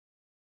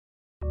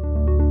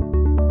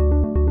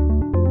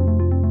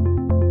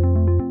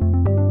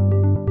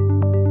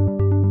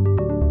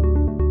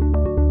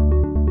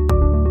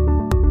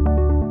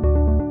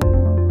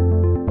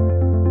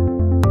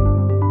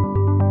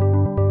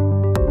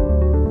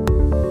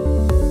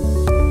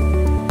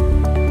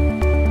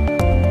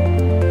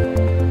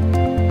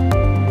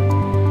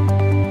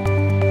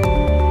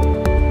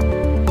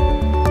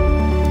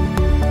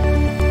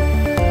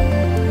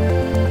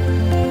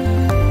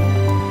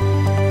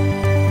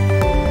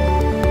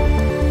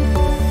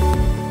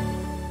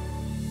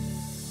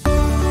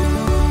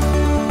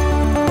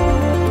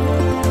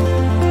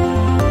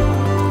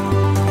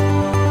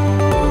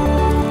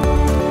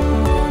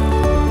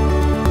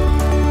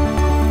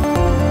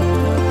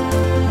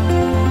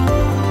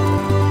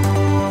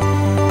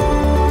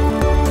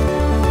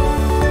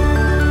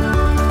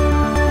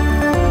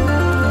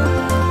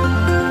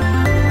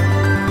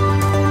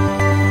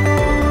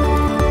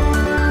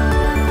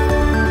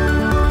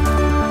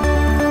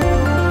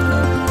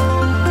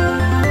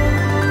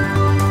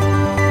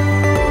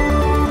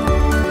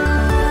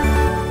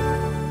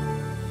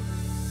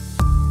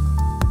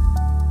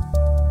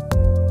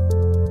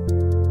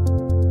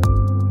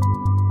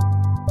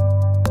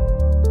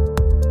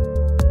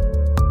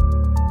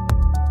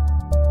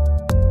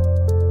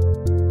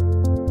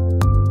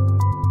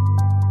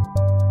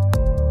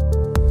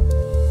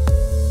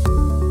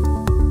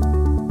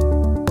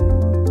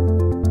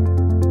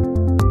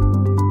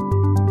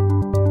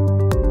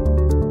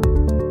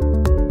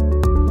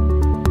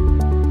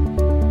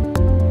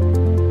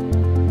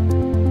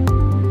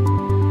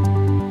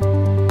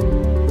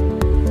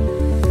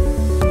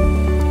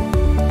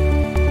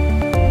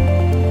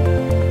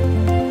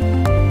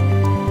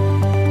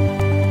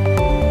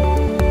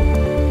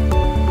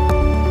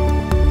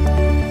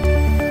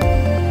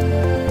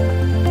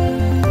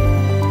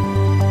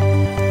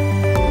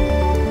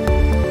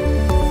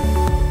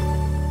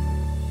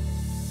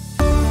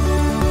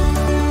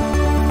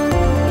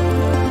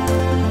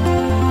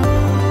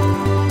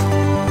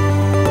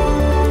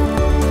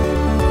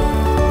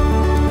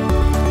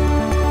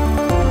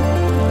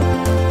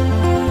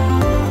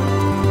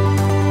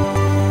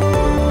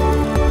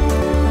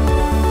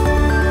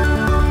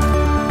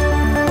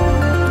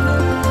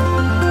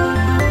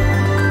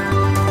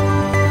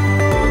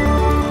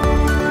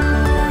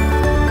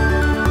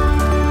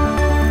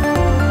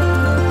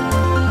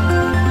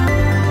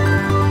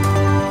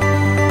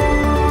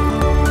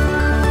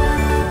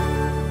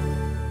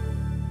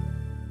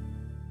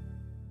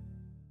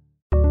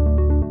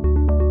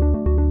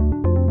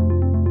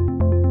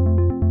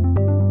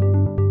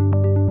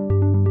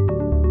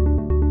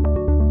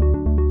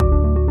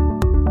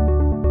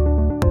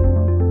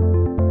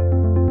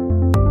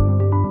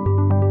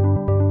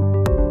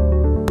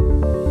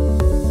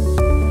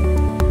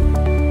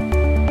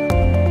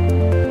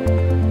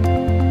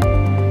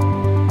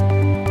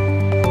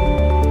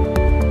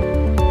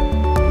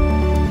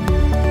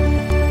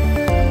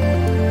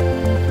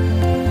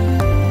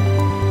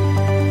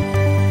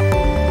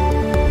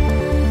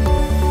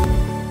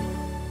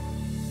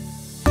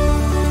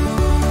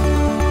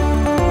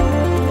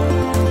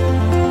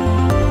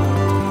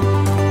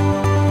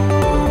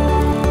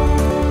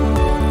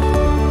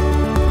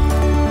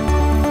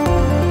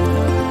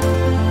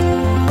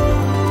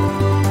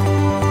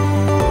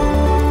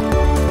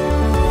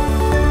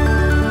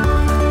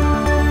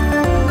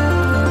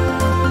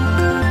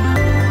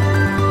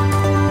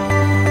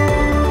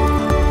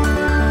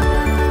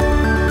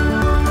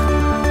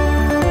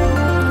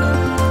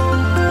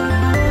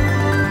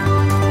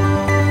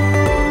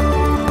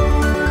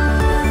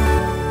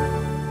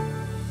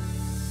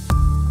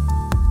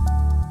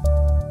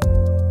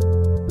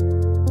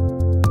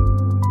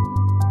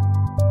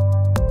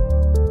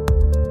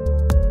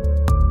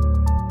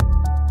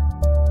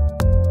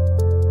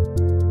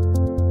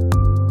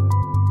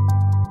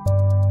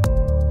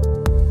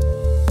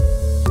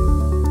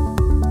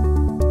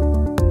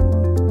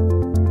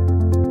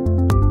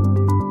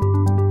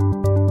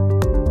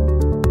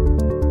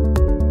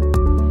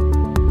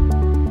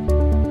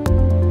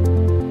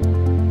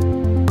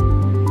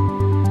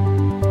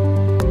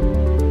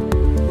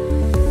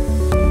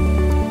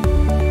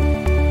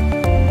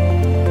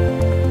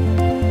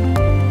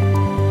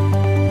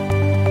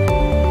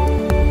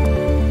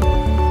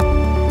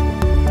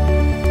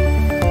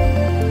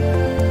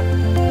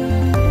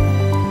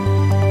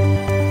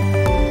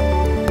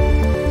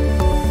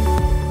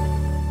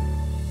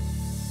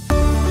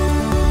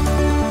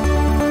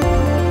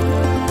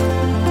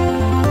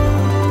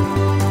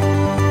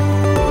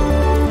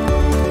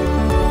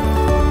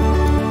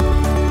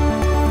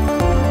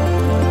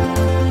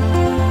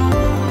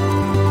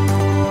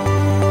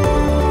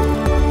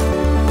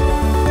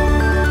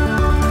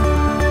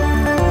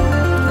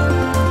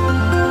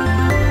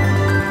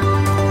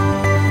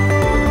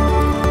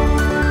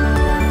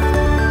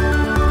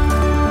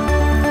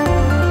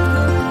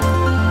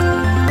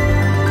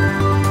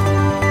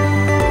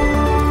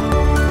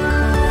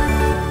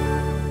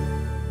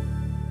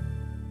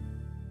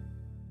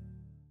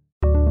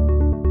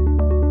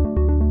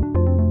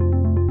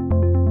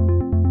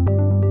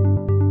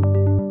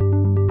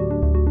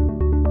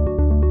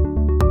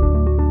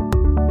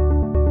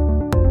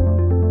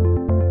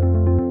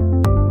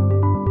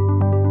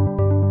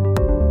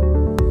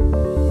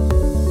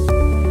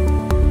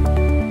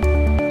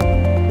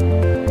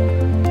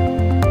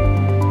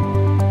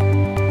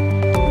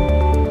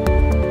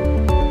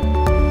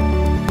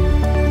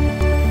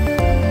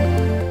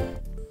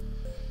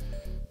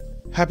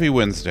Happy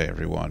Wednesday,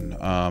 everyone.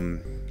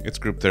 It's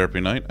group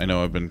therapy night. I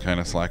know I've been kind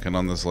of slacking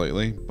on this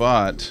lately,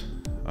 but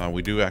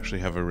we do actually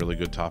have a really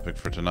good topic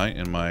for tonight,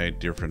 and my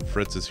dear friend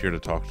Fritz is here to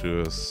talk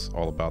to us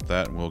all about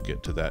that, and we'll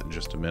get to that in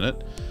just a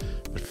minute.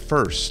 But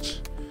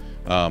first,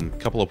 a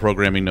couple of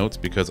programming notes,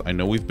 because I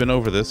know we've been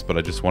over this, but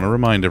I just want to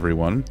remind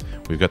everyone,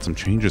 we've got some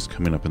changes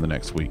coming up in the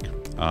next week.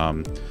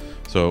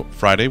 So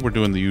Friday, we're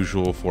doing the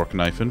usual fork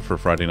knifing for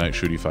Friday night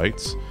shooty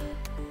fights.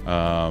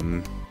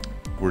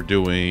 We're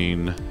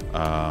doing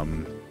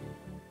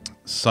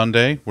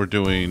Sunday, we're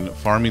doing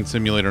Farming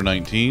Simulator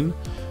 19.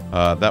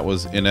 That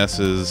was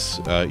Iness's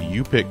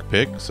you pick.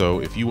 So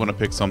if you want to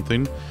pick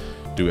something,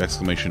 do !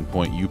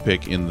 You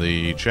pick in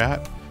the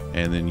chat,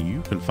 and then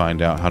you can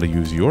find out how to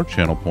use your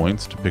channel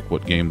points to pick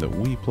what game that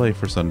we play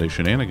for Sunday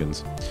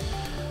shenanigans.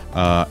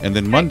 And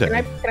then Monday.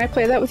 Can I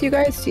play that with you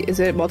guys?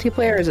 Is it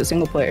multiplayer or is it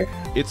single player?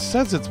 It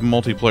says it's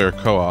multiplayer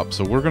co-op,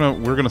 so we're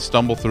gonna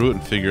stumble through it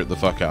and figure it the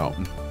fuck out.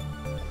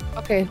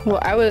 Okay, well,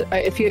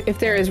 if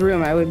there is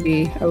room, I would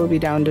be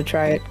down to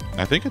try it.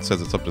 I think it says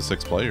it's up to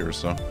 6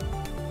 players,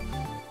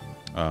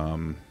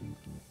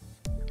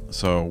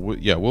 so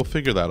yeah, we'll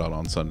figure that out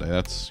on Sunday.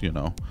 That's,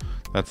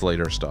 that's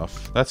later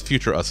stuff. That's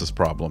future us's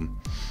problem.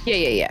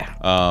 Yeah.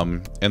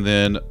 And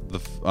then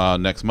the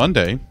next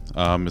Monday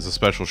is a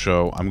special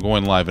show. I'm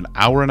going live an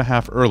hour and a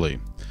half early.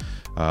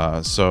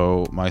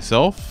 So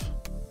myself,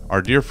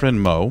 our dear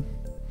friend Mo,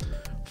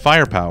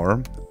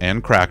 Firepower,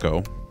 and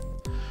Krakow,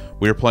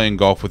 we are playing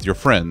golf with your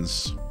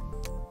friends,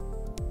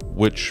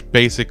 which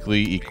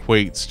basically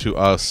equates to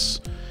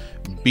us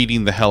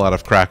beating the hell out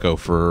of Krakow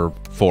for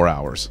 4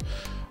 hours,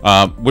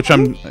 which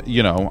I'm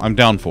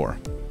down for.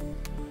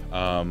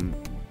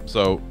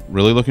 So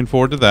really looking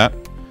forward to that.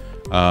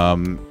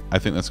 I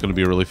think that's going to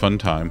be a really fun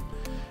time,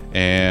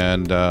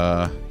 and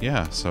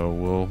yeah,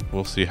 so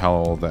we'll see how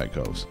all that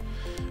goes.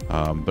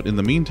 But in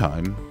the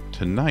meantime,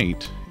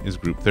 tonight is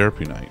group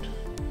therapy night.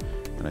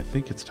 And I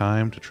think it's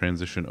time to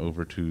transition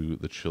over to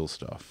the chill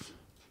stuff.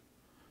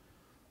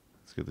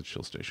 Let's get the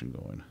chill station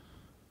going.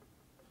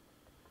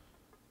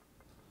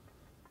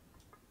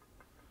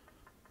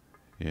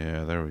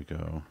 Yeah, there we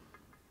go.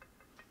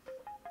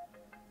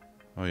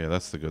 Oh yeah,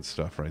 that's the good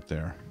stuff right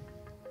there.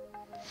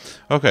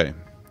 Okay,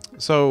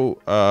 so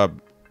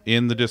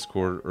in the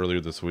Discord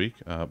earlier this week,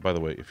 by the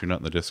way, if you're not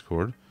in the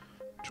Discord,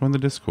 join the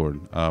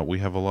Discord. We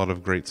have a lot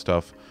of great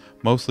stuff,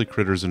 mostly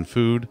critters and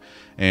food,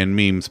 and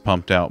memes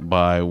pumped out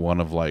by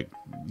one of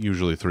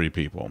usually 3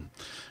 people.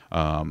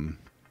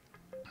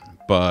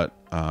 But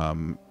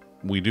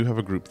we do have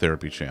a group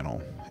therapy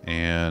channel,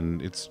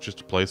 and it's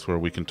just a place where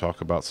we can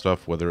talk about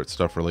stuff, whether it's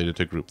stuff related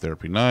to group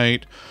therapy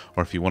night,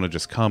 or if you want to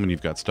just come and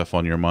you've got stuff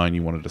on your mind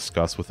you want to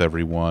discuss with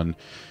everyone,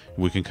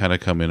 we can kind of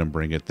come in and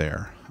bring it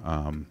there.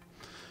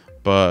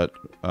 But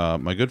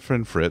my good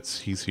friend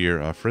Fritz, he's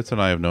here. Fritz and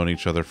I have known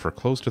each other for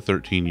close to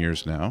 13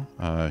 years now.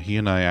 He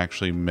and I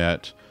actually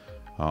met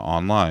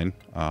online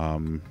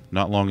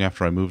not long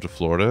after I moved to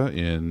Florida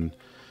in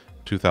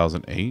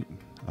 2008.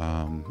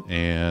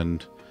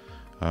 And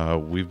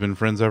we've been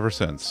friends ever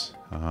since.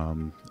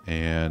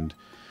 And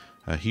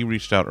he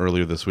reached out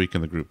earlier this week in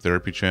the group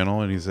therapy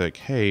channel, and he's like,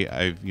 hey,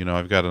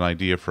 I've got an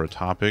idea for a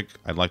topic.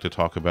 I'd like to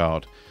talk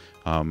about,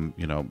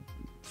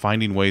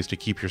 finding ways to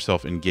keep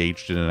yourself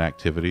engaged in an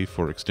activity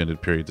for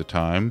extended periods of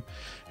time.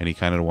 And he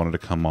kind of wanted to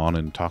come on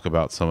and talk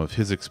about some of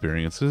his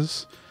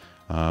experiences,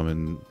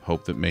 and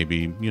hope that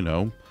maybe,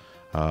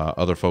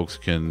 other folks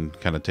can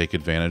kind of take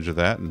advantage of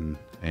that and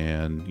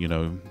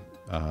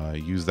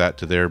use that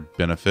to their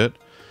benefit.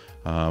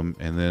 And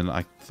then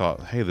I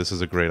thought, hey, this is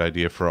a great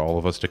idea for all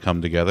of us to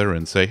come together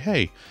and say,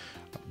 hey,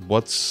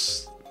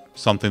 what's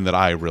something that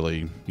I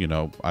really,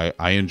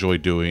 I enjoy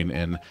doing,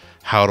 and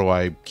how do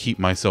I keep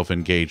myself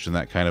engaged in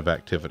that kind of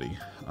activity?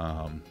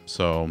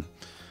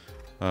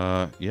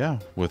 Yeah,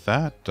 with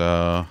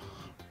that,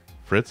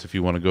 Fritz, if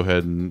you want to go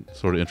ahead and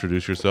sort of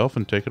introduce yourself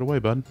and take it away,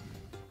 bud.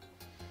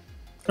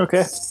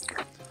 Okay.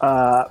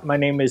 My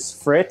name is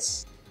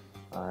Fritz.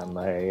 I'm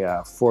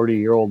a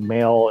 40-year-old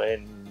male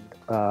in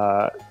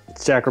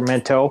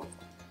Sacramento.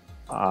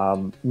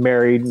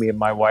 Married. Me and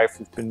my wife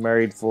have been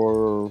married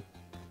for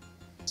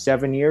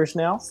 7 years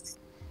now.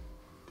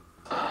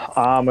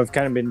 I've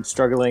kind of been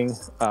struggling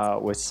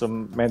with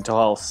some mental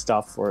health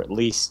stuff for at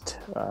least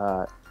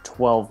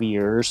 12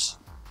 years.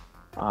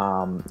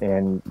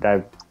 And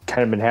I've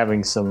kind of been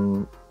having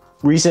some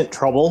recent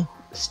trouble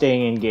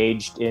staying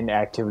engaged in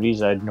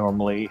activities I'd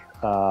normally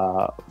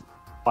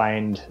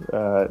find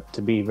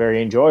to be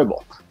very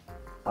enjoyable.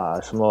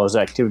 Some of those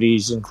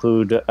activities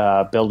include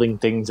building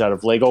things out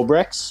of Lego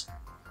bricks.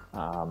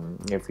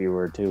 If you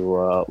were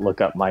to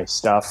look up my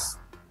stuff,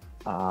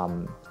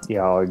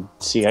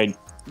 see, I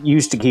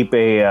used to keep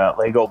a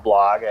Lego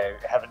blog. I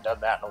haven't done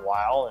that in a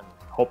while, and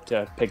hope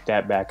to pick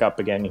that back up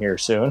again here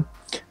soon.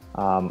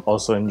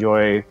 Also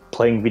enjoy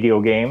playing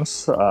video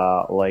games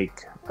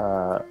like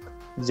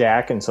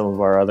Zach and some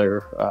of our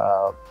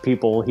other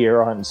people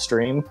here on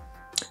stream.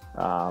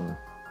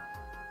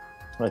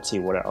 Let's see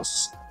what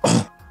else.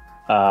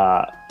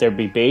 there'd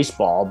be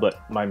baseball,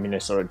 but my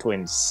Minnesota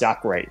Twins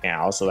suck right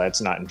now, so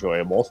that's not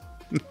enjoyable.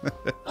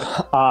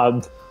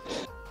 um,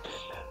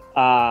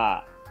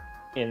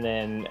 and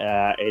then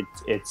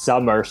it's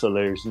summer, so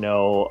there's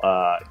no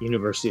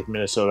University of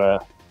Minnesota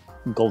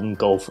Golden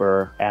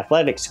Gopher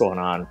athletics going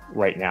on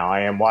right now.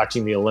 I am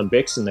watching the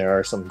Olympics, and there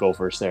are some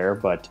Gophers there,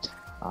 but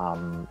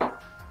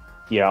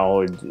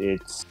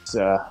it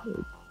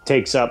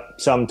takes up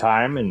some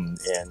time, and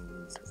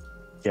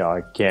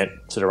I can't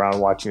sit around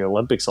watching the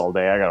Olympics all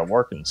day. I got to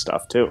work and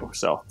stuff too.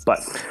 So, but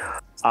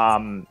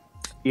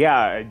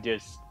I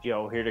just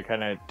here to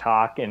kind of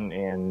talk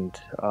and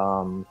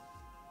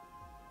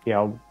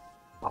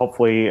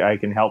hopefully I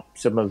can help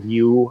some of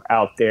you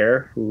out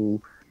there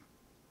who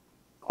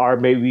are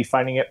maybe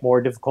finding it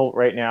more difficult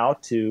right now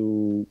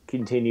to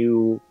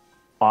continue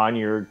on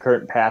your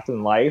current path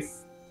in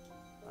life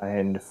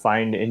and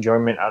find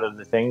enjoyment out of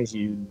the things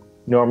you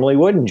normally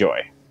would enjoy.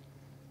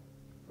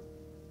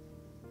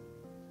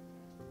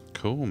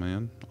 Cool,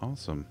 man.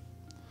 Awesome.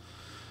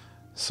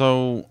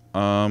 So,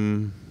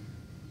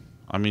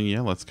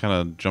 let's kind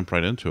of jump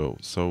right into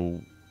it.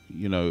 So,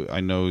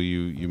 I know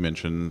you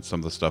mentioned some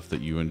of the stuff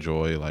that you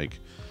enjoy, like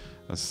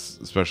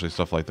especially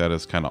stuff like that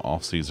is kind of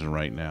off season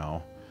right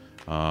now.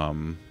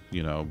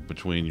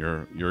 Between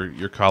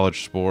your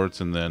college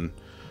sports, and then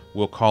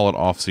we'll call it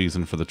off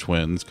season for the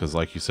Twins, because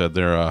like you said,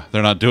 they're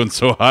not doing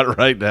so hot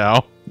right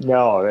now.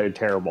 No, they're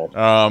terrible.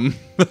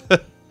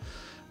 But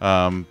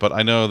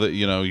I know that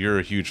you're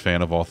a huge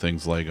fan of all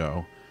things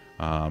Lego,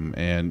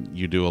 and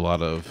you do a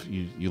lot of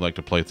you like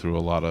to play through a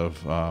lot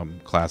of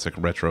classic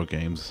retro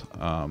games.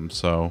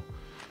 So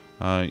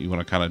you want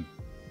to kind of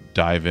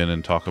dive in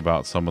and talk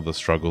about some of the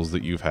struggles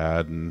that you've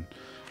had and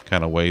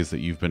kind of ways that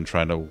you've been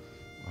trying to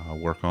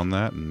work on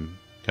that and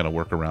kind of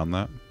work around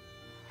that.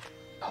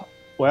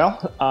 Well,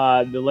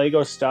 the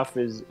Lego stuff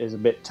is a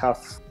bit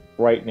tough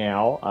right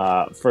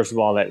now. First of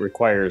all, that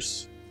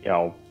requires,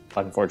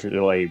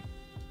 unfortunately,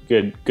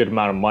 good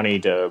amount of money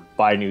to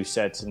buy new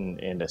sets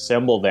and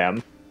assemble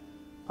them.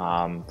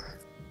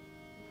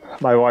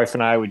 My wife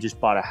and I, we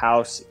just bought a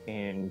house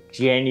in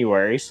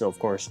January, so of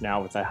course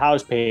now with the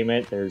house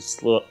payment,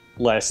 there's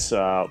less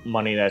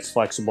money that's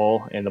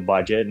flexible in the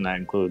budget, and that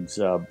includes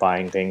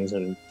buying things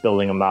and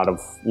building them out of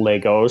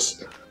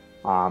Legos.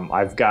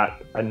 I've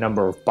got a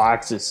number of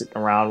boxes sitting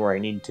around where I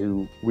need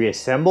to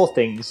reassemble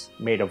things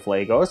made of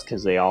Legos,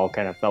 because they all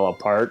kind of fell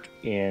apart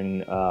in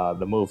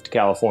the move to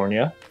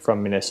California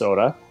from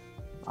Minnesota.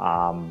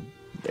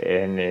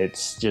 And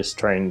it's just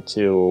trying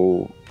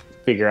to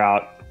figure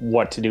out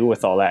what to do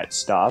with all that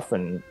stuff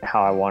and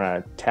how I want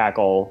to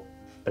tackle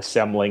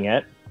assembling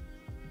it.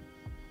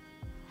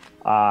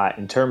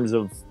 In terms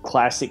of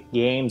classic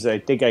games, I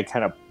think I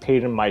kind of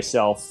painted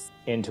myself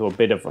into a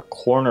bit of a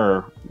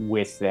corner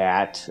with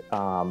that.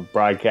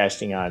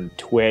 Broadcasting on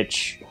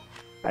Twitch,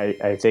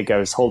 I think I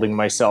was holding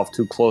myself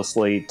too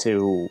closely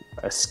to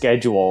a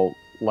schedule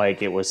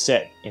like it was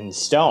set in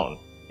stone.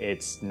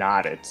 It's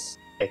not. It's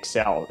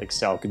Excel.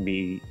 Excel can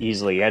be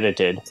easily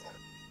edited.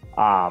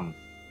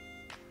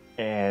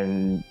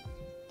 And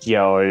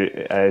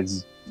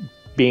as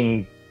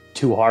being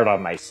too hard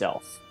on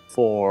myself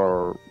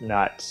for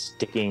not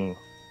sticking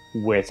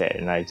with it.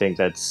 And I think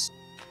that's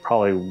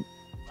probably,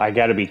 I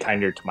got to be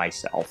kinder to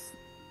myself.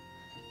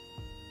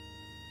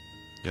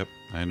 Yep,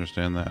 I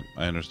understand that.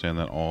 I understand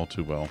that all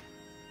too well.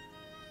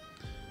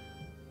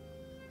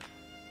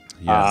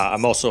 Yeah.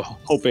 I'm also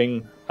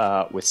hoping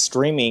with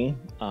streaming,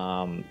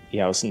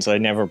 since I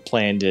never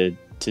planned to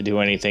do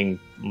anything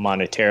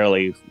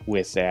monetarily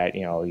with that,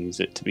 use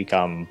it to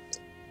become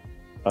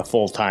a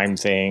full-time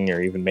thing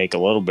or even make a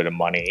little bit of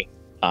money.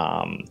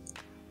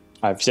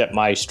 I've set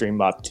my stream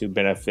up to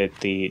benefit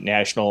the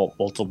National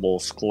Multiple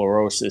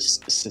Sclerosis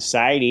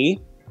Society.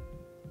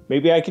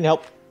 Maybe I can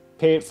help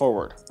pay it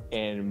forward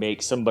and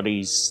make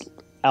somebody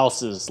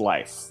else's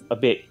life a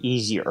bit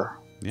easier.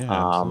 Yeah,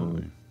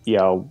 absolutely.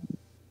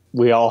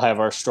 We all have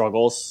our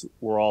struggles.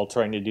 We're all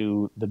trying to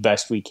do the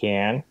best we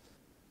can.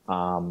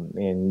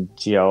 And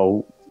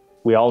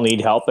we all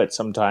need help at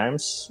some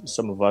times.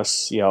 Some of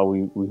us,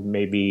 we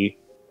may be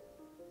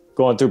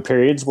going through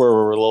periods where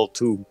we're a little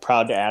too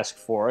proud to ask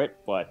for it,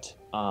 but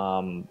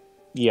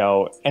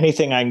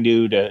anything I can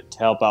do to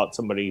help out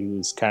somebody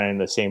who's kind of in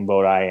the same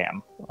boat I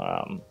am,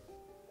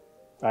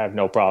 I have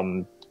no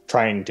problem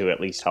trying to at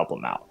least help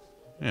them out.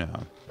 Yeah,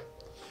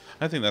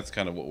 I think that's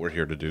kind of what we're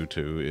here to do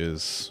too.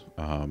 Is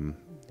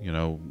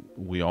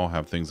we all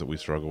have things that we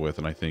struggle with,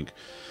 and I think,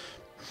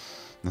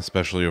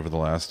 especially over the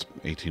last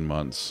 18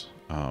 months,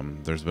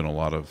 there's been a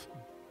lot of,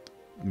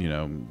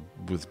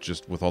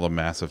 with all the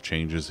massive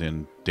changes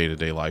in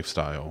day-to-day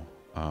lifestyle,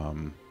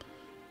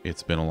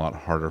 it's been a lot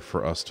harder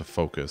for us to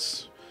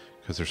focus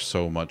because there's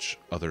so much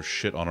other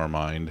shit on our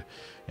mind,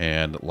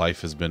 and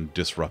life has been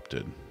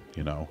disrupted,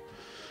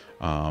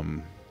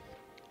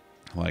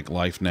 like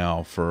life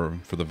now for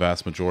the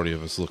vast majority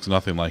of us looks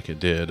nothing like it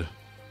did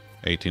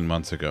 18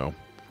 months ago.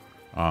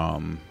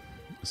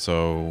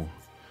 So,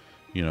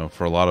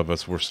 for a lot of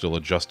us, we're still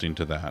adjusting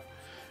to that.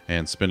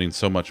 and spending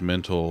so much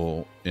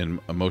mental and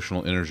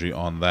emotional energy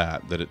on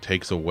that it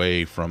takes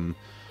away from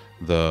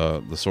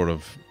the sort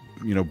of,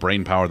 you know,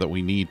 brain power that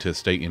we need to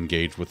stay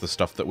engaged with the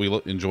stuff that we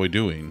enjoy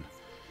doing.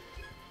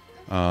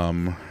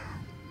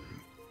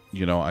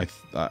 You know,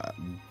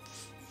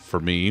 for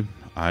me,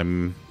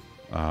 I'm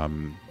a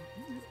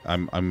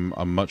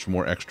much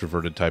more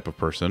extroverted type of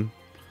person.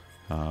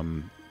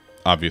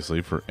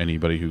 Obviously, for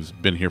anybody who's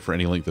been here for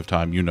any length of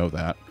time, you know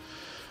that.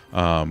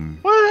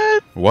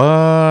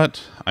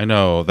 What? I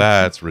know,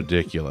 that's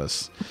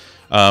ridiculous.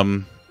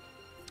 But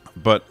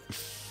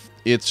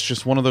it's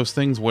just one of those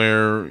things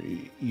where,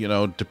 you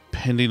know,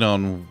 depending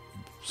on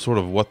sort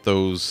of what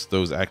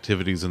those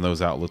activities and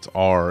those outlets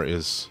are,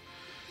 is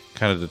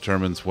kind of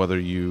determines whether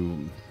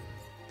you're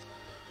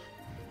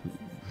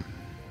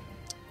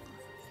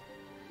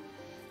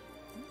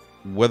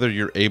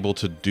able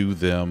to do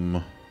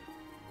them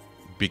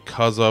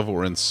because of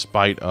or in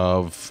spite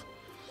of,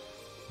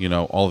 you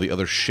know, all the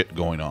other shit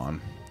going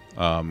on.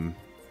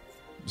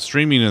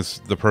 Streaming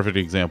is the perfect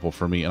example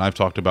for me, and I've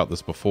talked about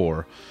this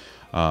before.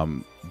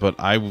 But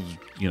I was,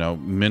 you know,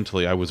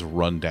 mentally I was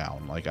run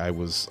down. Like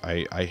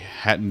I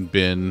hadn't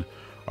been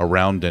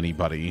around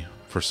anybody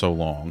for so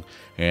long,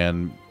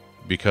 and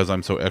because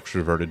I'm so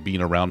extroverted,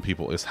 being around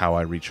people is how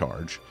I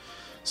recharge.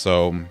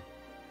 So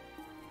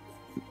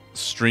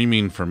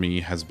streaming for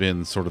me has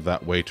been sort of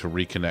that way to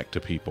reconnect to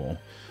people.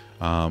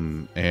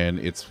 And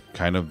it's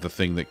kind of the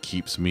thing that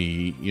keeps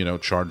me, you know,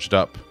 charged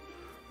up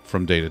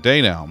from day to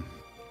day now.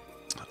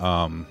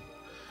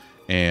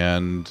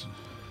 And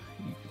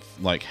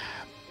like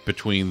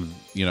between,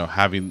 you know,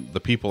 having the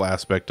people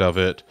aspect of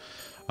it,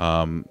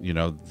 you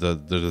know, the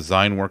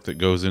design work that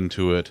goes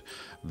into it,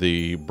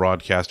 the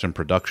broadcast and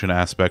production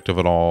aspect of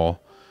it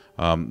all,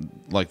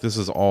 like this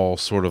is all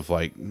sort of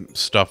like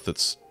stuff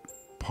that's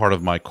part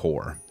of my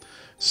core.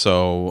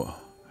 So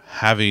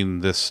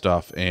having this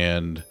stuff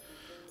and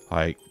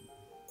like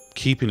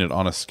keeping it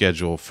on a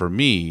schedule for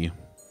me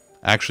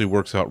actually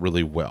works out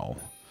really well.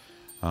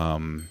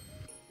 And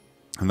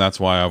that's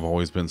why I've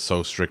always been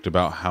so strict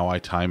about how I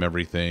time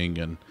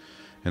everything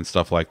and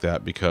stuff like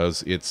that,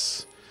 because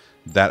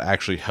that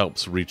actually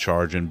helps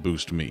recharge and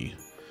boost me.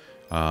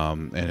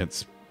 And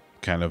it's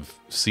kind of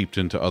seeped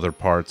into other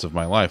parts of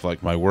my life,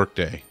 like my work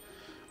day.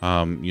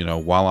 You know,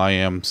 while I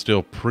am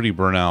still pretty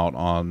burnout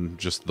on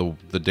just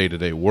the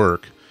day-to-day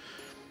work,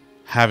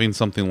 having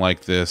something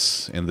like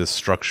this and this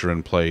structure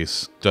in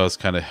place does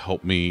kind of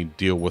help me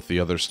deal with the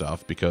other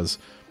stuff, because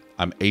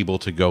I'm able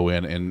to go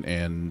in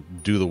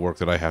and do the work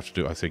that I have to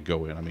do. I say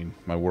go in, I mean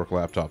my work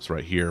laptop's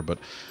right here, but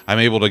I'm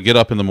able to get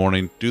up in the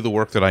morning, do the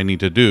work that I need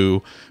to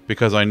do,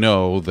 because I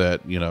know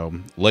that, you know,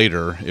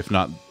 later, if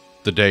not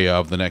the day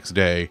of, the next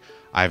day,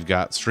 I've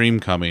got stream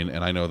coming,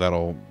 and I know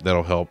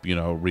that'll help, you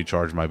know,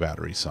 recharge my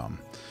battery some.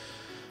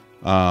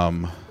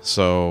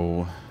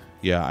 So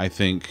yeah, I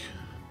think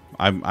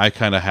I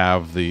kind of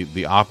have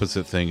the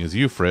opposite thing as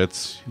you,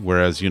 Fritz,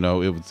 whereas, you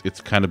know,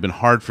 it's kind of been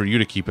hard for you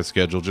to keep a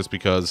schedule just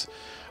because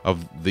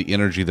of the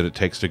energy that it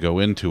takes to go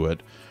into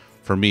it.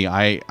 For me,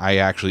 I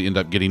actually end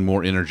up getting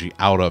more energy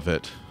out of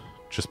it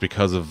just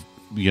because of,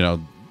 you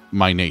know,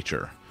 my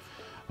nature.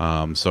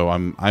 So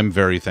I'm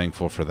very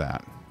thankful for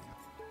that.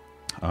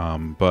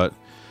 But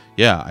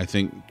yeah, I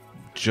think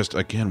just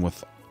again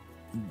with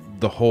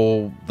the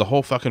whole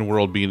fucking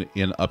world being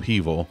in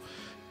upheaval,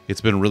 it's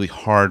been really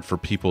hard for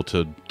people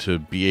to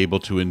be able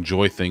to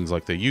enjoy things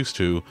like they used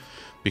to,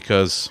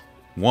 because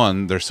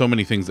one, there's so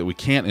many things that we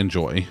can't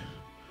enjoy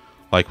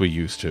like we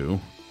used to,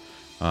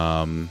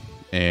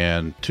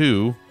 and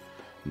two,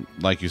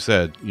 like you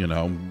said, you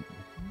know,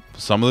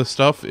 some of this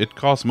stuff, it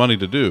costs money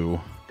to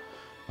do.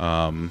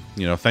 You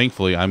know,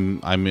 thankfully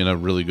I'm in a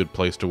really good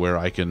place to where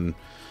I can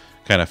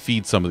kind of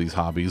feed some of these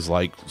hobbies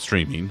like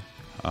streaming,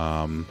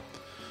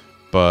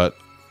 but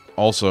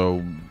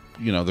also,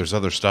 you know, there's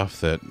other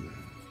stuff that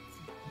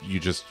you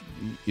just,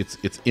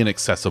 it's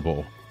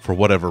inaccessible for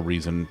whatever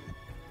reason,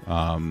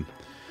 and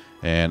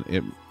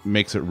it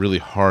makes it really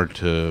hard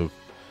to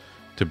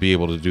be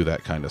able to do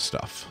that kind of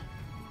stuff.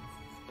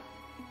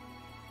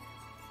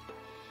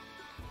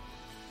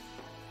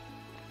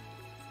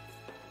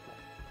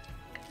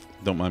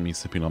 Don't mind me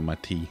sipping on my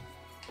tea.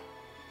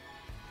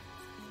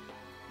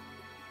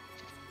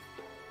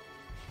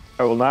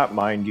 I will not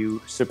mind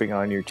you sipping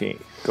on your tea.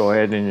 Go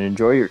ahead and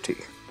enjoy your tea.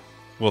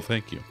 Well,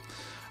 thank you.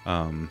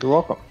 You're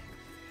welcome.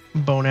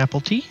 Bone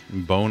apple tea?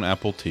 Bone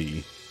apple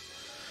tea.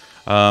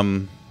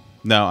 Now,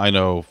 I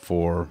know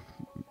for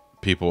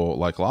people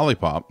like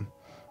Lollipop,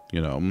 you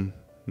know,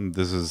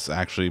 this has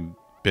actually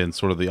been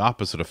sort of the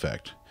opposite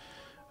effect,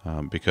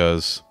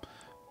 because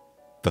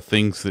the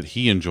things that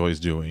he enjoys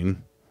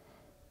doing,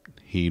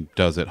 he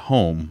does at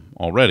home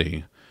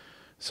already.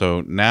 So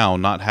now,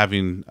 not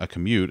having a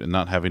commute and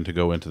not having to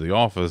go into the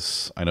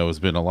office, I know has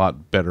been a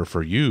lot better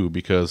for you,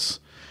 because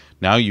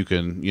now you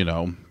can, you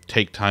know,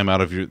 take time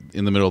out of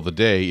in the middle of the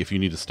day if you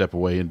need to step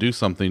away and do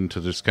something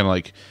to just kind of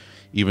like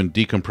even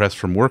decompress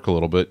from work a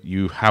little bit.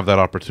 You have that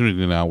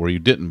opportunity now where you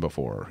didn't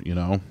before, you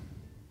know?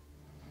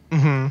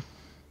 Mm-hmm.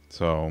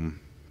 So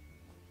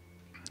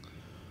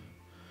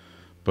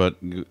But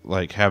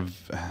like,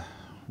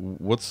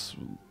 what's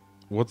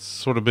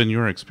sort of been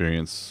your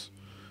experience?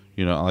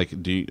 You know, like,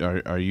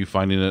 are you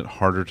finding it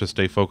harder to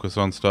stay focused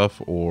on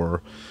stuff,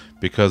 or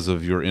because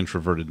of your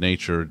introverted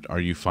nature, are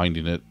you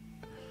finding it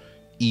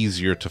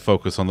easier to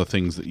focus on the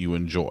things that you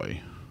enjoy?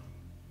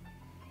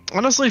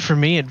 Honestly, for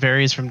me, it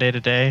varies from day to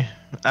day.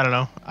 I don't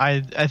know.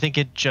 I think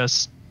it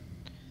just.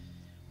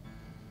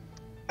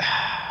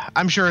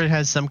 I'm sure it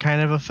has some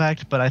kind of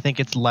effect, but I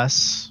think it's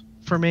less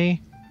for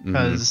me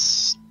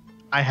because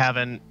I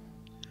haven't.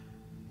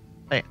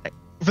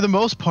 For the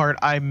most part,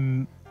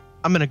 I'm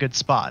in a good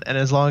spot, and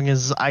as long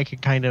as I can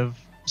kind of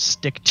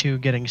stick to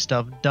getting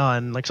stuff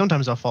done, like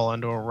sometimes I'll fall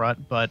into a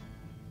rut, but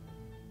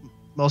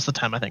most of the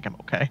time I think I'm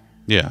okay.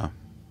 Yeah.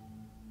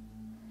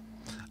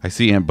 I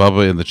see Aunt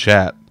Bubba in the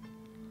chat.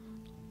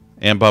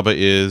 Aunt Bubba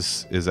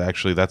is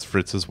actually, that's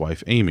Fritz's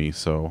wife, Amy.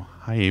 So,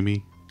 hi,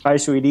 Amy. Hi,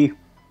 sweetie.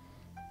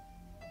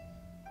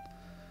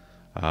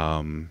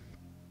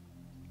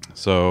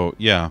 So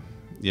yeah,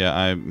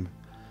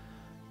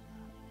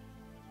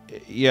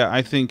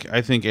 I think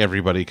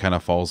everybody kind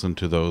of falls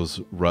into those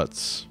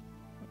ruts.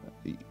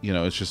 You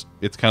know, it's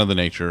kind of the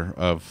nature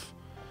of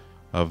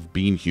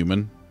being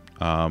human.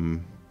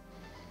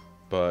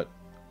 But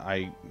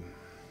I've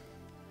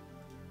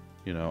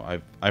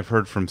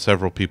heard from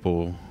several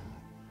people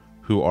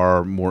who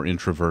are more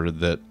introverted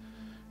that,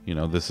 you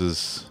know, this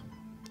is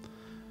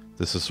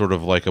sort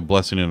of like a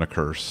blessing and a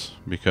curse,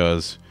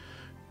 because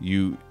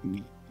you've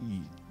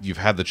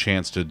had the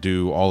chance to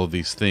do all of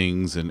these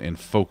things and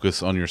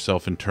focus on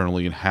yourself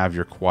internally and have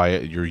your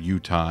quiet, your you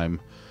time.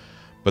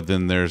 But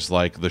then there's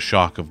like the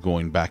shock of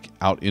going back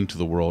out into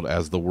the world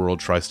as the world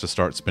tries to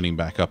start spinning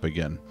back up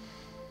again.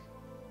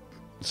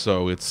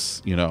 So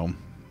it's, you know,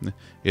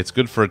 it's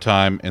good for a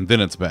time and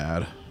then it's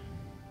bad.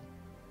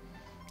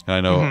 And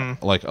I know,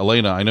 like,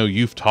 Elena, I know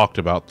you've talked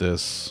about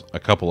this a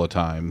couple of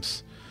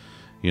times.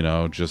 You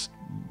know, just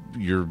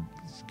you're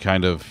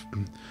kind of,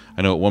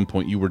 I know at one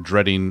point you were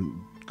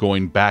dreading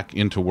going back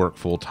into work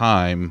full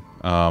time,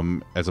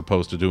 as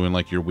opposed to doing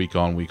like your week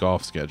on, week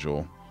off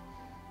schedule.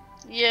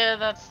 Yeah,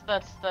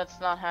 that's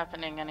not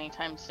happening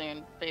anytime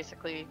soon.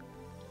 Basically,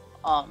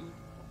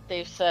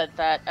 they've said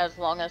that as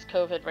long as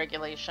COVID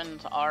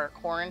regulations are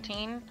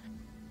quarantine,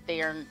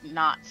 they are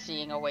not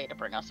seeing a way to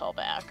bring us all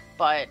back.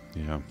 But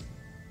yeah,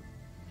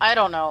 I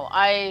don't know.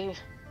 I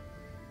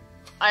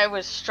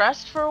was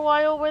stressed for a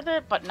while with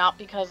it, but not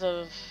because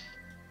of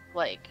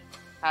like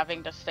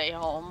having to stay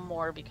home,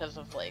 more because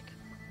of like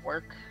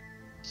work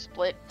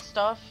split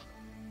stuff.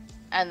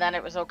 And then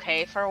it was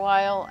okay for a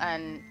while,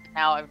 and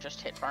now I've just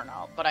hit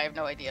burnout. But I have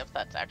no idea if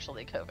that's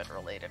actually COVID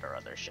related or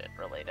other shit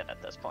related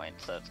at this point,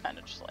 so it's kind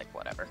of just like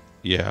whatever.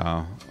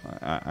 Yeah,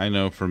 I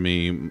know for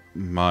me,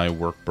 my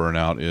work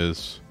burnout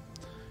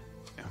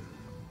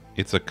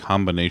it's a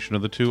combination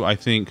of the two. I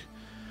think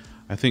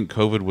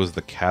COVID was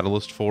the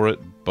catalyst for it,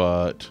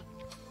 but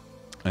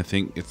I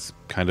think it's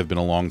kind of been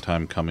a long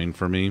time coming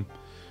for me,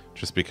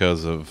 just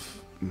because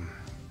of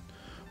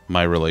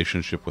my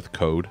relationship with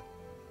code.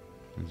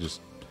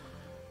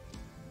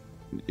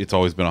 It's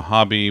always been a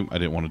hobby. I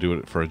didn't want to do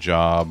it for a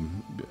job,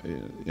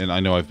 and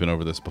I know I've been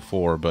over this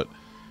before, but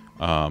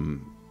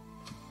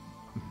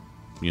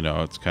you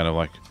know, it's kind of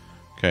like,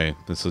 okay,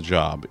 this is a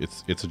job.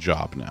 It's a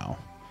job now.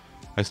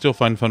 I still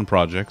find fun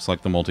projects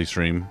like the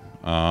multi-stream,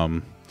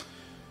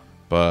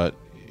 but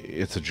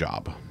it's a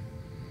job.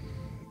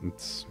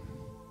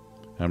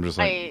 I'm just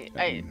like,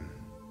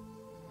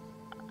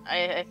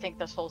 I think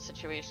this whole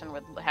situation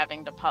with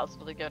having to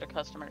possibly go to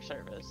customer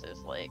service is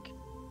like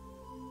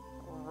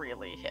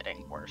really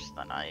hitting worse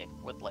than I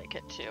would like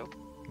it to.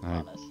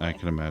 Honestly, I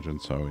can imagine.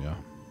 So yeah.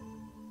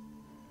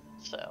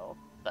 So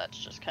that's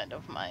just kind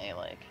of my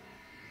like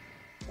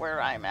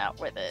where I'm at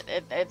with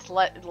it. It's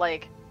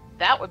like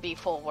that would be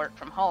full work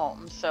from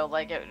home. So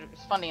like it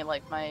was funny.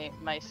 Like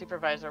my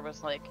supervisor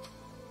was like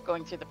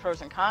going through the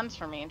pros and cons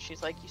for me, and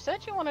she's like, "You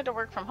said you wanted to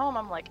work from home."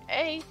 I'm like,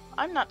 A,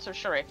 I'm not so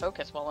sure I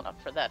focus well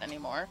enough for that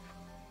anymore,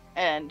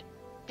 and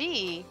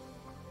B,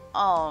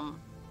 I'm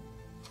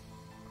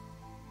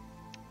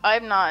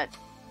not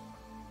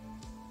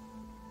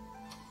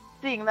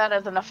seeing that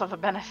as enough of a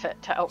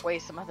benefit to outweigh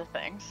some other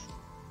things.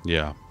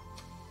 Yeah.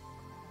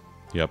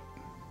 Yep.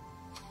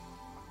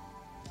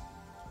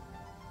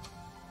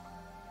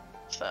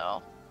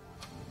 So.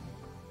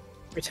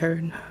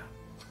 Return.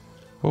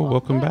 Oh,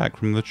 welcome back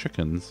from the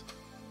chickens.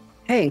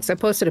 Thanks. I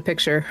posted a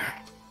picture.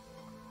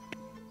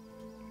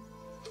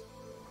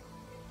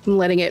 I'm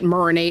letting it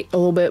marinate a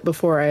little bit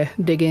before I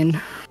dig in.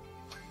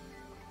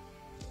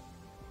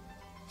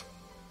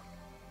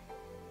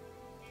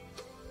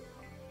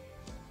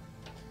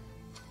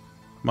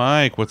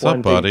 Mike, what's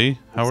up, buddy?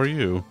 How are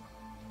you?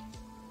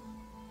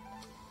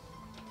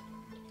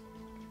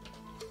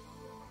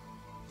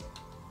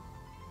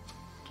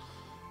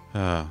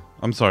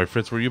 I'm sorry,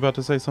 Fritz, were you about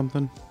to say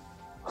something?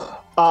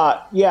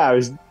 Yeah, I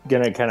was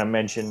gonna kind of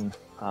mention,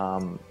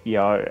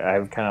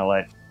 I've kind of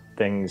let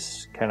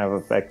things kind of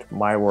affect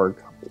my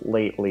work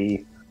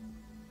lately,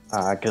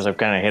 because I've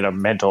kind of hit a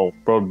mental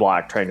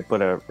roadblock trying to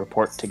put a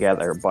report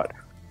together. But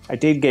I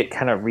did get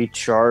kind of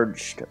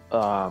recharged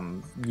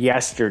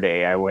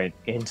yesterday. I went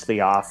into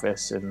the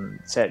office and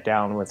sat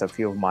down with a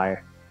few of my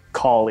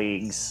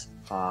colleagues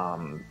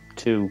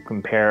to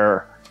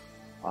compare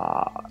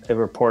a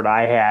report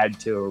I had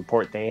to a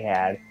report they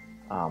had.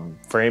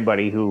 For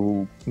anybody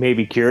who may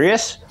be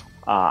curious,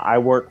 I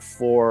work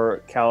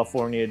for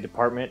California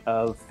Department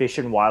of Fish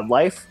and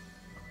Wildlife.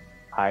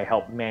 I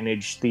help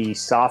manage the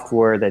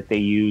software that they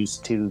use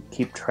to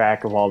keep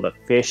track of all the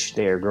fish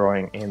they are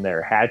growing in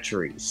their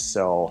hatcheries.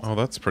 So, Oh,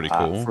 that's pretty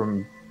cool.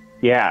 From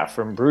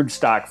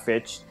broodstock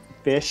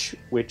fish,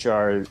 which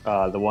are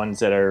the ones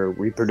that are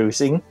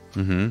reproducing,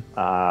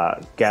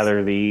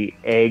 gather the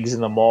eggs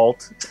and the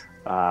molt,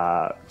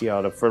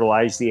 to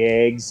fertilize the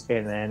eggs,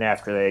 and then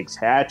after the eggs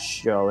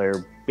hatch,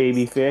 they're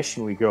baby fish,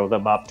 and we grow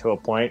them up to a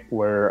point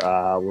where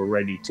we're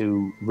ready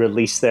to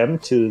release them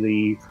to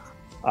the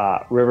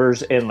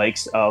rivers and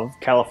lakes of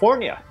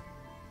California.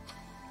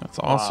 That's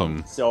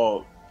awesome.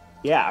 So,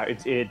 yeah,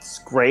 it's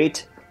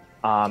great.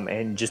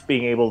 And just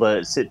being able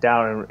to sit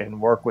down and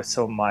work with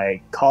some of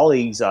my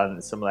colleagues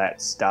on some of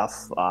that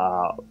stuff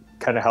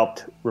kind of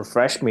helped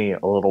refresh me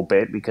a little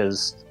bit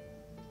because,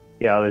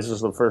 this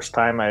was the first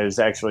time I was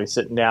actually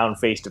sitting down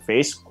face to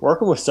face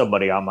working with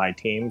somebody on my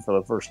team for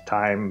the first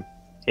time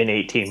in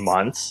 18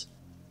 months.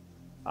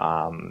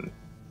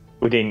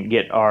 We didn't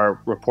get our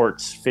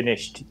reports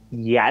finished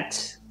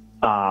yet.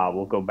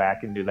 We'll go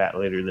back and do that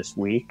later this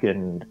week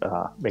and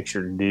make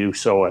sure to do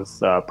so with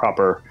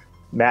proper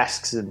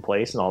masks in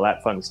place and all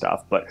that fun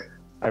stuff. But,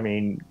 I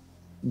mean,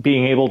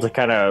 being able to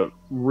kind of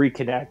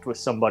reconnect with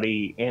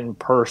somebody in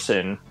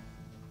person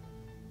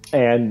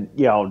and,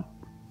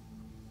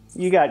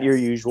 you got your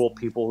usual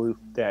people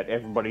that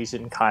everybody's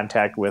in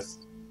contact with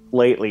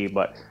lately,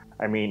 but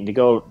I mean, to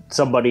go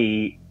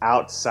somebody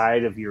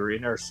outside of your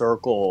inner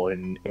circle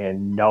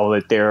and know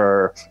that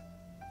there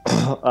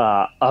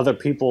are other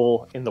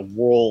people in the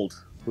world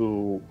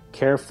who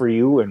care for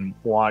you and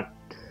want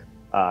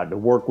to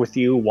work with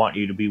you, want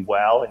you to be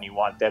well, and you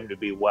want them to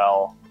be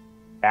well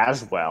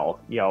as well.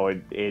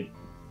 It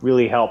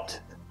really helped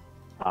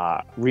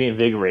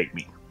reinvigorate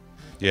me.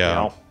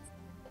 Yeah.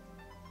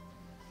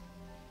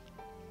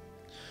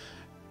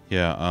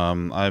 Yeah.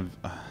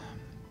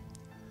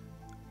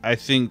 I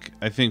think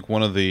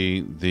one of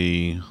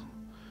the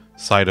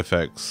side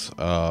effects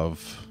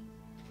of,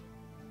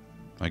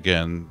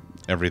 again,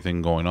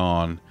 everything going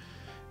on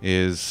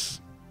is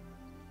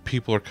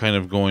people are kind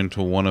of going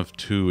to one of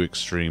two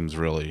extremes,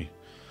 really.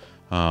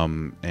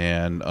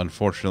 And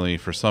unfortunately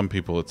for some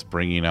people, it's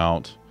bringing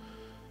out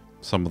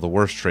some of the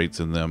worst traits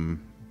in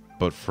them.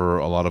 But for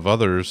a lot of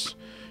others,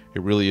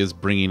 it really is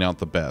bringing out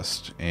the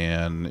best.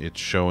 And it's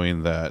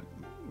showing that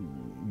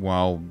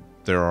while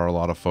there are a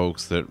lot of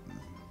folks that,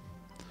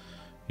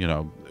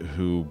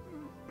 who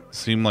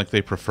seem like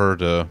they prefer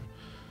to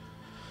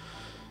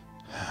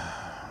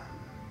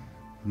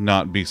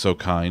not be so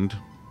kind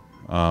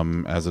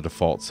as a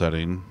default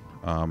setting,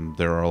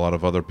 there are a lot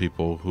of other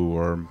people who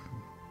are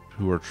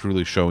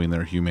truly showing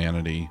their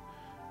humanity,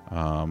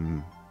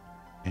 and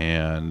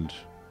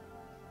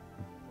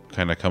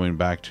kind of coming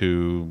back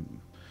to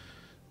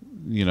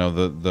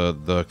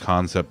the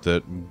concept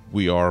that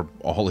we are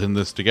all in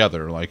this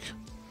together. Like,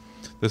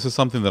 this is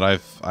something that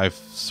I've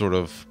sort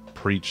of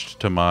preached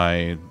to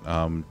my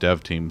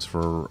dev teams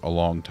for a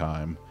long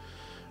time.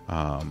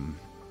 When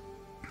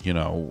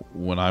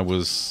I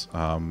was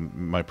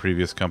my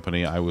previous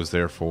company, I was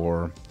there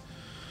for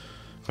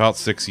about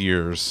 6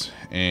 years,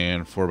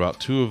 and for about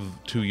 2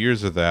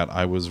 years of that,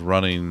 I was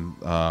running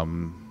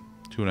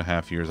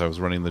 2.5 years. I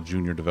was running the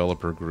junior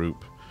developer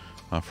group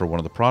for one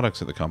of the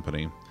products at the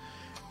company,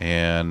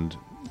 and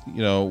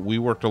we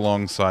worked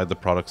alongside the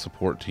product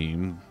support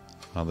team,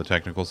 the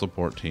technical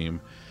support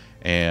team,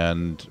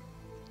 and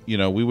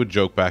we would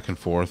joke back and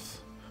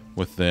forth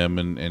with them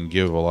and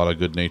give a lot of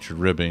good-natured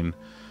ribbing.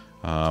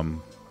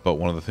 But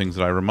one of the things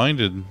that I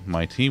reminded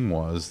my team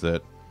was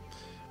that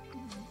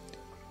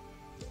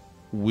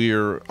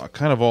we're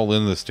kind of all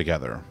in this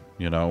together.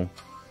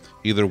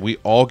 Either we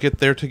all get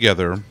there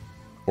together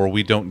or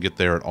we don't get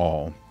there at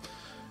all.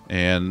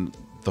 And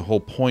the whole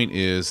point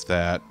is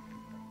that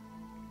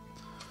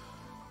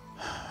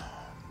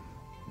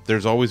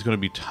there's always going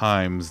to be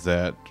times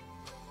that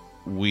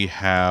we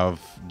have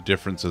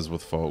differences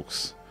with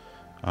folks,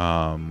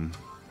 and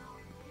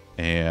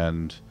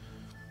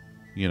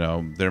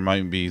there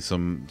might be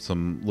some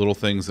little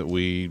things that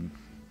we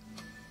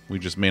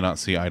just may not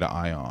see eye to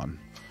eye on,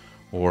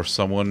 or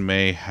someone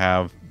may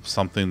have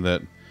something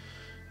that,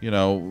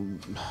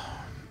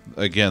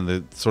 again,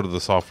 the sort of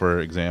the software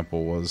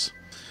example was,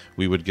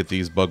 we would get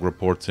these bug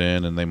reports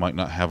in and they might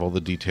not have all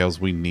the details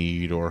we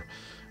need, or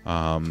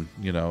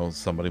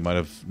somebody might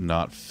have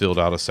not filled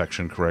out a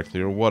section correctly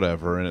or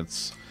whatever. And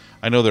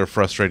I know there are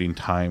frustrating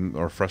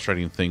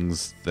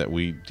things that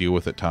we deal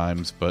with at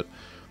times, but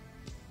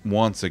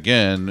once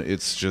again,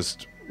 it's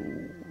just,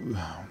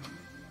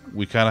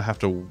 we kind of have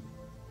to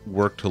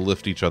work to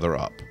lift each other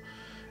up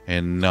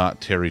and not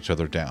tear each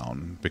other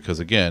down, because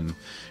again,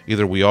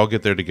 either we all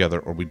get there together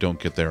or we don't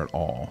get there at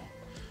all.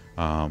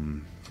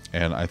 And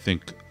I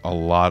think a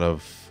lot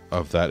of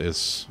that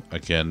is,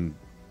 again,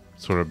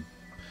 sort of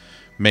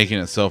making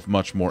itself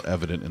much more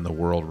evident in the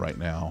world right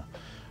now.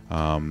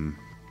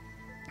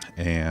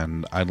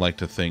 And I'd like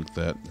to think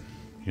that,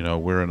 you know,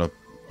 we're in a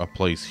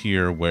place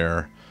here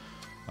where,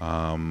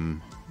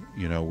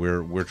 you know,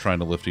 we're trying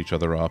to lift each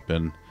other up,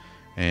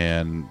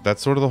 and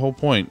that's sort of the whole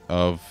point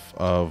of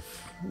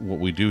what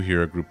we do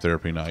here at Group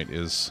Therapy Night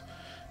is,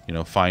 you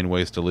know, find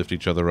ways to lift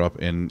each other up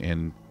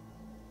and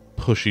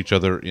push each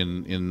other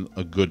in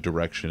a good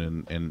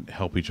direction and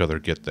help each other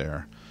get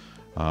there.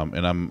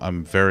 And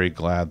I'm very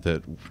glad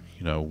that,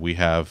 you know, we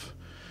have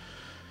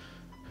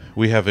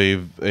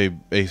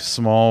a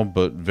small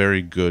but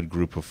very good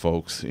group of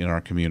folks in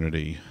our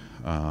community.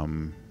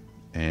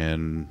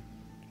 And,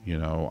 you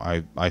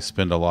know, I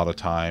spend a lot of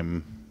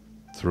time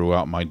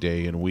throughout my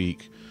day and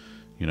week,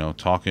 you know,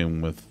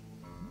 talking with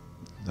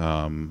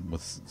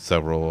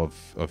several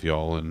of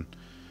y'all, and,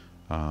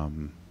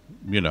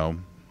 you know,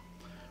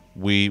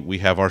 we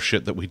have our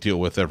shit that we deal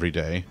with every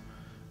day,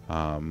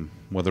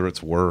 whether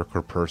it's work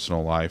or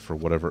personal life or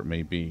whatever it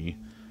may be.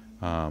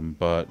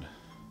 But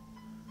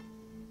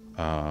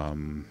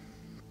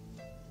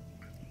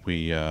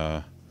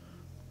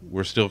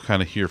we're still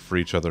kind of here for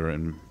each other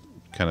and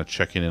kind of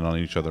checking in on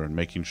each other and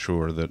making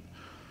sure that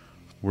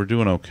we're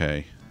doing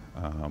okay.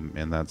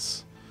 And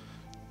that's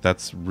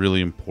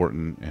really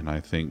important. And I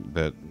think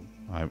that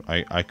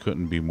I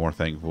couldn't be more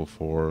thankful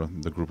for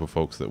the group of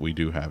folks that we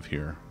do have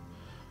here.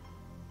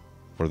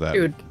 For that.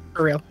 Dude,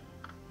 for real.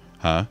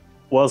 Huh?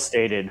 Well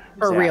stated.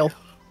 For Zach. real.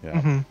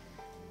 Yeah. Mm-hmm.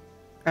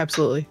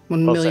 Absolutely. Well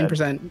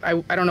 1,000,000%.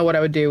 I don't know what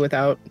I would do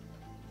without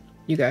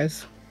you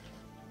guys.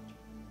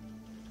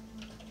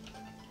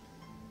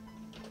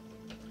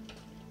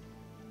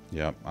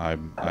 Yeah, I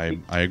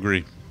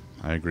agree.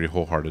 I agree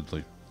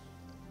wholeheartedly.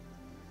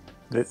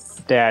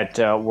 That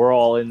we're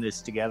all in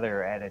this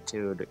together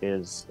attitude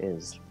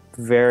is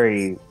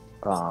very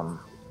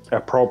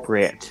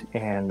appropriate,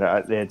 and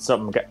it's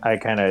something I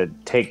kind of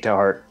take to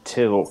heart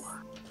too.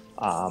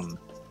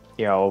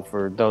 You know,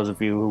 for those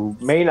of you who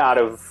may not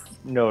have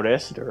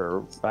noticed,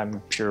 or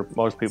I'm sure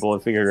most people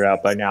have figured it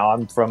out by now,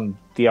 I'm from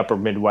the upper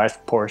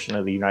Midwest portion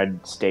of the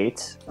United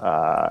States,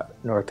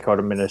 North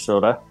Dakota,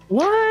 Minnesota.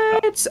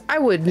 What? I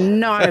would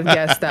not have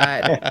guessed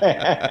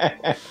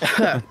that.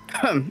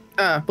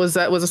 Was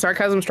the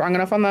sarcasm strong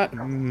enough on that?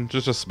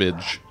 Just a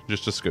smidge,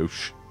 just a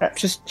skosh.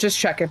 Just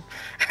checking.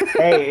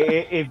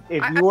 Hey,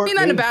 if I you weren't mean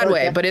that in a being bad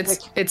way, but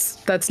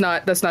sarcastic- that's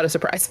not a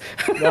surprise.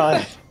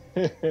 no,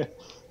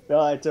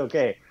 no, it's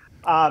okay.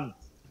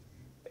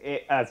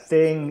 A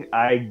thing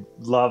I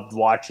loved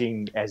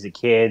watching as a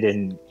kid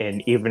and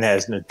even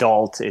as an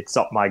adult, it's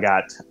something I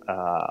got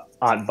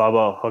Aunt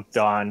Bubba hooked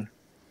on,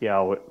 you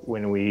know,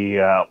 when we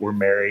were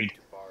married,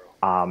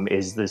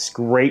 is this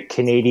great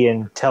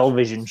Canadian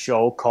television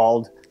show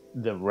called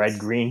The Red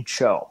Green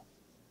Show.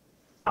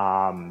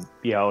 You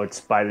know, it's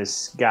by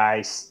this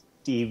guy,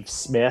 Steve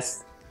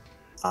Smith.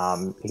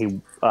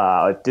 He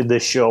did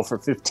this show for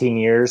 15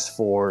 years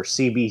for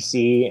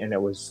CBC, and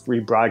it was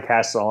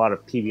rebroadcast on a lot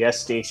of PBS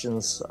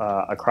stations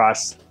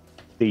across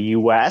the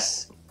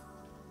U.S.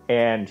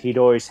 And he'd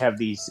always have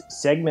these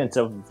segments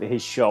of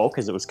his show,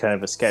 because it was kind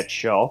of a sketch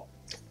show,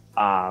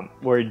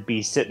 where he'd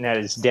be sitting at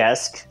his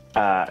desk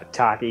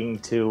talking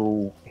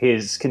to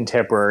his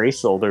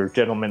contemporaries, older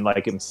gentlemen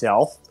like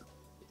himself,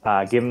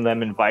 giving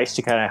them advice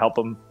to kind of help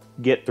them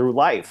get through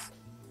life.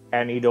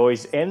 And he'd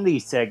always end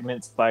these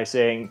segments by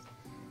saying,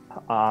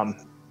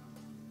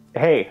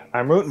 hey,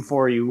 I'm rooting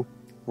for you.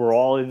 We're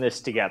all in this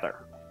together.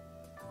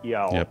 You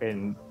know, Yep.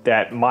 and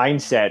that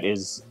mindset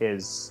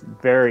is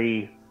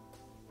very,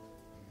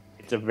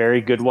 it's a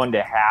very good one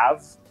to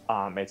have.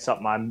 It's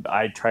something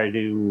I try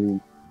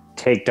to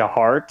take to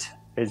heart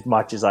as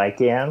much as I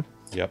can.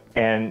 Yep.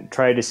 And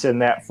try to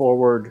send that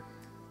forward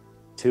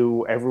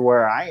to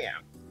everywhere I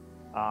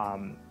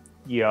am.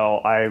 You know,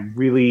 I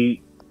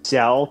really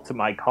sell to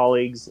my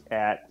colleagues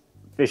at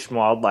Fish and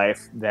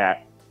Wildlife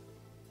that,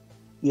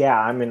 yeah,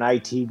 I'm an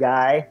IT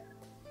guy.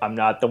 I'm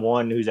not the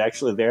one who's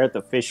actually there at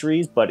the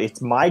fisheries, but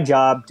it's my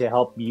job to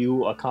help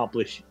you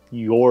accomplish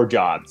your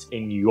jobs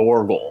and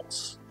your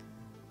goals.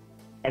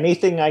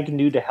 Anything I can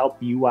do to help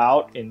you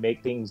out and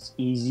make things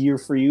easier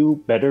for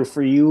you, better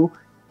for you,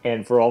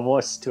 and for all of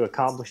us to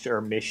accomplish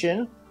our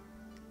mission,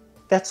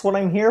 that's what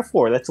I'm here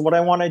for. That's what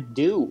I want to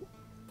do.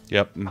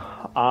 Yep.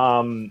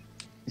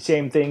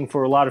 Same thing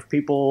for a lot of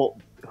people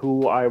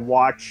who I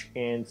watch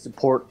and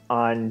support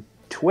on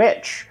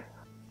Twitch.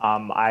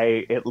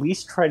 I at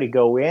least try to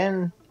go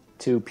in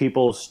to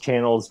people's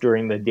channels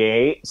during the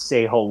day,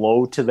 say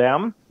hello to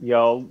them, you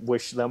know,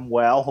 wish them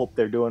well, hope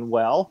they're doing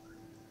well,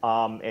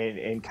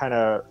 and kind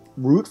of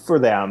root for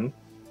them.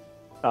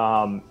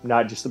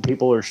 Not just the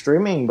people who are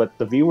streaming, but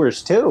the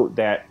viewers too,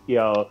 that, you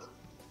know,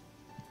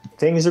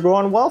 things are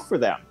going well for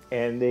them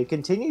and they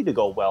continue to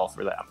go well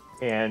for them.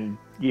 And,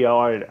 you know,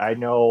 I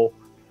know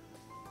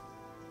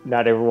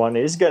not everyone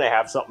is going to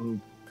have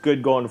something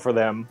good going for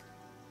them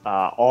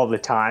all the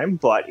time,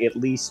 but at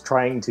least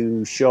trying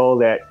to show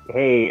that,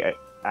 hey,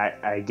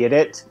 I get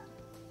it.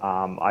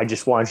 I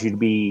just want you to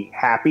be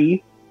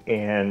happy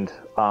and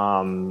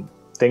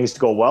things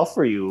go well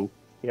for you,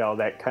 you know,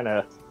 that kind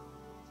of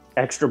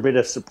extra bit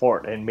of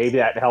support, and maybe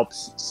that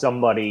helps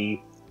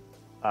somebody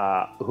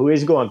who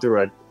is going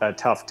through a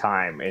tough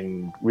time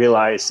and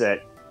realize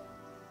that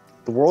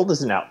the world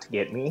isn't out to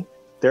get me.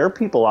 There are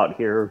people out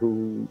here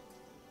who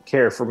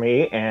care for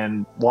me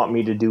and want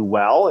me to do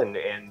well, and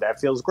that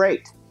feels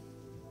great.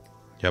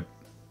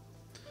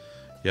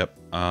 Yep.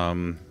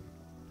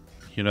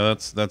 You know,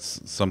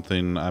 that's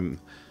something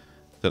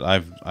that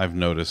I've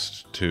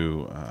noticed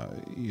too.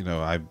 You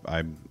know,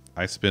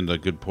 I spend a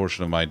good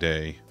portion of my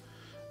day,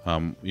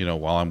 you know,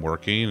 while I'm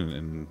working,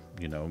 and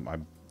you know,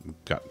 I've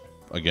got,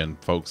 again,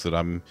 folks that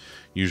I'm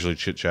usually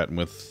chit-chatting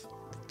with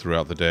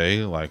throughout the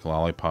day, like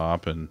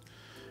Lollipop and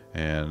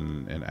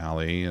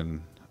Allie,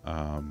 and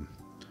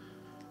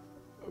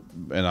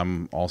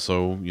I'm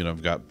also, you know,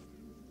 I've got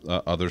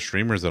other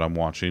streamers that I'm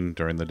watching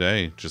during the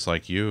day, just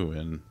like you,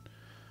 and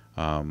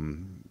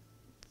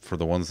for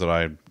the ones that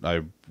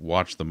I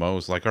watch the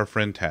most, like our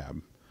friend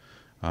Tab,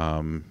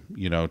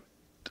 you know,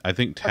 I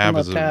think Tab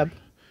is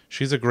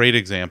she's a great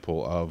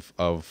example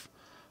of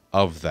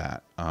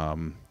that,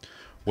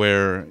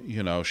 where,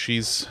 you know,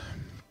 she's,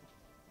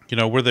 you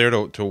know, we're there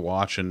to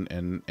watch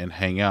and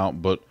hang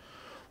out, but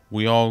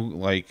we all,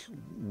 like,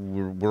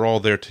 we're all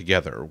there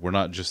together. We're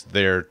not just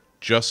there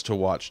just to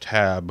watch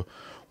Tab.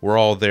 We're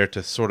all there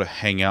to sort of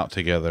hang out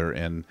together,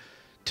 and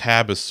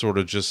Tab is sort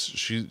of just,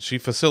 she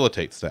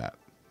facilitates that,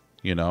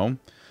 you know?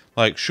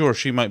 Like, sure,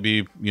 she might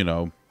be, you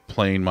know,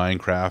 playing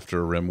Minecraft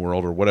or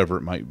RimWorld or whatever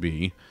it might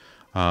be,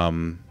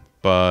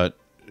 but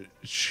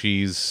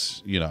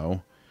she's, you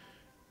know,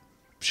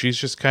 she's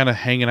just kind of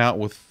hanging out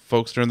with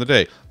folks during the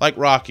day. Like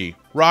Rocky.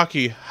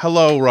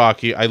 Hello,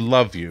 Rocky. I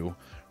love you.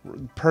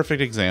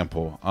 Perfect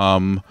example.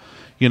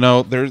 You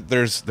know,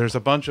 there's a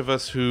bunch of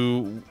us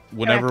who,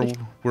 whenever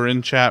we're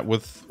in chat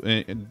with,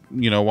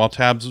 you know, while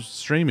Tab's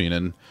streaming,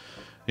 and,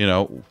 you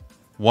know,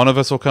 one of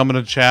us will come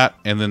into chat,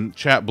 and then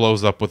chat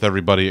blows up with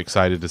everybody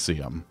excited to see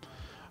him.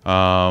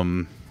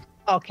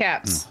 All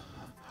caps.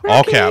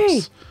 All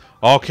caps.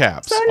 All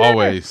caps. So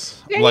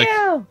always. yeah. Like,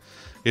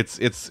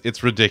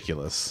 it's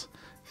ridiculous.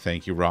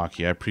 Thank you,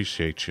 Rocky. I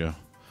appreciate you.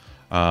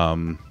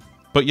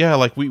 But yeah,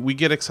 like, we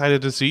get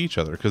excited to see each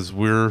other because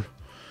we're,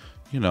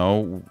 you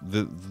know,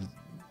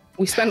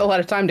 we spend a lot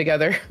of time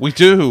together. We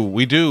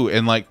do.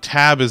 And like,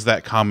 Tab is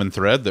that common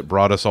thread that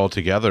brought us all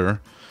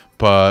together.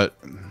 But,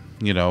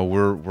 you know,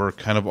 we're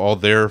kind of all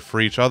there for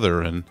each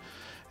other, and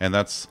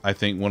that's, I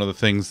think, one of the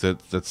things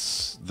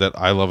that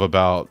I love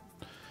about,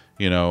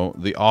 you know,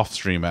 the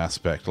off-stream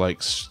aspect.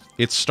 Like,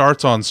 it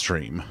starts on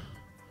stream.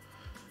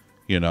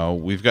 You know,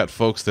 we've got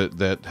folks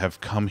that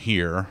have come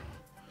here,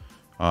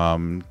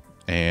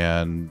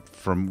 and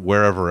from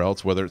wherever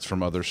else, whether it's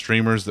from other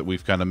streamers that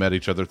we've kind of met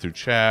each other through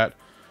chat,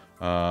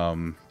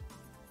 or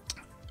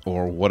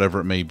whatever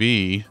it may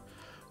be.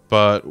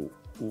 But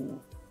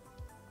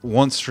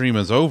once stream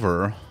is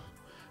over,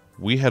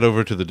 we head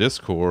over to the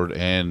Discord,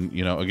 and,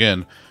 you know,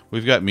 again,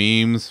 we've got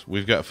memes,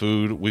 we've got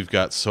food, we've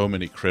got so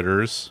many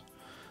critters.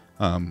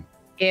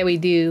 Yeah, we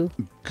do.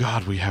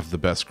 God, we have the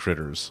best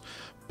critters.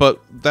 But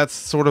that's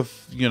sort of,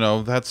 you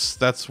know,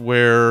 that's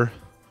where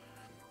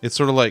it's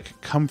sort of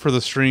like, come for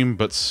the stream,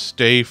 but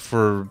stay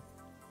for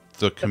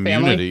the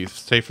community,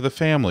 stay for the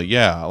family.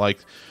 Yeah, like,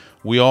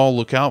 we all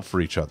look out for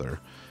each other,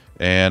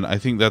 and I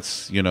think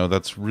that's, you know,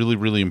 that's really,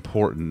 really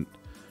important.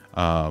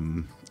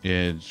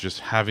 In just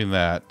having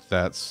that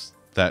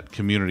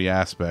community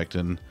aspect,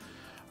 and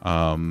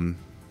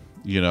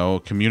you know,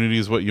 community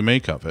is what you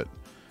make of it.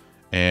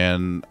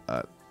 And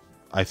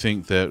I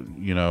think that,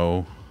 you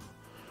know,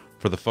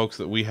 for the folks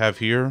that we have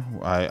here,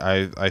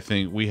 I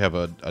think we have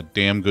a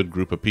damn good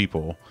group of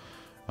people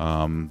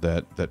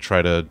that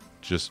try to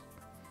just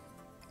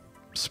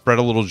spread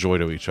a little joy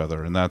to each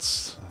other. And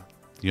that's,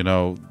 you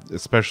know,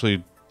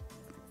 especially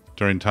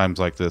during times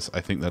like this,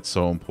 I think that's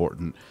so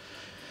important.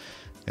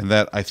 And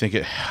that, I think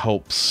it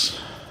helps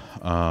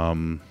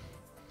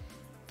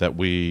that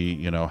we,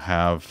 you know,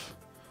 have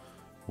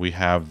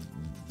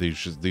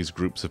these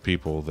groups of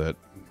people that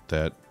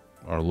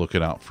are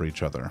looking out for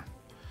each other.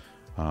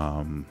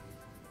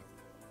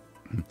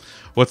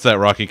 What's that,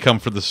 Rocky? Come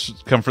for the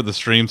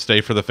stream, stay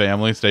for the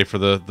family, stay for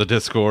the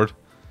Discord.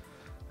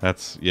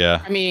 That's,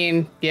 yeah. I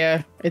mean,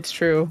 yeah, it's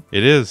true.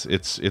 It is.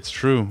 It's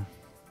true.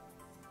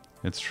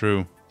 It's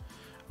true.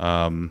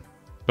 But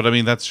I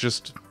mean, that's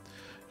just,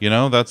 you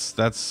know,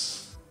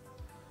 that's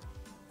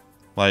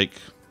like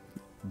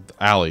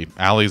Allie.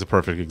 Allie's a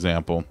perfect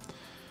example.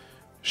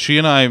 She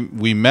and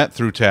we met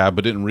through Tab,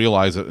 but didn't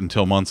realize it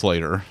until months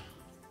later.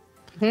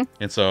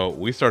 And so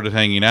we started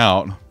hanging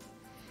out,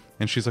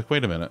 and she's like,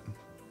 "Wait a minute,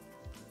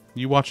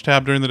 you watch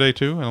Tab during the day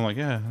too?" And I'm like,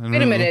 "Yeah."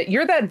 Wait a minute,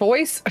 you're that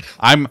voice?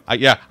 I'm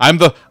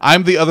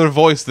the other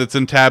voice that's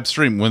in Tab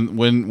stream.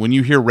 When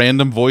you hear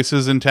random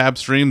voices in Tab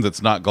stream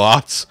that's not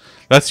Glotz,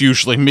 that's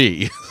usually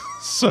me.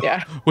 So,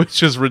 yeah.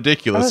 Which is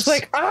ridiculous. I was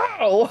like,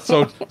 "Oh."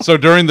 So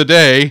during the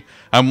day,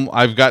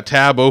 I've got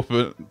Tab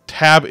open,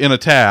 Tab in a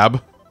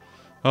tab.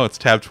 Oh, it's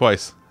Tab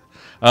twice.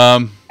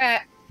 But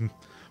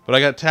I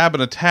got Tab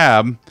in a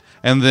tab,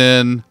 And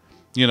then,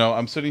 you know,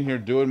 I'm sitting here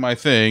doing my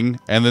thing,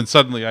 and then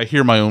suddenly I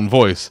hear my own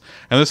voice.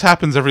 And this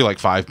happens every like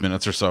 5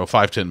 minutes or so,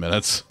 5-10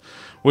 minutes,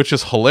 which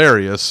is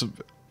hilarious.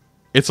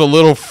 It's a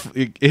little,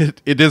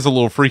 it is a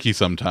little freaky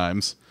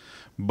sometimes,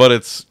 but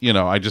it's, you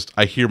know, I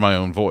hear my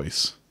own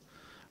voice.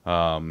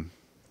 And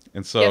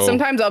so Yeah,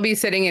 sometimes I'll be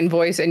sitting in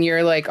voice and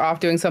you're like off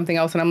doing something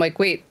else, and I'm like,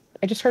 wait,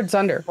 I just heard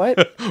Zunder. What?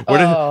 where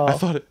did I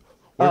thought it?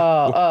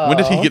 When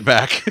did he get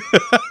back?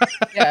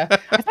 Yeah,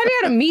 I thought he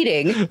had a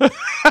meeting.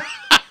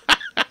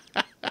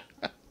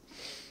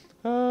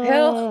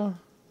 Hell.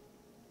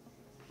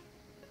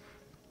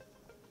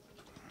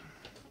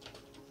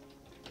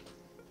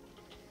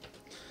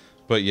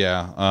 But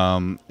yeah,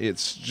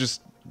 it's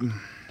just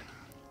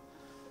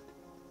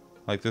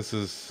like this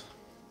is,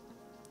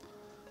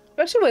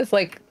 Especially with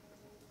like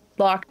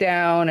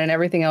lockdown and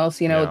everything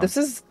else, you know, Yeah. this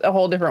is a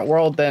whole different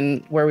world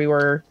than where we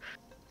were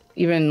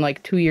even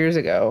like 2 years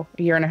ago,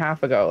 a year and a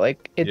half ago.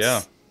 Like it's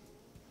Yeah.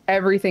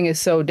 everything is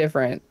so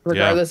different,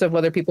 regardless of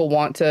whether people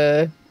want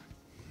to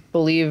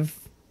believe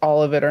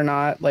all of it or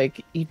not.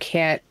 Like you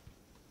can't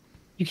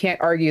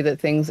argue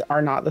that things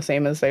are not the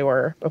same as they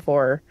were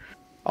before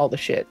all the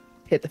shit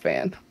hit the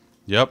fan,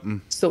 yep.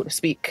 so to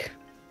speak.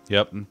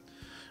 Yep.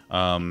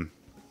 One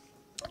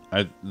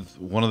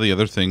of the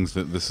other things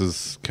that this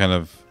has kind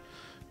of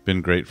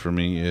been great for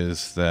me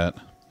is that,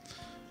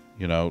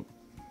 you know,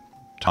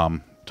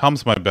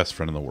 Tom's my best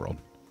friend in the world.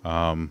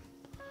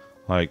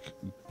 Like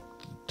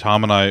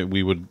Tom and I,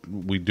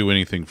 we'd do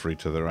anything for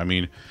each other. I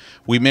mean,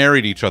 we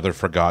married each other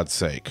for God's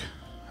sake.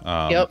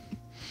 Yep.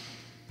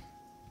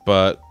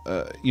 But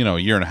you know,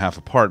 a year and a half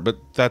apart, but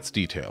that's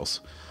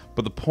details.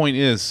 But the point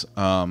is,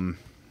 well,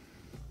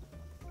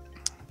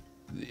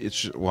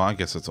 I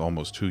guess it's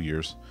almost 2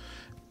 years.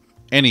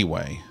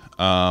 Anyway,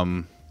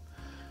 Yeah,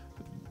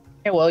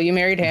 well, you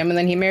married him and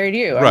then he married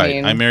you. right.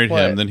 I mean, married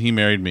what? him, then he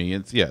married me.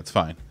 It's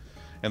fine.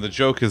 And the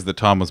joke is that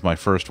Tom was my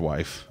first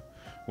wife,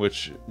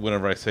 which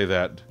whenever I say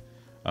that,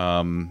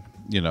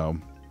 you know,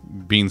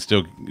 Bean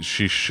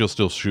she'll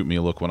still shoot me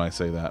a look when I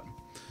say that.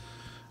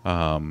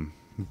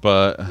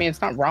 But I mean,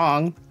 it's not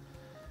wrong.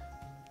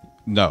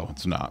 no,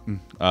 it's not.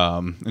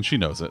 And she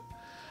knows it.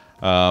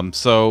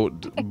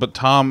 But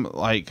Tom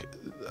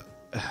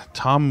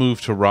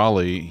moved to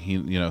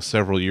Raleigh,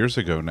 several years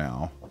ago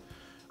now.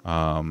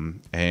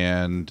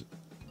 And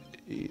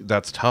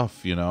that's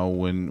tough,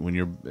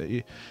 when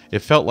it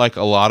felt like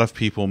a lot of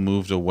people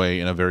moved away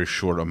in a very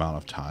short amount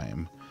of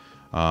time.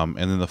 And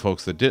then the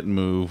folks that didn't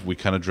move, we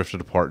kind of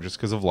drifted apart just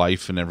because of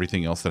life and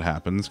everything else that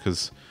happens.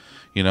 Because,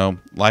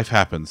 life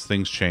happens,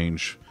 things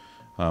change.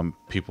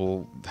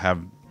 People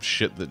have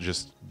shit that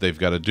just they've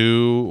got to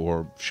do,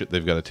 or shit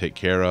they've got to take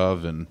care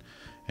of, and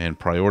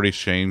priorities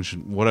change,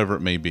 whatever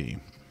it may be.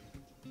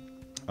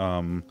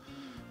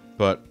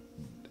 But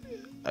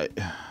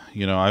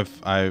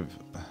I've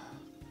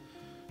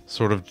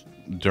sort of,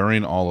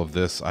 during all of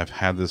this, I've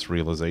had this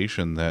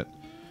realization that,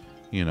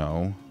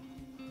 the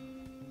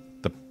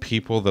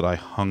people that I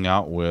hung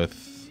out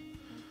with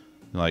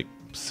like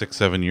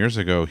 6-7 years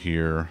ago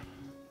here,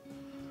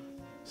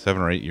 7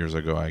 or 8 years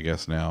ago, I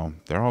guess now,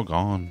 they're all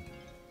gone.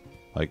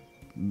 Like,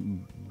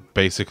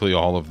 basically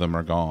all of them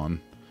are gone.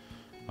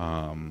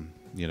 Again,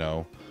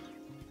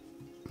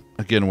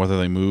 whether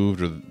they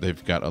moved or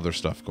they've got other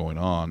stuff going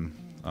on.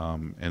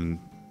 And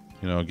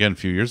again, a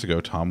few years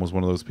ago, Tom was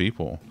one of those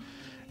people,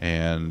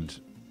 and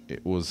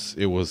it was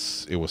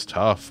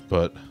tough,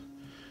 but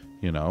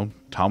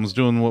Tom's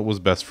doing what was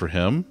best for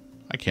him.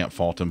 I can't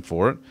fault him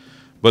for it,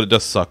 but it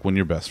does suck when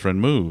your best friend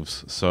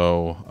moves.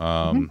 So,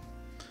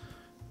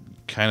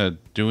 kind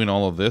of doing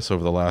all of this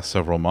over the last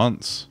several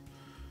months,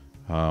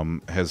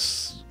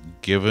 has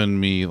given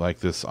me like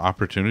this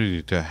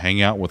opportunity to hang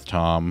out with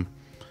Tom,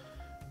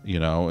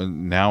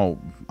 and now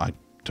I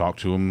talk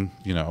to him,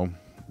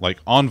 like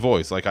on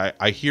voice. Like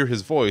I hear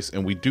his voice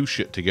and we do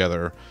shit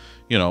together,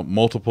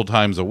 multiple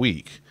times a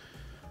week.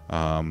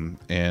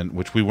 And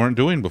which we weren't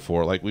doing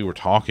before. Like, we were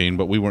talking,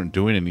 but we weren't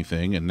doing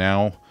anything. And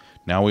now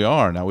we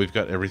are. Now we've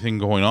got everything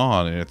going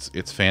on, and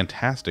it's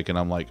fantastic. And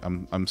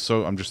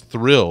I'm just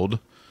thrilled.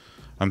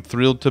 I'm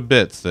thrilled to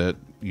bits that,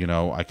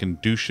 I can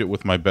do shit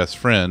with my best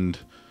friend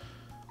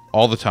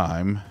all the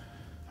time.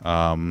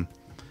 And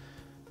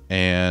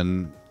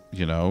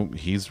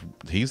he's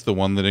the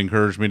one that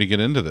encouraged me to get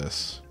into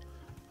this.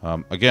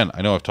 Again,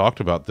 I know I've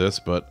talked about this,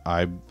 but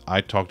I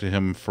talked to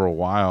him for a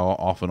while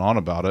off and on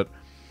about it.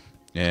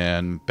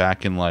 And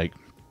back in like,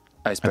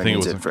 Iceberg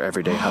needs it for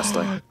everyday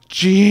hustling.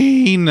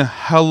 Gene,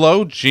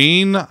 hello,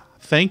 Gene.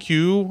 Thank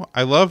you.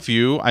 I love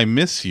you. I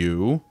miss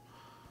you.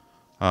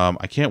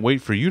 I can't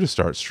wait for you to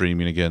start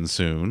streaming again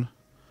soon.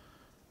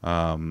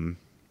 Here,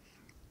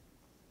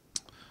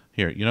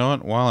 you know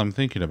what? While I'm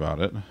thinking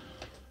about it,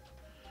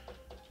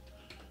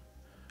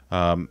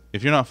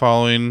 if you're not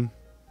following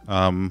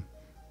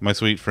my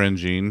sweet friend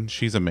Jean,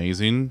 she's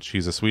amazing.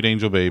 She's a sweet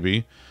angel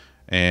baby.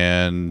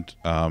 And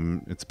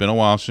it's been a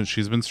while since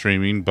she's been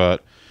streaming,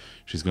 but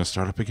she's going to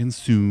start up again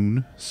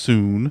soon.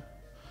 So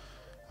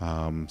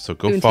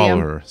go Soon follow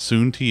TM. her.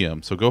 Soon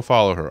TM. So go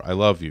follow her. I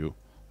love you.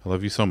 I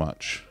love you so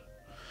much.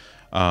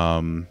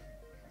 Gene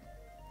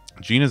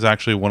is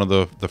actually one of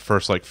the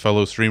first like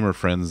fellow streamer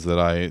friends that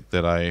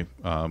I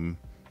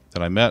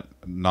met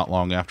not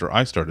long after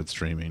I started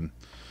streaming.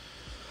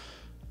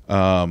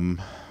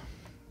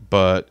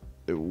 But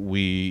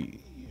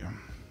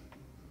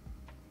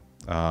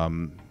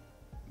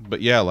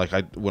yeah, like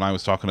when I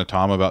was talking to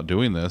Tom about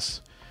doing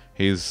this,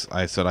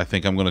 I said, I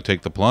think I'm going to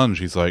take the plunge.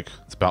 He's like,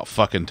 it's about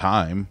fucking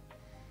time.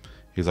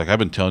 He's like, I've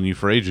been telling you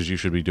for ages you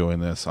should be doing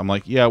this. I'm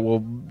like, yeah,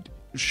 well,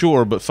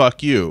 sure, but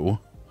fuck you.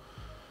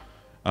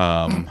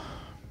 But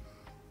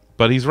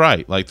he's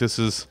right. Like this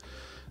has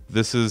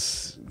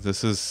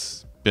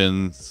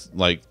been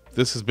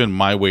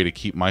my way to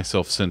keep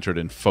myself centered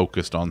and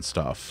focused on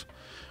stuff.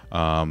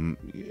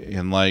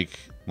 And like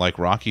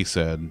Rocky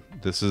said,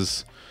 this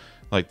is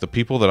like the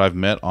people that I've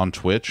met on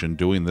Twitch and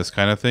doing this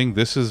kind of thing.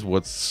 This is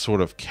what's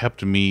sort of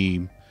kept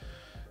me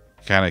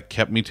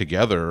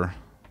together.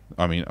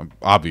 I mean,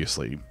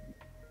 obviously,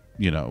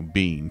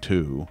 being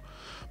too,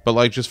 but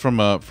like just from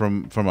a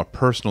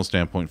personal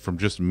standpoint, from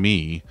just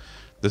me,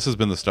 this has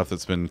been the stuff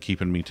that's been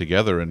keeping me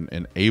together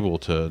and able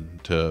to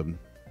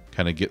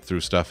kind of get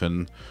through stuff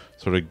and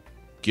sort of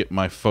get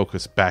my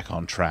focus back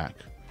on track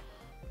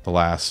the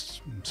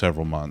last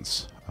several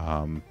months.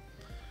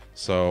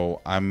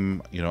 So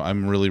I'm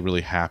really,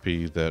 really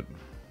happy that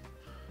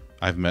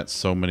I've met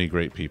so many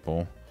great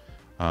people.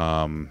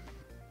 And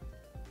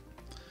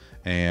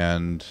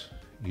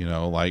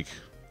like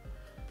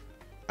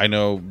I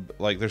know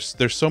like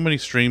there's so many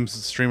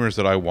streamers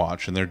that I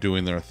watch and they're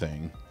doing their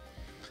thing.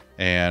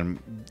 And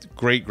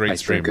great Ice bear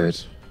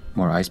streamers. Good.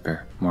 More ice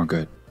bear, more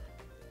good.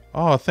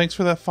 Oh, thanks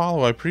for that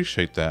follow. I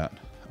appreciate that.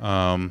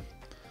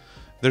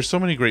 There's so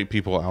many great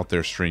people out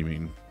there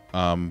streaming.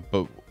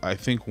 But I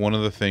think one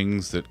of the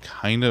things that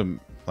kind of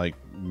like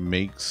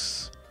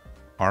makes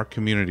our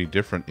community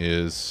different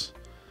is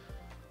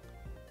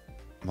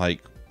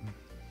like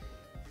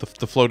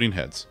the floating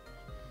heads.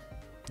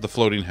 The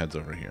floating heads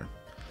over here.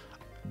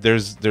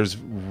 There's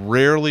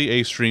rarely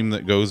a stream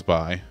that goes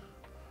by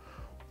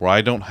where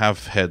I don't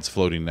have heads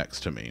floating next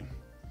to me.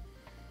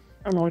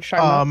 I don't know what you're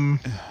talking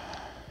about.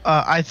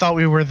 I thought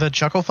we were the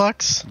chuckle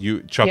fucks.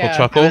 You chuckle Yeah.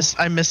 chuckle.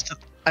 I missed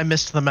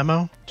the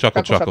memo.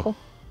 Chuckle chuckle.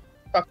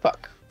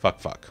 Fuck.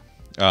 Fuck.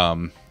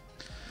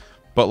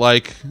 But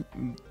like,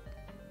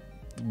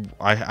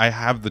 I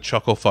have the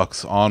chuckle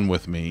fucks on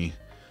with me,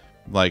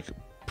 like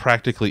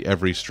practically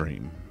every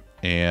stream,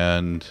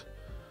 and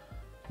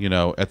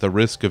at the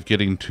risk of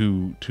getting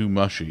too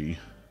mushy,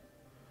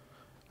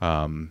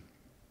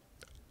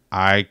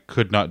 I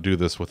could not do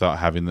this without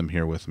having them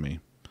here with me.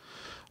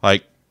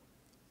 Like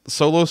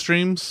solo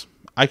streams,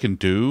 I can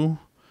do.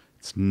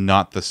 It's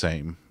not the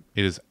same.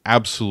 It is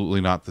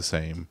absolutely not the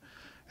same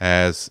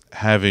as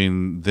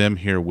having them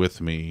here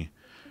with me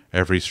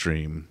every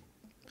stream.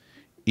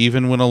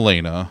 Even when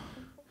Elena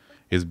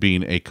is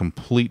being a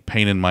complete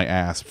pain in my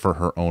ass for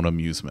her own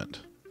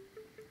amusement.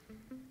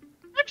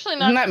 Actually,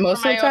 not Isn't that for most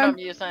of my the time? own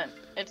amusement.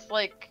 It's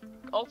like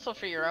also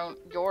for your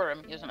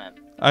amusement.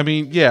 I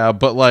mean, yeah,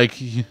 but like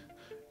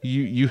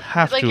you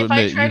have Like to if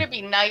admit I try to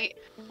be nice,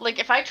 like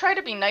if I try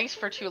to be nice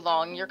for too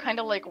long, you're kind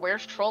of like,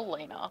 "Where's Troll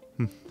Lena?"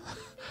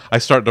 I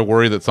start to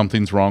worry that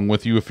something's wrong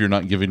with you if you're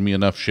not giving me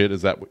enough shit.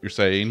 Is that what you're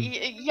saying?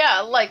 Yeah,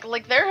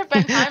 like there have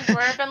been times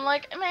where I've been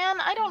like, "Man,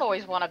 I don't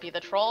always want to be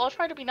the troll. I'll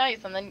try to be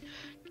nice," and then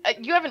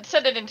you haven't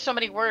said it in so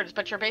many words,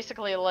 but you're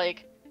basically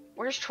like,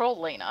 "Where's Troll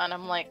Lena?" And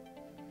I'm like,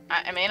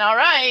 I mean, all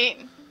right.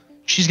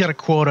 She's got a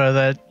quota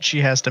that she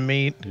has to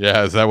meet.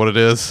 Yeah, is that what it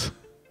is?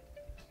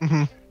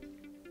 Mm-hmm.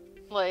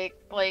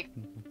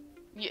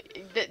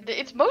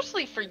 It's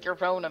mostly for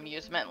your own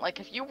amusement. Like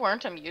if you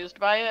weren't amused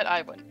by it,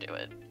 I wouldn't do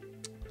it.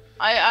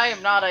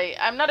 I'm not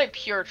a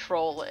pure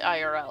troll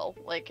IRL.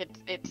 Like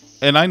it's.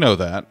 And I know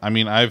that. I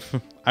mean, I've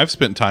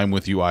spent time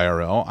with you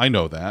IRL. I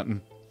know that.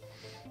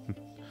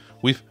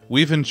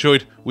 We've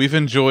enjoyed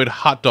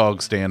hot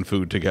dog stand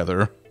food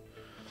together.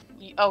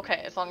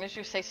 Okay, as long as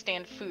you say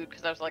stand food,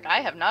 because I was like,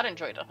 I have not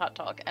enjoyed a hot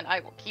dog, and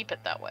I will keep it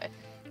that way.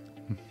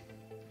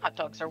 Hot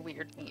dogs are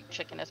weird meat.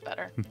 Chicken is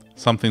better.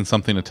 Something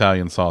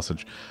Italian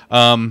sausage.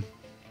 Fair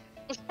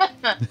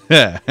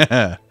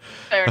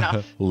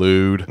enough.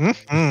 Lewd.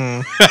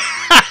 Mm-hmm.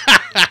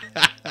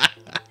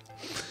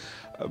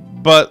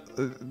 But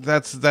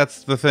that's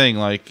the thing.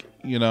 Like,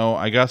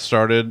 I got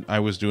started. I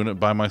was doing it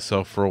by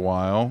myself for a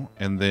while,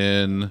 and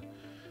then,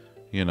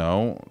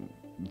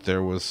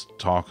 there was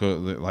talk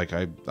of, like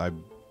I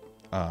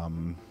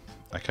kind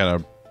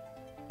of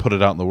put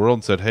it out in the world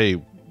and said, hey,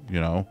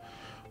 what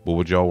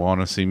would y'all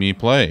want to see me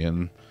play?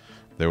 And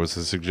there was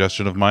a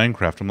suggestion of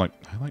Minecraft. I'm like,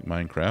 I like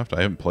Minecraft.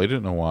 I haven't played it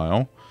in a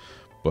while,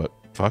 but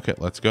fuck it,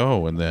 let's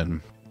go. And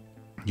then,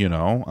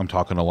 I'm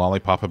talking to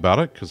Lollipop about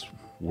it because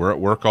we're at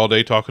work all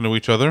day talking to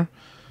each other.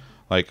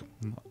 Like,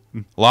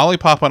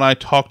 Lollipop and I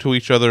talk to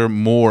each other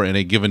more in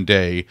a given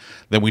day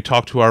than we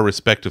talk to our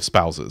respective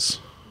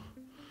spouses.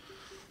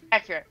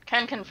 Accurate.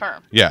 Can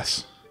confirm.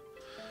 Yes.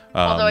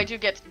 Although I do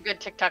get some good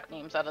TikTok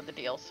memes out of the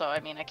deal, so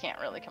I mean, I can't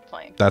really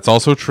complain. That's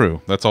also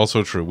true.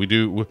 We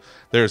do.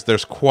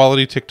 There's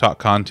quality TikTok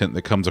content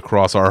that comes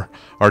across our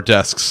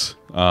desks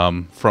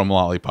from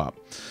Lollipop.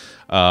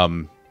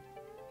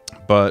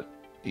 But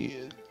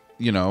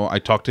you know, I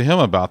talked to him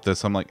about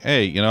this. I'm like,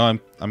 hey, you know,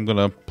 I'm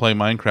gonna play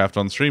Minecraft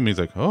on stream. He's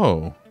like,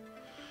 oh,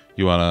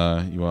 you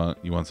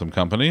want some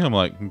company? I'm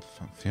like,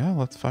 yeah,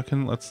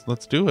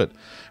 let's do it.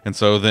 And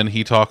so then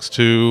he talks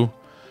to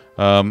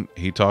Elena,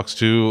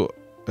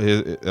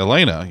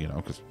 you know,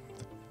 because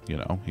you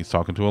know he's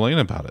talking to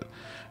Elena about it.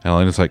 And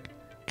Elena's like,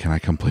 can I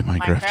come play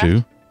Minecraft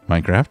too?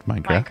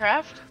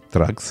 Minecraft.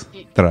 Drugs. Do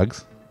you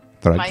Drugs.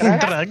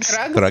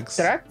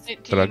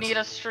 need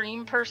a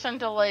stream person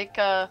to like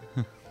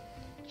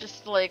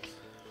just like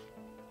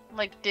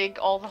dig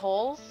all the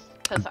holes?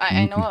 Because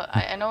I know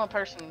a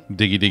person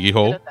Diggy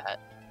hole. good at that.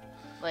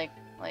 Like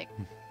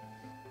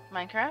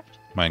Minecraft.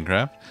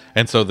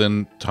 And so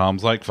then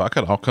Tom's like, fuck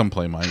it, I'll come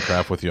play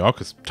Minecraft with y'all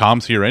because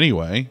Tom's here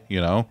anyway,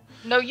 you know.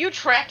 No, you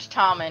tricked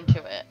Tom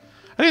into it.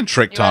 I didn't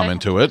trick Tom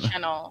into it.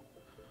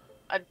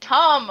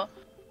 Tom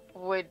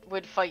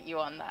would fight you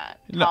on that.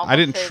 No, Tom I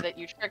didn't say that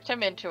you tricked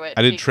him into it.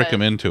 I didn't trick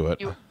him into it.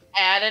 You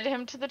added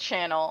him to the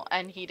channel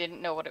and he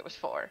didn't know what it was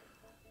for.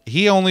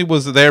 He only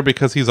was there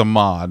because he's a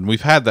mod.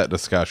 We've had that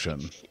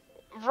discussion.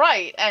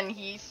 Right, and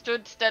he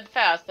stood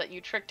steadfast that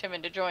you tricked him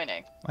into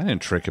joining. I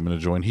didn't trick him into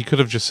joining. He could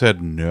have just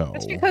said no.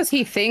 Just because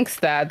he thinks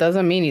that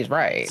doesn't mean he's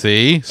right.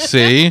 See?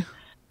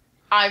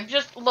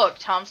 Look,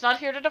 Tom's not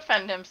here to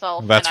defend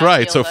himself. That's and I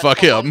right, feel so that fuck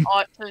someone him.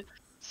 Ought to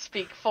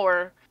speak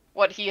for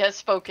what he has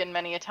spoken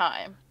many a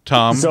time.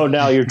 Tom. So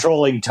now you're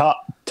trolling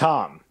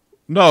Tom.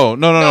 No.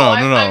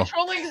 I'm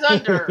trolling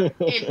Zunder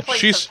in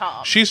place of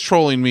Tom. She's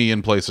trolling me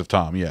in place of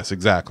Tom. Yes,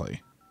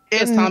 exactly.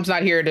 Because Tom's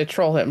not here to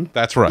troll him.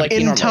 That's right. Like he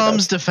In normally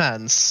Tom's does.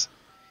 defense,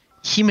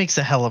 he makes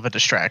a hell of a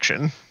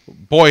distraction.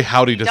 Boy,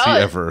 howdy does he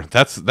does. ever.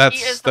 That's he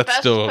is the best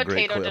still a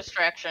great potato clip.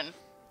 distraction.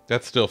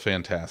 That's still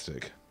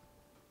fantastic.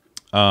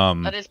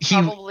 That is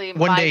probably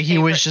One my day he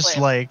was favorite just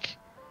clip. like,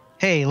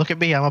 hey, look at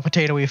me, I'm a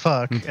potatoy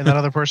fuck. And that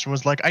other person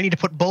was like, I need to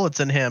put bullets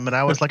in him. And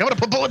I was like, I want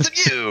to put bullets in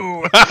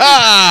you.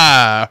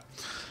 Yeah,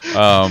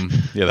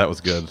 that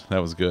was good.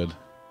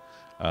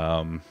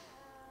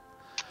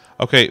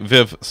 Okay,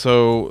 Viv,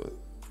 so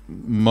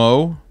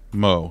Mo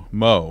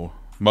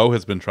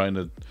has been trying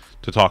to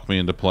talk me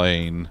into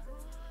playing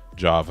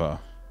Java.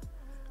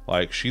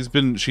 Like she's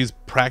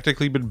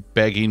practically been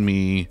begging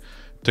me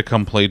to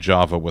come play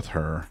Java with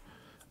her.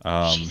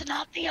 She's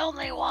not the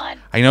only one.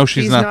 I know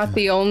she's not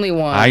the only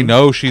one. I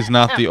know she's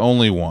not the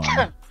only one.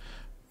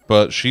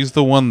 But she's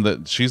the one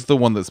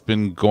that's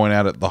been going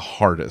at it the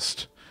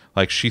hardest.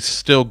 Like she's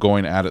still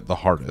going at it the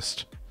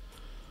hardest.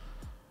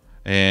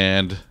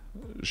 And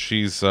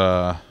she's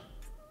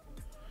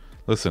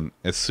listen,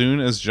 as soon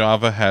as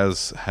Java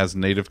has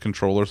native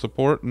controller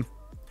support,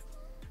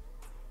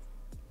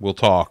 we'll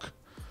talk.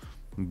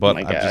 But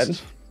Oh my God.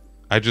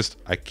 I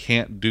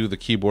can't do the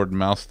keyboard and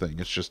mouse thing.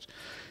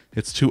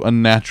 It's too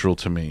unnatural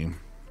to me.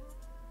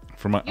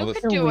 You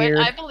can do it.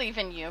 I believe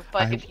in you.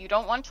 But if you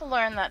don't want to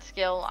learn that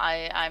skill,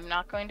 I'm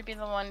not going to be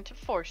the one to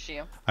force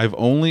you. I've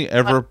only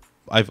ever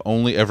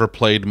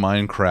played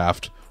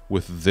Minecraft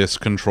with this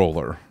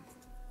controller.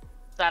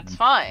 That's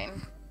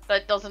fine.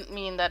 That doesn't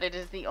mean that it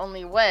is the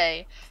only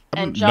way.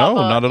 And No,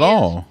 Java not at is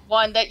all.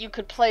 one that you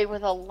could play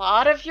with a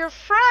lot of your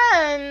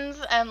friends,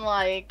 and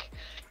like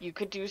you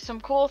could do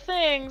some cool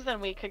things,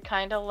 and we could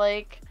kind of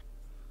like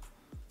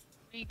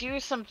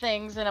redo some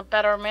things in a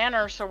better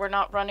manner, so we're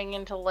not running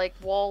into like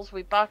walls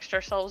we boxed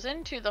ourselves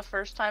into the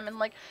first time, and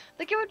like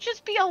it would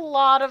just be a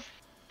lot of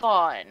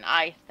fun,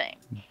 I think.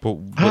 But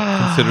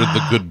considered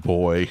the good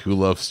boy who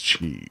loves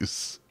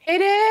cheese.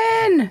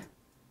 Hidden.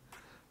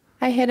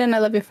 Hi, Hidden. I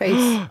love your face.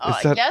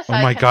 Yes, oh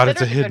my God, it's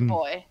a consider the good hidden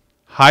boy.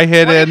 Hi,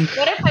 Hidden.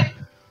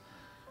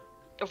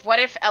 What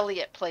if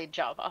Elliot played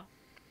Java?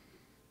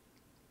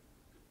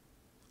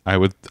 I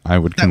would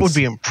That would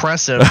be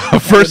impressive.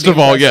 First of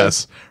all,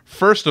 yes.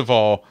 First of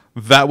all,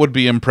 that would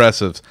be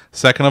impressive.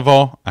 Second of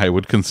all, I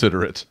would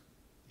consider it.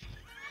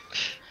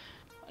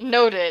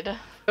 Noted.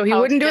 So he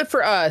wouldn't do it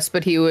for us,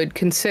 but he would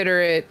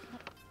consider it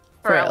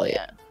for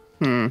Elliot.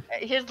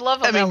 His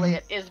love of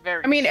Elliot is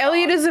very strong.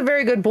 Elliot is a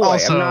very good boy.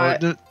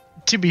 Also,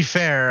 to be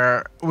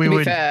fair, we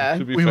would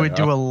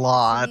do a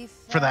lot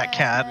for that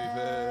cat.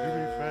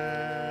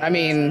 I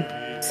mean,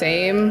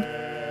 same.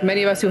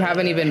 Many of us who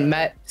haven't even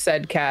met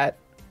said cat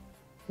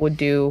would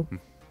do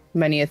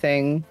many a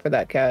thing for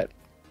that cat.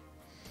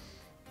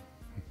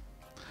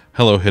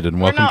 Hello, Hidden.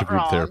 Welcome to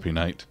group wrong. therapy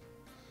night.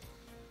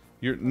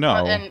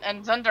 No.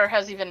 And Zunder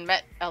has even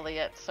met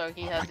Elliot, so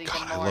he has my even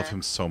God, more. I love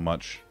him so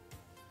much.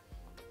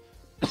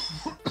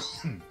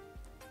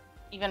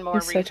 Even more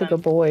He's reason. such a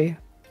good boy.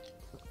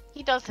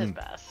 He does his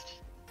best.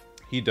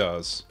 He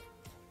does.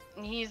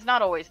 He's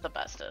not always the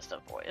bestest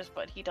of boys,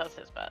 but he does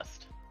his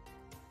best.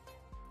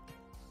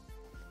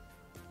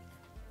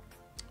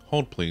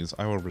 Hold, please.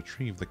 I will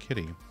retrieve the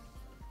kitty.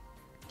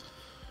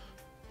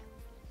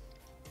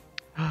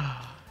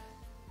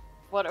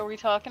 What are we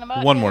talking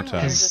about? One more again?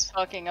 time. We're just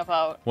talking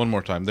about One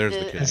more time. There's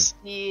the kitty.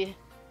 the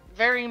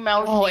very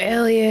mouthy,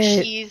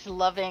 Elliot.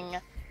 cheese-loving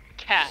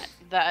cat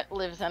that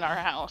lives in our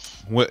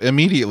house. Well,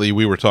 immediately,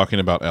 we were talking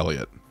about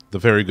Elliot. the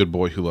very good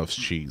boy who loves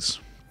cheese.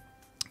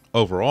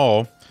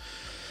 Overall,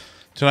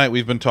 tonight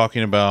we've been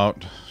talking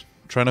about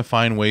trying to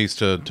find ways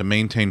to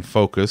maintain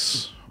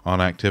focus on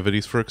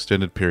activities for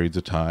extended periods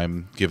of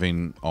time,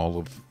 giving all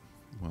of,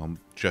 well,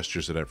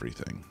 gestures at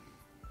everything.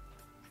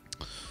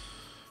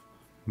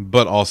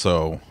 But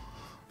also,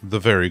 the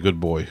very good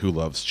boy who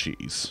loves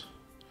cheese.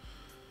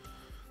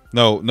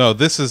 No,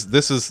 this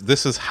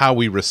is how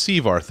we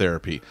receive our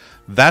therapy.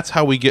 That's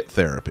how we get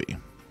therapy.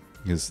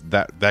 Is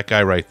that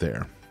guy right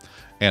there,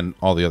 and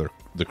all the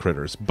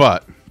critters.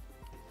 But,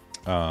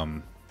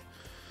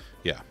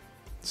 yeah.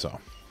 So.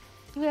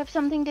 You have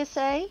something to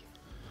say,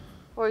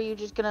 or are you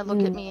just gonna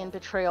look at me in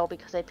betrayal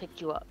because I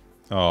picked you up?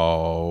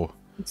 Oh.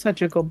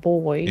 Such a good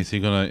boy. Is he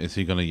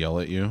gonna yell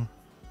at you?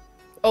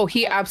 Oh,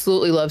 he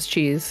absolutely loves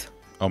cheese.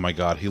 Oh my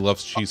god, he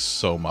loves cheese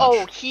so much.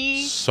 Oh,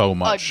 he so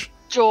much.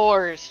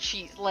 Adores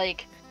cheese.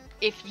 Like,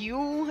 if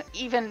you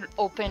even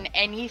open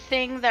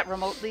anything that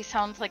remotely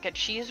sounds like a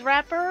cheese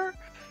wrapper,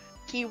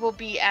 he will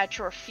be at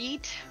your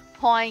feet,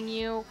 pawing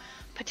you,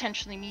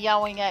 potentially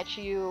meowing at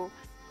you.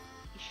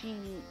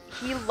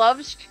 He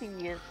loves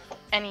cheese,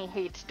 and he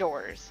hates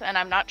doors, and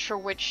I'm not sure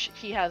which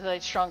he has a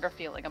stronger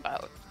feeling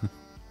about.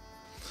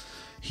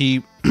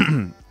 He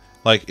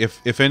like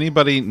if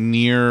anybody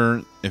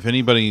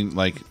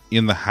like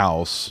in the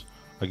house,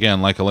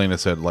 again, like Elena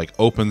said, like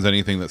opens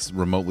anything that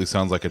remotely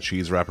sounds like a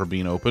cheese wrapper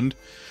being opened,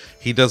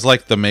 he does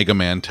like the Mega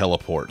Man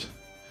teleport.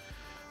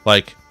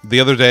 Like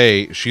the other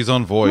day, she's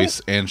on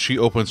voice and she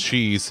opens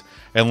cheese,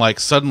 and like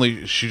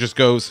suddenly she just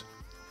goes,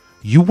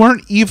 "You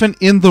weren't even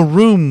in the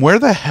room. Where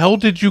the hell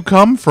did you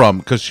come from?"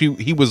 Because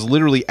he was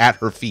literally at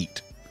her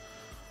feet,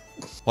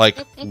 like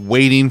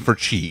waiting for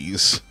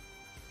cheese.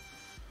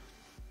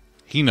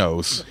 He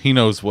knows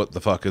what the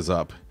fuck is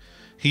up.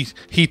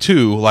 He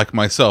too, like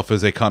myself,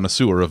 is a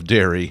connoisseur of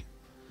dairy.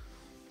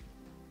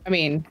 I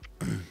mean,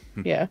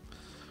 yeah.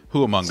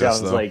 Who among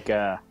us,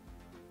 though?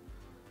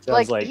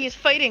 Sounds like he's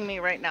fighting me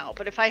right now,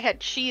 but if I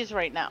had cheese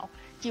right now,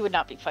 he would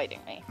not be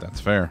fighting me.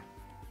 That's fair.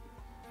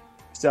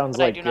 Sounds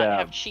but like I do not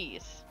have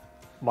cheese.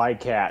 My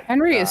cat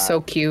Henry is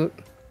so cute.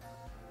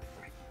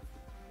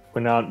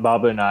 When Aunt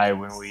Baba and I,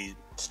 when we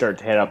start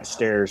to head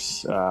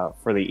upstairs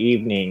for the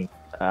evening,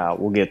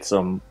 we'll get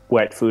some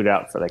wet food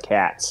out for the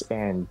cats.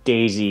 And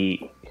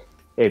Daisy,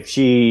 if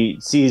she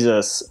sees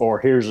us or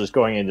hears us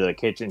going into the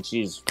kitchen,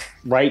 she's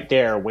right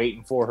there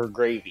waiting for her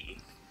gravy.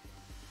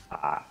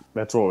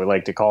 That's what we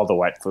like to call the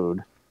wet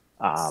food.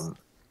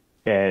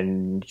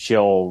 And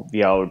she'll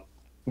yell,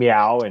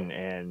 meow,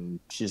 and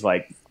she's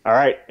like, "All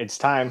right, it's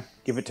time.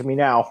 Give it to me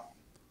now."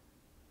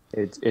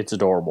 It's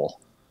adorable.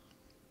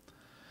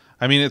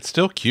 I mean, it's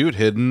still cute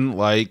hidden.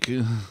 Like,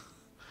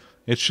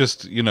 it's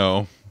just, you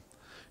know,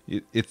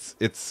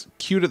 it's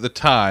cute at the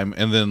time,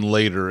 and then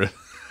later,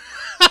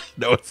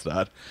 no, it's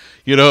not.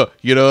 You know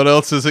what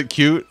else isn't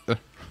cute?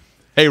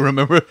 Hey,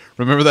 remember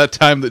that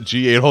time that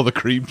G ate all the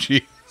cream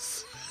cheese?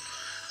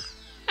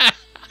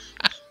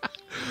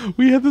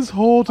 We had this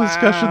whole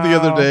discussion the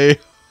other day.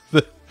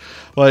 The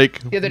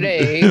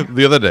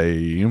other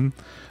day,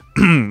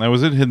 I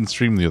was in Hidden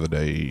Stream the other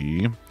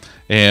day,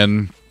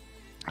 and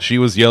she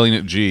was yelling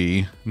at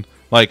G.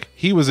 Like,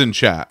 he was in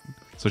chat,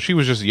 so she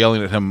was just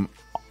yelling at him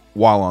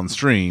while on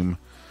stream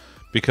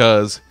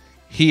because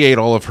he ate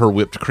all of her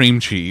whipped cream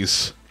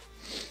cheese,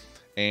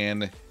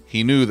 and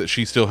he knew that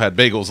she still had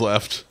bagels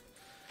left.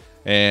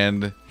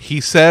 And he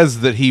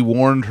says that he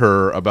warned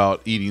her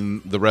about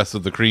eating the rest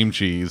of the cream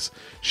cheese.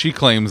 She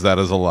claims that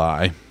is a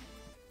lie.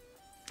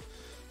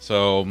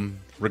 So,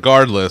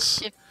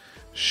 regardless,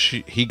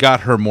 he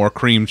got her more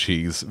cream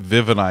cheese.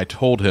 Viv and I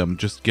told him,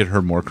 just get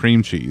her more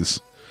cream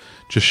cheese.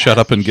 Just shut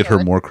up and get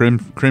her more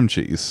cream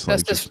cheese.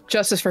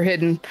 Justice for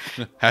Hidden.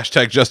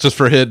 Hashtag justice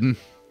for Hidden.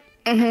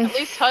 Mm-hmm. At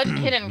least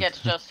Hidden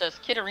gets justice.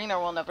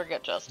 Kitterino will never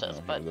get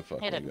justice, but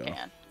Hidden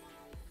can.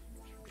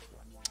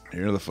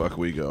 Here the fuck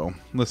we go.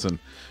 Listen,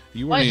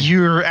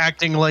 you're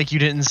acting like you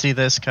didn't see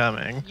this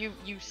coming.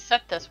 You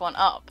set this one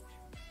up.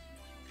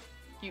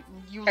 You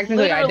Technically,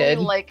 literally I did.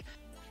 like.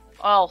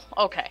 Oh,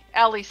 okay.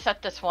 Allie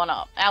set this one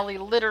up. Allie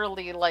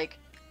literally like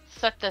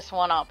set this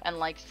one up and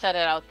like set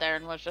it out there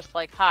and was just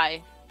like,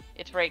 "Hi,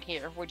 it's right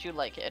here. Would you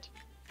like it?"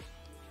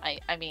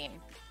 I mean,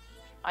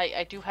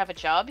 I do have a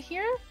job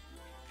here.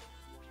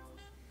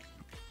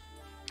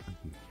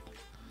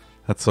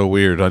 That's so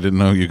weird. I didn't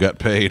know you got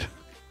paid.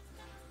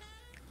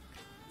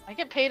 I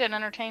get paid in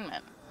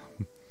entertainment.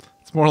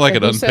 It's more like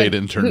an unpaid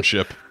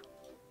internship.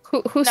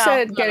 Who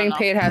said getting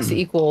paid has to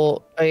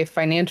equal a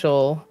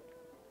financial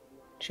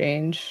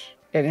exchange?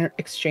 Yeah,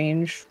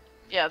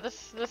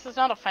 this is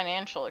not a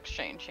financial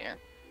exchange here.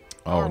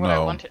 Oh, no. I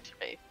want it to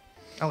be.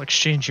 I'll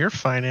exchange your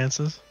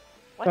finances.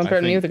 What? Don't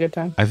threaten me with a good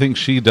time. I think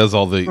she does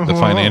all the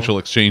financial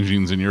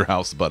exchangings in your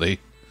house, buddy.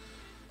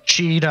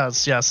 She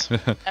does, yes.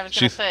 I was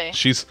gonna say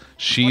she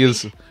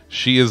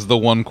is the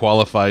one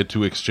qualified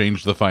to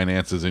exchange the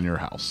finances in your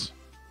house.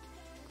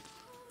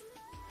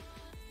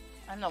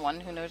 I'm the one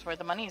who knows where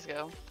the monies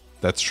go.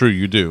 That's true,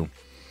 you do.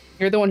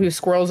 You're the one who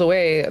squirrels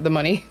away the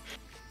money.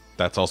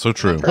 That's also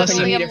true. Person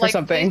Suddenly need I'm it for like,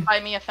 something. please buy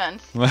me a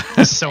fence.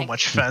 So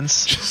much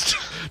fence.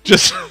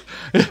 just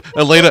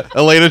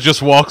Elena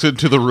just walks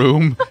into the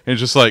room and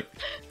just like,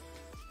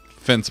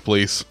 fence,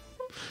 please.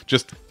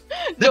 Just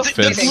No, That's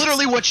fence.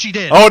 literally what she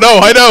did. oh no,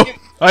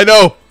 I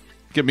know.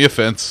 Get me a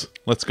fence.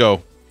 Let's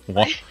go.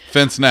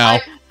 Fence now.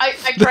 I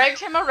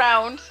dragged him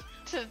around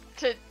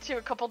to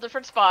a couple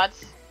different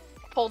spots,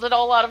 pulled it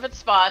all out of its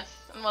spots,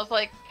 and was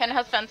like, "Can it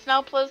have fence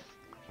now, please?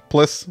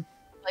 Bliss,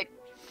 Like,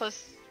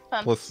 please,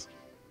 fence, bliss,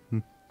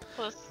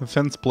 please.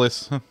 fence,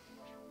 bliss, I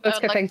Let's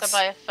would get like things. to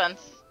buy a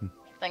fence.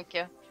 Thank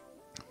you.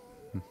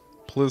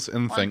 bliss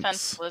and One fence,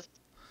 thanks, please."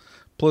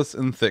 bliss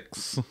and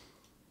thicks.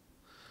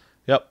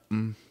 Yep,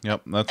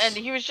 yep. That's And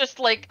he was just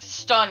like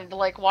stunned,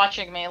 like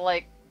watching me,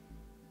 like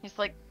he's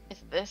like, "Is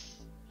this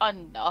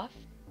enough?"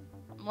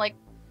 I'm like,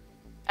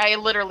 I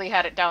literally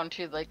had it down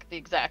to like the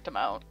exact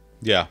amount.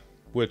 yeah.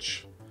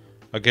 Which,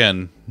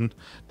 again,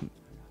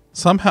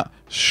 somehow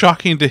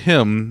shocking to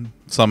him,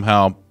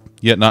 somehow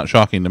yet not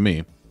shocking to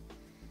me.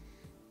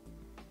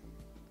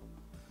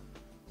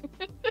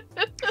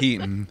 He,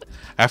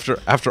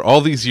 after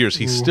all these years,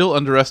 he still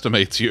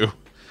underestimates you,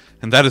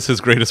 and that is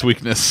his greatest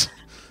weakness.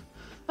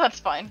 That's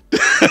fine.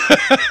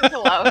 He's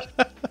allowed.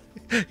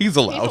 He's He's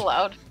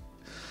allowed.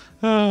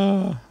 allowed.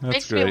 That's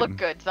Makes great. me look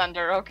good,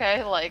 Zunder.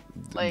 Okay, like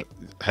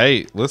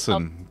Hey,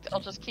 listen, I'll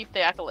just keep the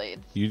accolades.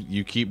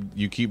 you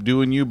keep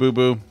doing you, boo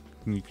boo.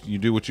 You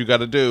do what you got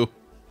to do.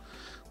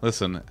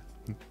 Listen,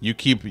 you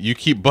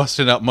keep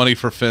busting out money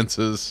for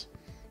fences.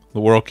 The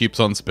world keeps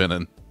on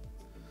spinning.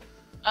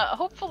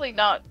 Hopefully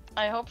not.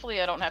 Hopefully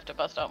I don't have to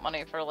bust out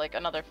money for like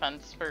another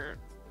fence for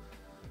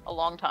a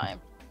long time.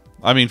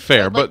 I mean,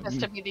 fair, I'd like but this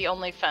to be the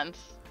only fence.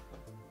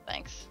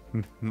 Thanks.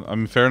 I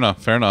mean, fair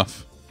enough. Fair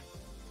enough.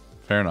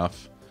 Fair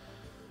enough.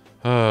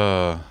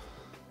 Like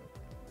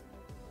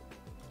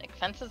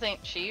fences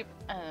ain't cheap,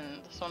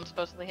 and this one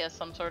supposedly has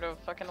some sort of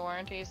fucking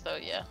warranty. So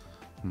yeah.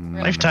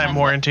 Lifetime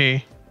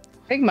warranty.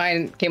 I think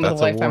mine came with a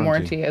That's a lifetime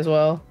warranty. warranty as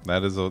well.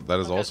 That is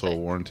also a say.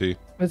 warranty. It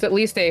was at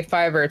least a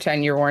 5 or a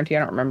 10-year warranty. I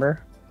don't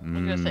remember. I was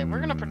gonna say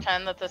we're gonna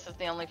pretend that this is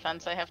the only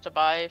fence I have to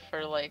buy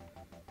for like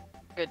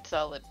a good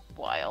solid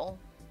while.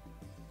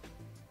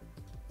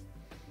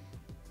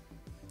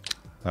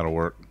 That'll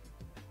work.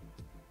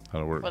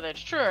 That'll work. Whether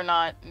it's true or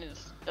not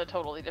is a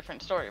totally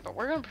different story. But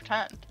we're gonna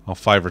pretend. I'll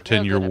 5 or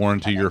 10 year good at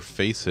warranty pretending. your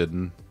face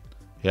hidden.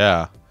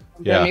 Yeah.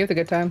 Yeah. Me Yeah. with a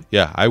good time.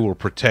 Yeah, I will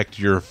protect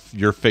your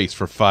face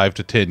for 5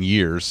 to 10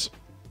 years.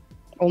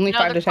 Only Now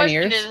 5 the to 10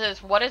 question years.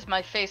 is what is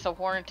my face a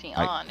warranty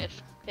I- on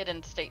if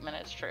hidden statement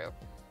is true?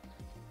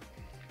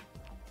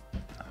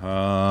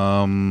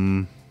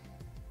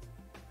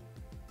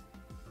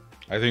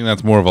 I think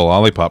that's more of a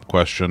lollipop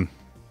question.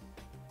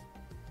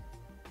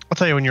 I'll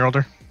tell you when you're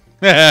older.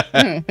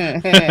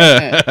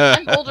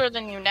 I'm older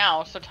than you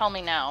now, so tell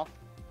me now.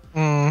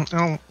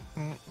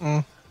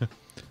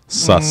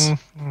 Sus. I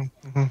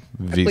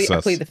V plead, I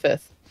sus. plead the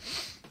 5th.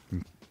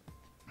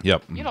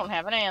 Yep. You don't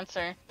have an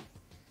answer.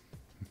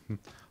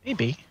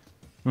 Maybe.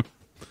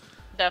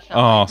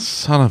 Definitely. Oh,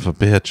 son of a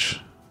bitch.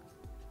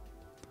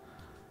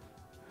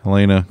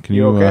 Helena, can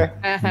You you okay?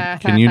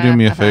 can you do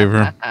me a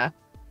favor?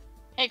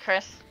 Hey,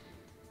 Chris.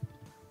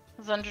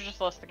 Zunder just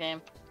lost the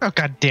game. Oh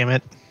god damn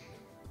it.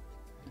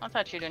 I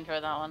thought you'd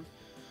enjoy that one.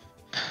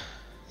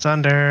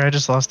 Thunder, I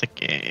just lost the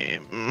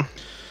game.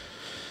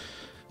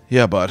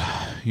 Yeah, bud.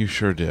 You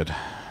sure did.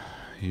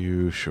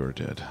 You sure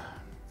did.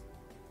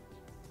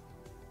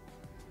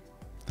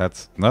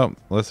 No,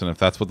 listen, if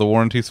that's what the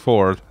warranty's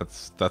for,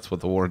 that's what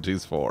the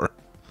warranty's for.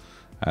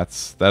 That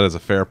is a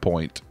fair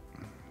point.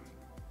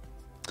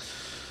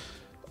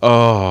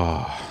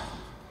 Oh.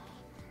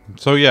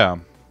 So yeah.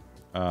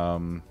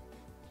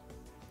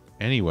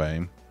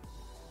 Anyway,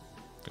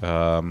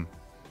 I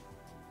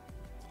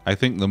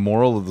think the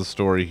moral of the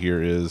story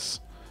here is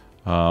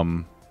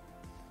life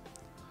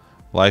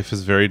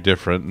is very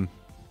different,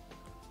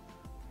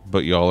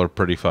 but y'all are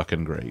pretty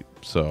fucking great.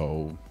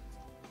 So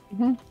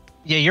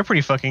Yeah, you're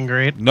pretty fucking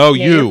great. no,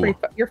 Yeah, you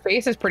your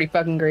face is pretty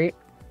fucking great.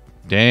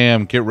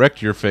 damn, get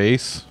wrecked your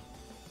face.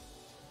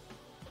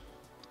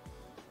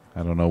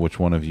 I don't know which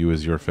one of you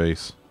is your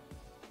face.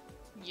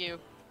 You.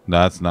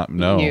 No, that's not.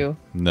 No, You.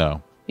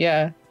 no.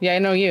 Yeah, I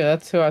know you.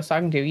 That's who I was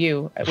talking to.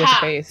 You with the Ha!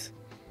 face.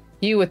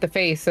 You with the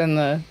face and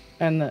the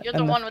You're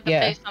the one with the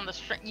yeah. face on the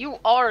stream. You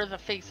are the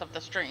face of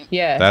the stream.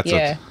 Yeah, That's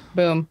yeah. it.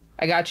 Boom.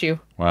 I got you.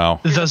 Wow.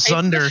 The the face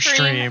of the Zunder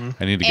stream. stream.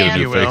 I need to get a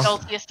And new will. face.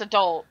 healthiest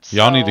adult.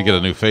 Y'all need to get a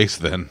so- new face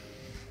then.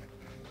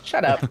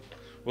 Shut up.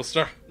 We'll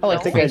start. I like I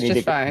the think I face need just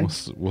to- fine.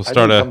 We'll I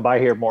start need to a. come by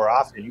here more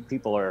often. You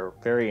people are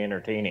very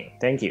entertaining.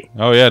 Thank you.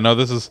 Oh yeah, no.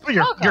 This is Oh,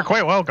 you're Welcome.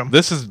 quite welcome.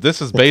 this is This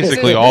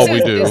basically is- all this we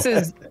is- do. This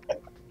is,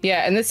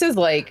 yeah, and this is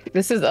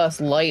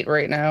us light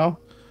right now.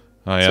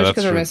 Oh yeah, Especially that's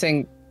because we're true.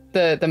 missing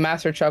the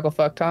master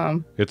chucklefuck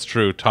Tom. It's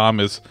true. Tom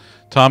is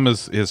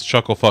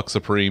Chucklefuck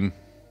Supreme.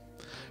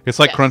 It's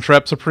like Yes.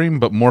 Crunchwrap Supreme,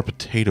 but more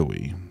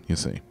potatoy. You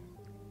see.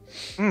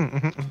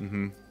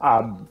 Mm-hmm.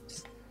 Um,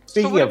 So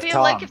speaking would of it be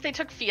Tom, like if they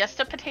took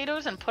Fiesta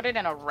potatoes and put it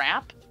in a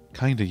wrap?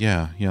 Kinda,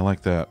 yeah,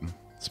 like that.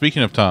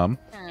 Speaking of Tom,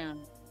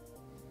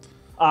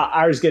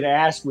 I was going to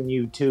ask, when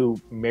you two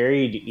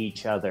married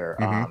each other,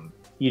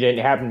 you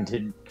didn't happen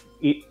to,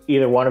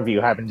 either one of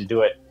you happened to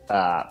do it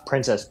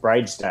Princess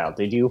Bride style,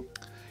 did you?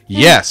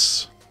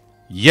 Yes.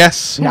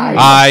 Yes, Nice.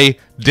 I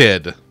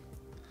did.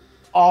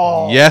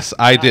 Oh, yes,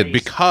 I did.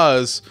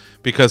 nice.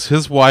 Because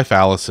his wife,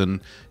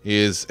 Allison,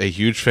 is a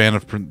huge fan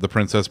of The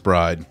Princess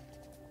Bride.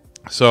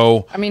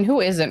 So, I mean,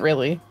 who isn't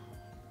really?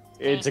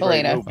 It's a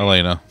great movie.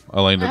 Elena,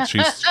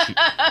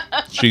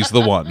 she's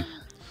the one.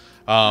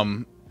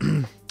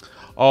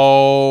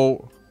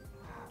 Oh,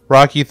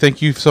 Rocky,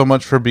 thank you so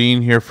much for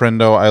being here,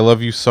 friendo. I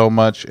love you so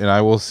much, and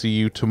I will see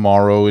you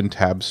tomorrow in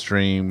Tab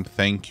Stream.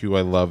 Thank you.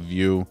 I love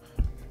you.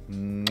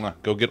 Mwah.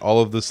 Go get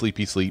all of the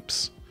sleepy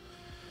sleeps.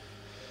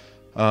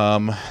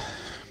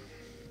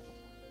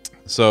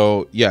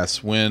 So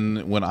yes,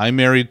 when I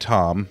married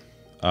Tom,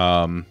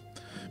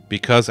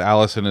 because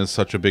Allison is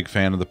such a big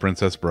fan of The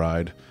Princess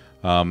Bride,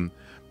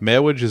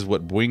 marriage is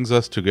what brings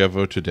us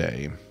together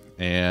today,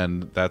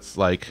 and that's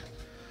like,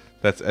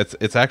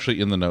 it's actually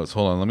in the notes.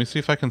 Hold on, let me see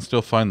if I can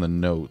still find the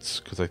notes,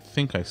 because I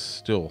think I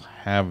still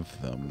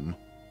have them.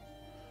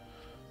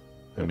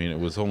 I mean, it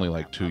was only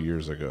like 2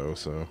 years ago,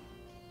 so.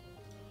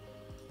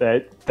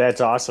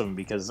 That's awesome,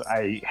 because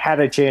I had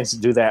a chance to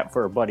do that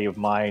for a buddy of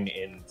mine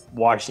in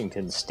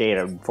Washington State.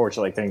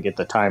 Unfortunately, I couldn't get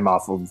the time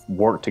off of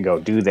work to go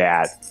do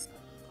that.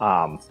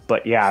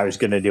 But yeah, I was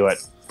going to do it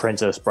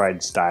Princess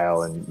Bride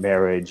style and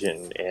marriage,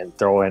 and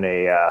throw in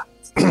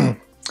a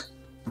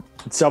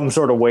some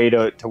sort of way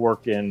to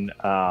work in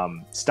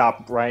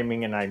stop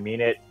rhyming and I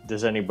mean it.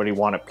 Does anybody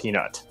want a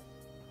peanut?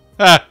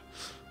 Ah.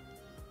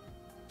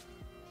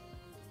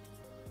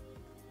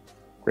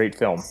 Great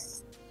film.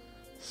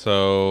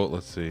 So,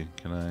 let's see.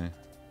 Can I?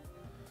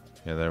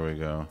 Yeah, there we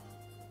go.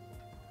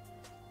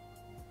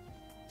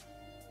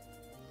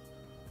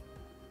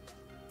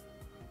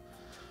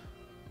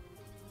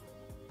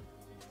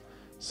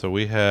 So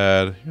we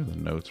had, here are the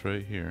notes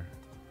right here.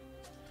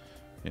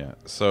 Yeah.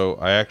 So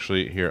I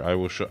actually, here, I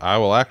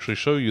will actually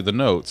show you the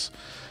notes.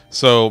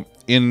 So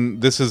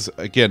this is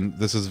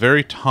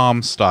very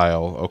Tom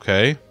style,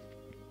 okay?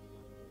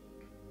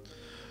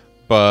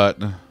 But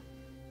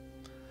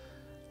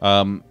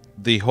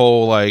the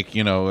whole, like,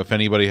 you know, if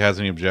anybody has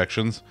any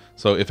objections.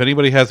 So if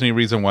anybody has any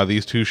reason why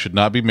these two should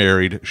not be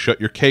married, shut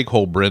your cake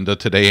hole, Brenda.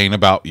 Today ain't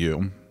about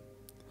you.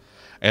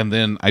 And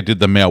then I did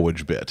the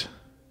marriage bit.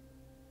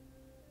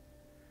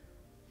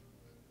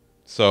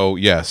 So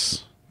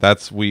yes,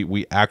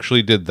 we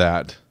actually did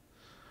that.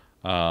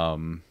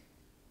 And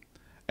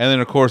then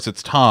of course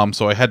it's Tom,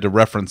 so I had to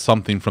reference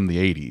something from the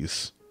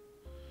 80s.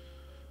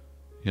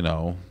 You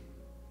know.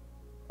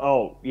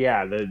 Oh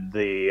yeah,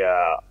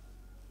 the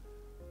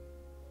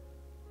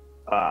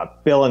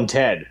Bill and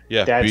Ted.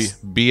 Yeah, that's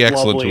be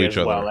excellent to each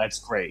other. Well, that's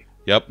great.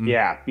 Yep.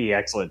 Yeah, be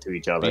excellent to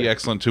each other. Be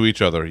excellent to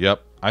each other.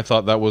 Yep. I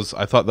thought that was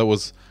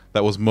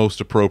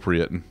most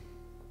appropriate.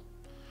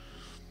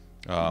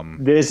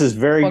 This is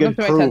very Welcome good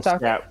to my proof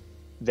TED Talk.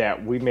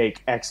 that we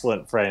make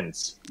excellent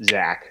friends,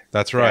 Zach.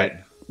 That's right.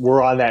 That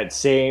we're on that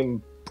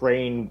same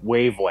brain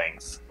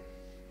wavelength.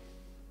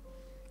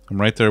 I'm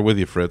right there with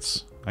you,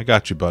 Fritz. I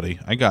got you, buddy.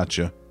 I got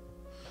you.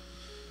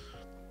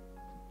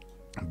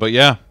 But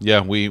yeah,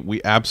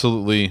 we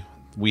absolutely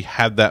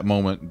had that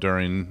moment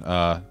during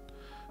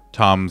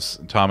Tom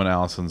and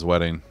Allison's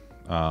wedding.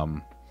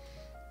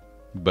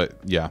 But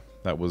yeah,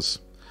 it was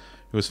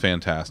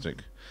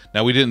fantastic.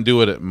 Now we didn't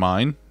do it at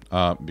mine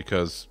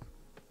because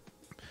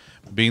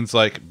Bean's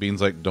like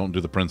don't do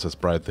the Princess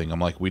Bride thing. I'm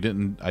like,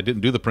 I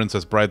didn't do the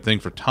Princess Bride thing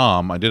for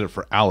Tom. I did it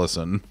for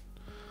Allison.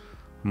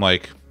 I'm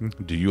like,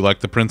 do you like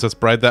the Princess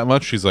Bride that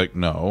much? She's like,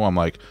 no. I'm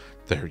like,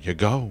 there you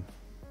go.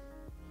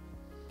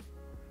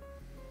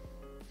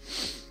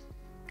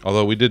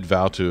 Although we did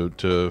vow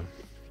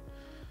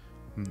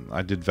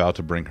I did vow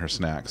to bring her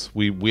snacks.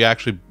 We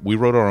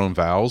wrote our own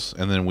vows,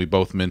 and then we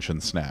both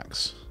mentioned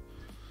snacks.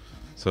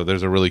 So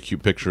there's a really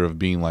cute picture of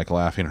Bean like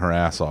laughing her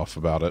ass off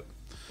about it.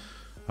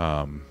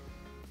 Yeah,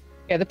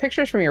 the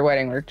pictures from your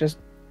wedding were just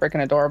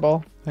freaking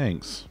adorable.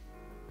 Thanks.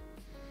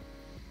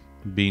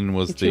 Bean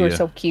was You were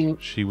so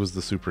cute. She was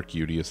the super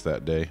cutiest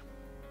that day.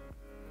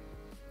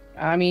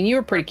 I mean, you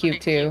were pretty cute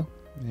too.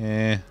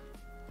 Yeah.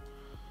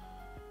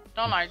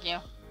 Don't argue.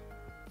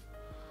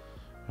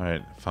 All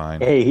right,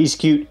 fine. Hey, he's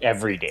cute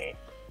every day.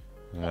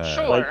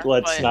 Sure. Like,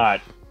 let's but,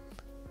 not.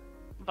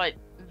 But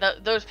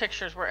those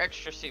pictures were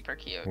extra super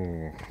cute.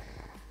 All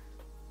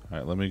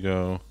right, let me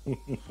go.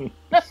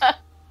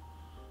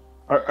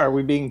 Are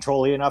we being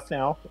trolly enough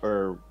now,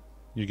 or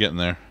You getting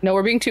there? No,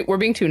 we're being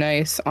too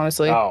nice,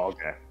 honestly. Oh,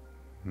 okay.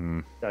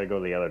 Gotta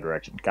go the other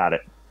direction. Got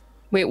it.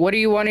 Wait, what are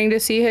you wanting to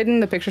see hidden?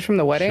 The pictures from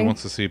the She wedding?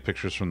 wants to see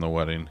pictures from the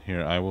wedding.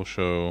 Here, I will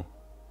show.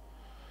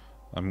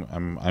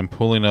 I'm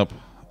pulling up.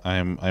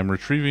 I'm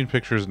retrieving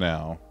pictures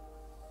now.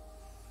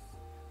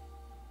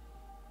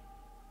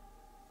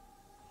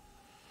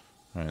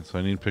 All right, so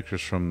I need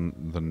pictures from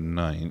the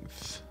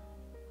 9th.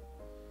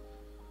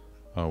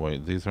 Oh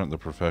wait, these aren't the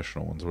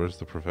professional ones. Where's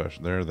the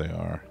professional? There they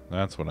are.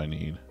 That's what I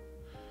need.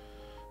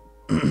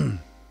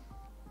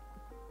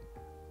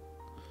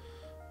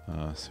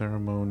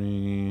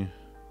 Ceremony.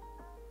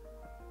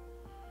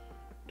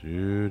 I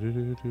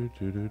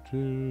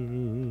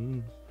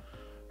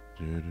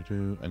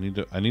need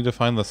to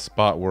find the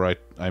spot where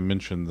I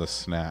mentioned the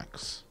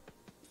snacks.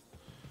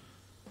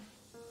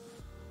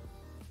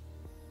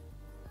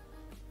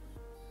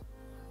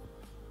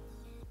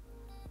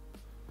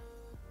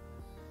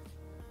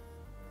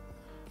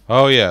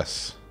 Oh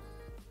yes.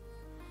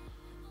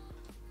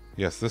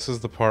 Yes, this is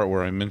the part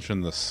where I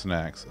mentioned the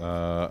snacks.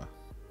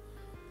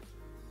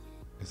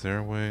 Is there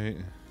a way?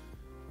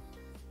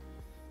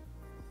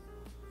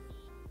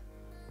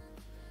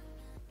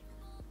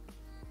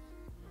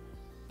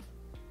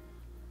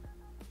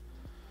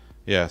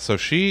 Yeah, so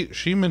she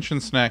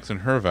mentioned snacks in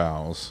her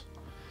vows,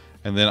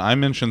 and then I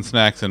mentioned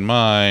snacks in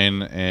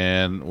mine,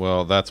 and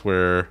well, that's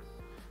where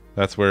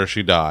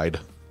she died.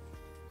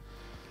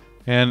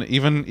 And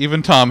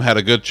even Tom had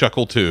a good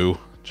chuckle too.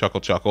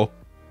 Chuckle. Chuckle.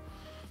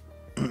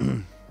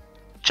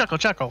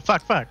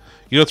 Fuck.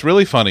 You know what's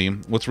really funny?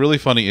 What's really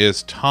funny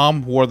is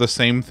Tom wore the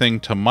same thing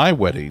to my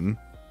wedding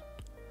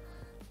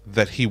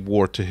that he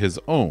wore to his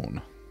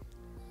own.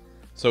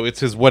 So it's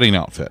his wedding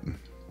outfit.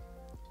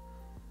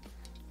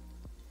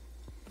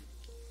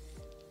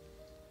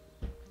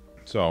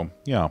 So,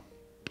 yeah.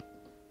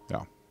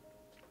 Yeah.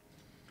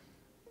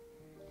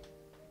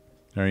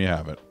 There you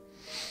have it.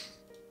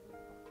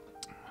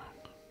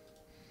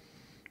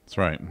 That's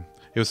right.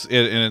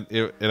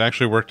 It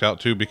actually worked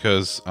out too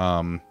because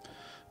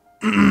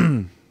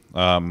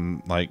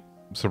like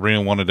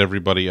Sabrina wanted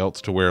everybody else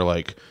to wear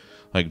like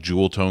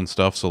jewel tone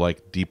stuff, so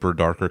like deeper,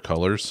 darker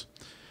colors.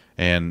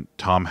 And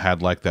Tom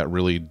had like that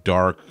really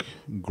dark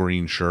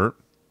green shirt.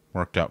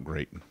 Worked out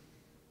great.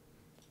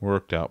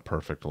 Worked out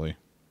perfectly.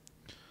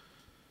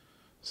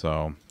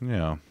 So,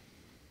 yeah.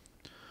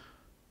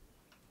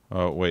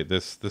 Oh, wait,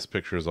 this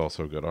picture is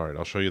also good. All right,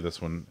 I'll show you this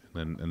one,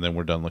 and then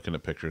we're done looking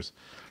at pictures.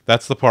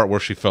 That's the part where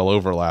she fell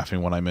over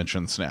laughing when I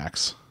mentioned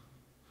snacks.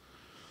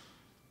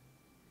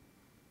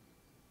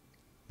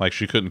 Like,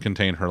 she couldn't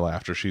contain her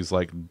laughter. She's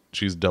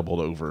doubled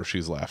over.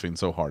 She's laughing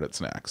so hard at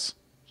snacks.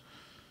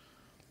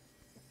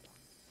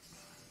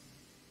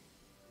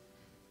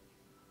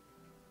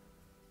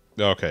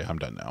 Okay, I'm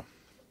done now.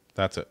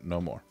 That's it. No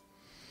more.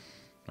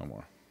 No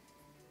more.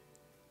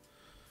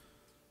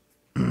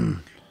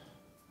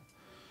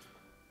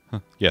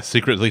 Yeah,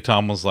 secretly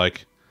Tom's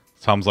like,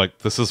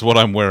 this is what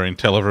I'm wearing.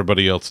 Tell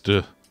everybody else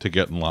to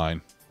get in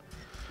line.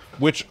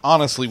 Which,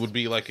 honestly, would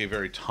be like a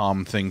very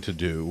Tom thing to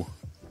do.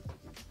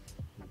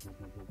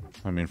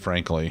 I mean,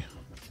 frankly.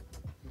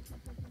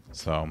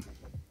 So.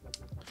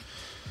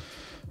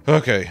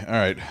 Okay,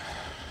 alright.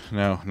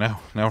 Now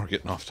we're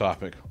getting off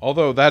topic.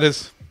 Although,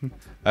 that's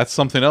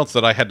something else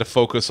that I had to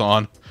focus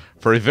on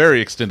for a very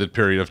extended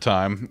period of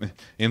time,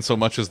 in so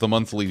much as the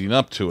months leading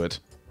up to it.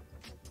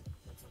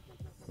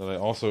 That I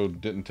also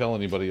didn't tell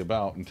anybody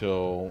about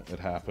until it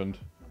happened.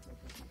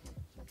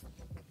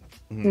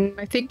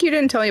 I think you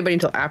didn't tell anybody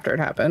until after it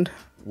happened.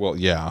 Well,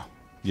 yeah.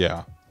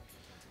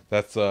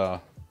 That's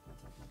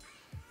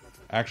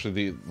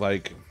actually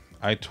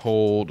I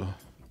told.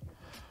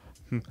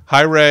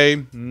 Hi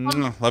Ray,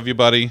 love you,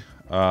 buddy.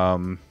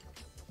 Lollipop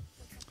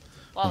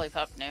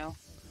knew.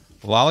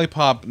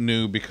 Lollipop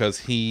knew because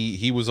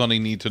he was on a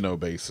need to know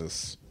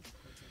basis.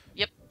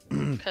 Yep,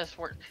 because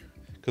work.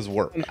 Because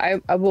work.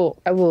 I will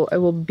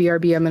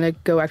BRB. I'm gonna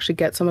go actually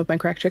get some of my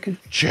cracked chicken.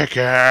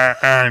 Chicken.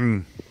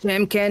 Chimkin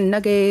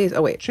nuggies.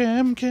 Oh wait.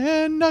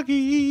 Chimkin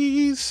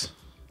nuggies.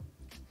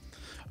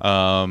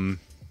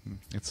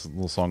 It's a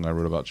little song I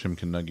wrote about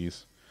Chimkin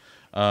nuggies.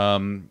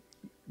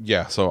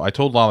 Yeah. So I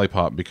told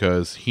Lollipop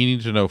because he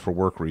needed to know for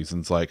work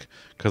reasons. Like,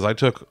 because I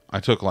took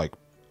like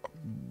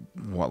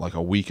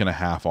a week and a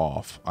half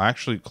off.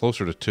 Actually,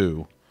 closer to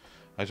 2.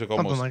 I took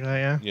almost something like that.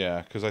 Yeah.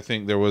 Yeah, because I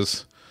think there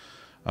was.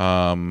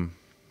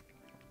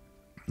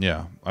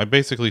 Yeah, I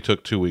basically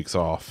took 2 weeks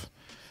off,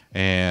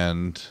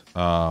 and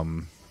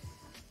I'm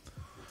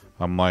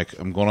like,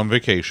 I'm going on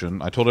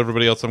vacation. I told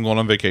everybody else I'm going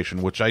on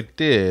vacation, which I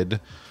did,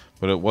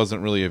 but it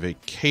wasn't really a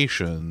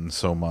vacation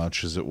so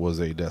much as it was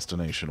a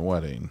destination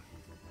wedding.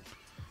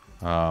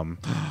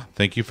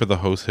 Thank you for the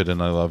host hidden.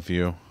 I love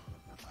you.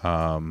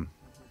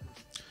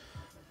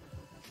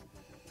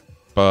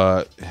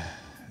 But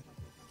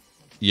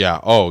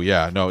yeah, oh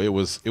yeah, no, it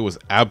was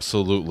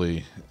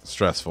absolutely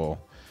stressful.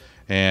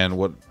 And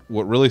what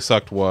really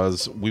sucked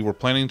was we were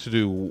planning to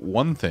do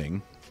one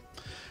thing,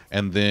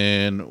 and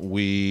then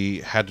we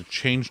had to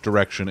change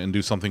direction and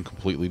do something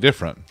completely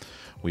different.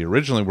 We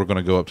originally were going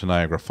to go up to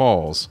Niagara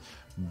Falls,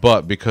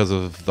 but because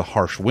of the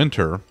harsh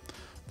winter,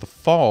 the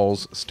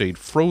falls stayed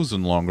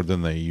frozen longer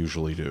than they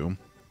usually do.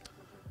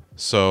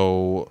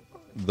 So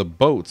the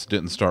boats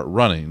didn't start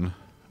running,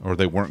 or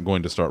they weren't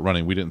going to start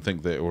running. We didn't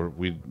think they,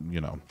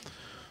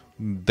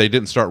 they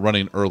didn't start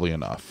running early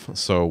enough.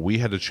 So we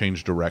had to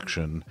change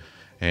direction,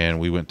 and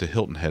we went to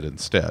Hilton Head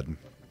instead,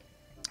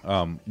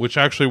 which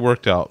actually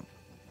worked out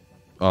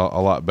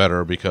a lot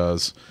better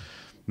because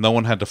no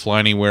one had to fly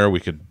anywhere.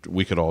 We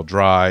could all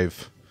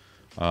drive,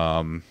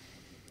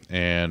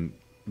 and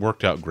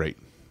worked out great,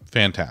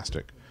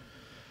 fantastic.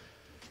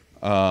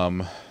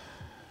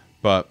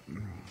 But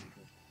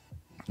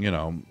you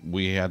know,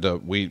 we had to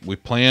we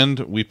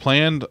planned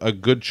a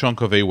good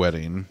chunk of a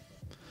wedding,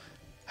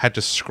 had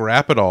to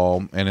scrap it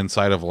all, and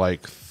inside of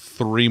like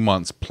 3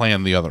 months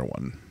plan the other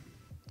one.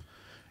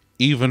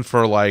 Even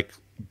for like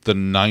the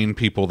 9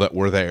 people that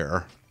were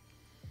there,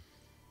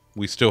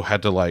 we still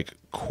had to like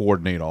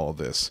coordinate all of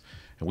this,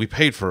 and we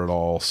paid for it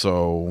all,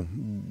 so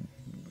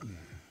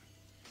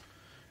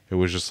it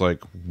was just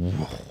like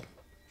whoa.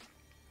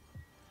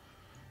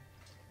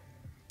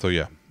 So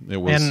yeah, it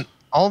was. And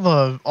all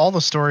the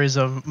stories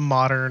of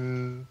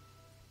modern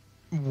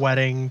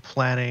wedding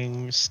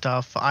planning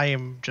stuff, I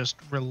am just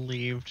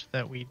relieved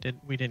that we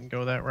didn't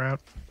go that route.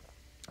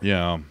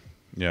 Yeah,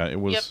 it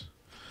was.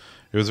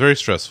 It was very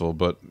stressful,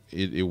 but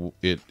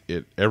it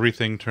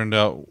everything turned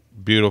out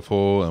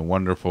beautiful and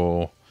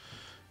wonderful.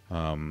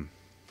 And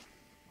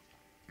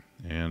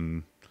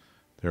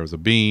there was a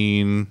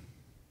bean.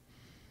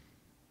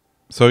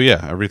 So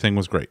yeah, everything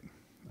was great.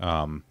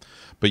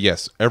 But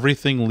yes,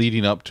 everything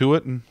leading up to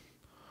it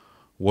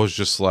was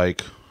just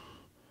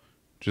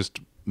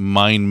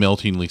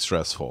mind-meltingly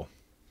stressful.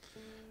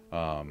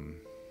 So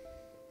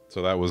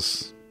that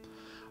was,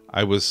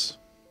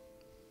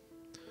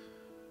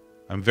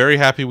 I'm very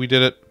happy we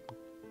did it.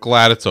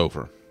 Glad it's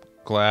over.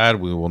 Glad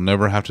we will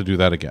never have to do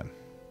that again.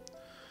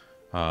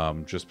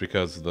 Just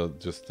because of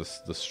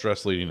the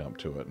stress leading up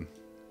to it.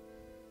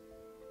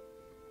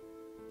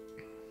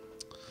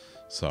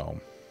 So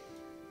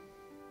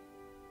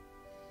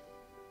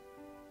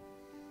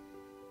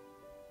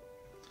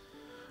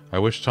I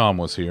wish Tom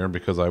was here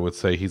because I would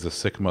say he's a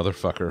sick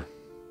motherfucker.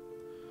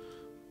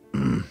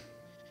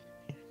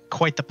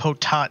 Quite the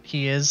potat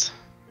he is.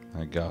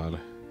 My God,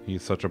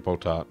 he's such a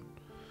potat.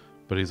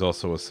 But he's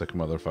also a sick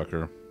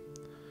motherfucker.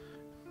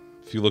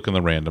 If you look in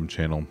the random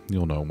channel,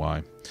 you'll know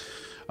why.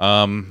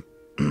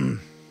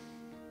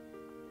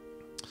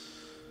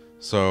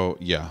 So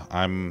yeah,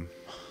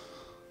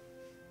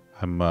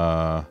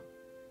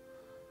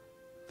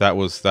 that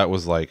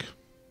was like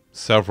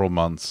several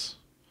months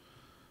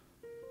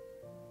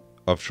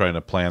of trying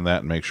to plan that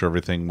and make sure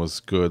everything was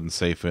good and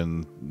safe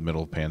in the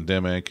middle of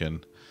pandemic,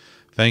 and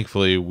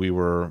thankfully we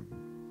were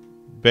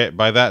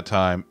by that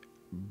time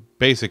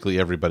basically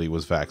everybody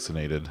was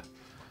vaccinated.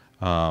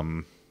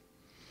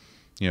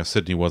 You know,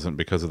 Sydney wasn't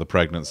because of the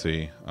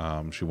pregnancy.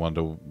 She wanted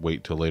to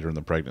wait till later in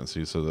the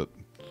pregnancy so that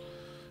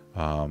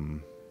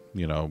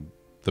you know,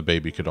 the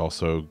baby could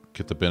also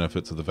get the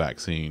benefits of the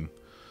vaccine,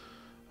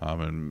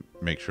 and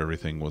make sure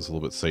everything was a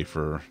little bit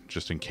safer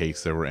just in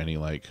case there were any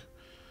like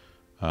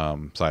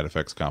side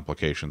effects,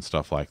 complications,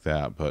 stuff like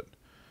that. But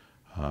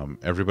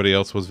everybody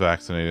else was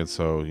vaccinated,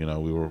 so you know,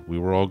 we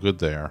were all good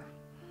there.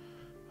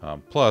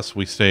 Plus,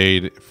 we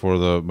stayed for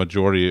the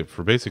majority,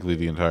 for basically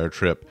the entire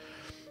trip.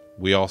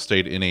 We all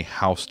stayed in a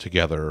house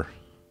together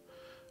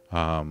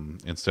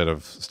instead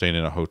of staying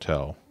in a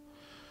hotel.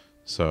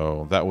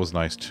 So that was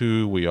nice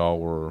too. We all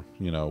were,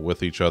 you know,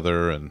 with each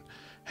other and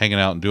hanging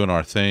out and doing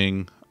our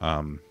thing.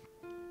 Tom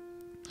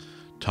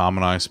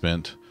and I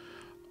spent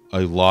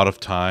a lot of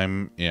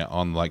time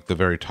on like the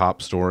very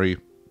top story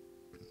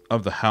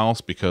of the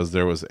house because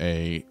there was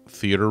a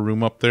theater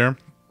room up there.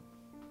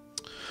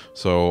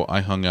 So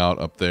I hung out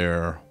up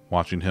there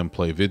watching him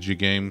play video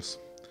games.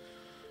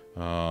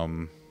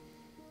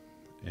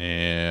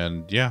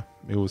 And yeah,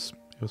 it was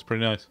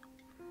pretty nice.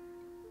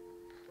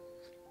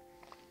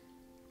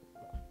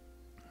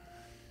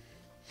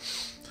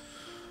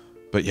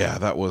 But yeah,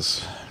 that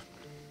was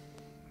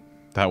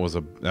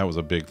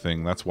a big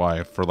thing. That's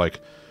why for like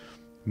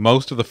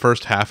most of the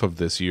first half of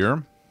this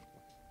year,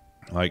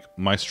 like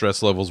my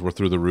stress levels were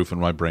through the roof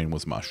and my brain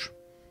was mush.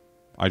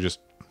 I just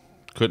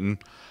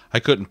couldn't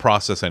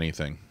process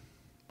anything.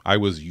 I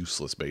was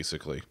useless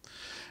basically.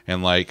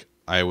 And like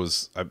I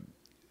was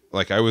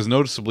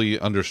noticeably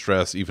under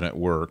stress even at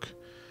work.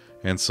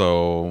 And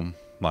so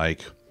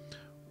like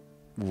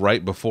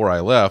right before I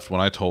left, when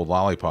I told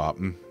Lollipop,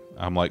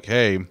 I'm like,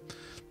 "Hey,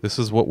 this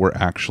is what we're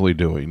actually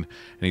doing." And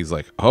he's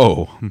like,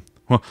 "Oh,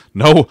 well,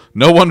 no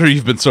wonder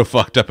you've been so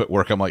fucked up at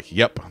work." I'm like,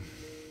 "Yep.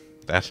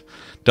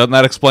 Doesn't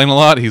that explain a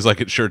lot?" He's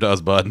like, "It sure does,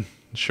 bud.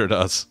 It sure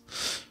does."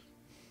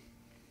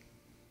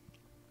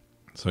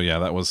 So yeah,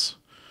 that was,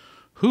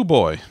 whoo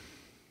boy.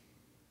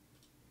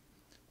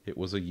 It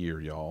was a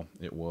year, y'all.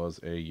 It was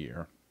a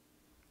year.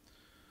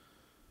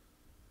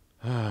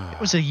 It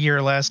was a year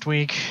last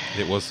week.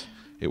 It was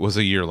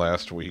a year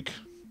last week.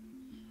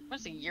 It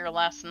was a year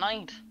last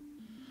night.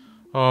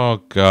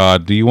 Oh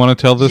God! Do you want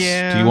to tell this?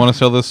 Yeah. Do you want to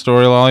tell this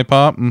story,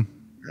 Lollipop?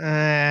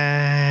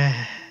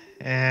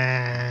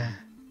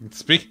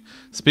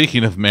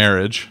 Speaking of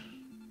marriage.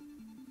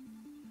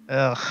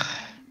 Ugh.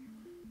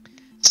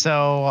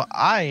 So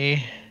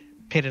I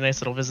paid a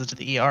nice little visit to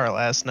the ER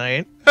last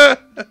night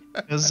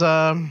because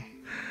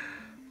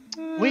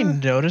we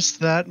noticed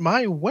that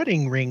my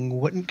wedding ring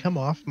wouldn't come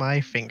off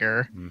my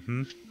finger.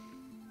 Mm-hmm.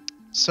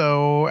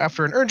 So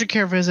after an urgent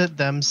care visit,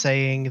 them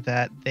saying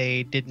that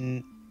they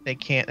don't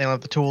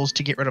have the tools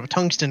to get rid of a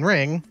tungsten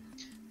ring,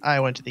 I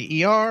went to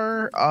the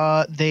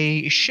ER.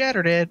 They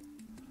shattered it,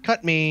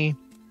 cut me,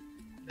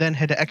 then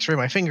had to x-ray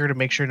my finger to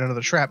make sure none of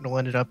the shrapnel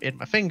ended up in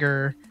my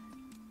finger.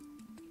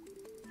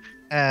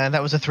 And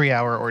that was a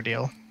 3-hour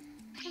ordeal.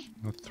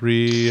 A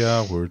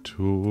 3-hour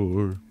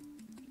tour.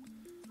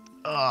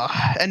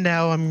 And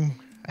now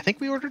I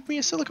think we ordered me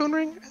a silicone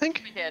ring, I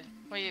think. We did.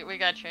 We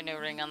got you a new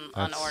ring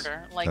on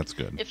order. Like, that's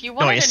good. If you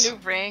wanted Nice. a new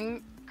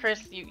ring,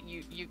 Chris,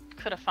 you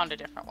could have found a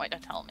different way to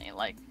tell me.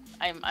 Like,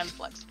 I'm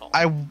flexible.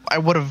 I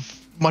would have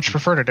much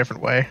preferred a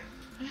different way.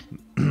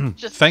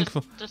 just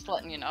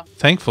letting you know.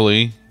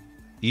 Thankfully,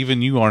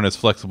 even you aren't as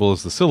flexible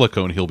as the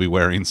silicone he'll be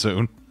wearing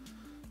soon.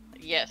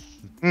 Yes.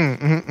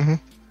 Mm-hmm.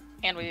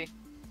 And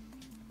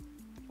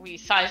we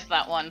sized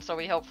that one, so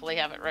we hopefully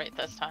have it right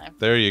this time.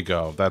 There you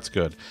go. That's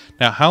good.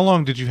 Now, how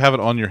long did you have it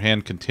on your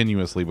hand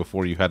continuously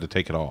before you had to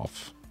take it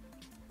off?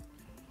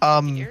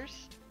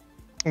 Years?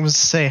 I was to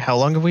say, how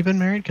long have we been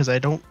married? Because I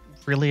don't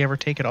really ever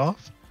take it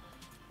off.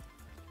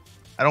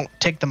 I don't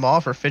take them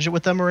off or fidget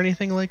with them or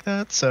anything like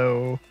that,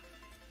 so...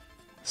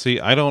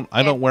 See, I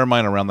don't wear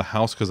mine around the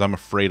house because I'm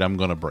afraid I'm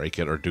going to break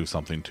it or do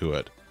something to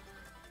it.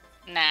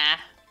 Nah.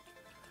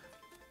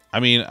 I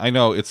mean, I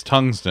know it's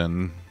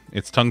tungsten.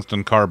 It's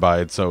tungsten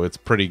carbide, so it's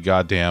pretty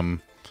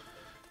goddamn,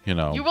 you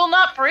know. You will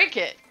not break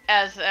it,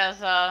 as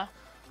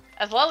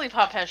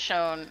Lollipop has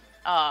shown.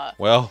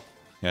 Well,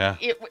 yeah.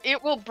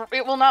 It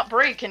will not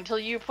break until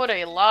you put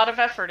a lot of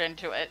effort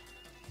into it.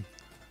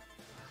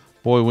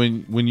 Boy,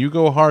 when you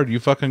go hard, you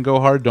fucking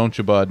go hard, don't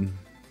you, bud?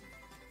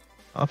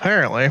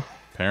 Apparently.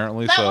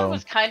 Apparently That so. one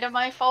was kind of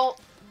my fault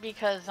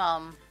because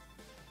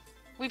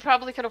we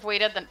probably could have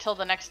waited until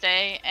the next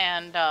day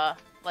and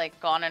like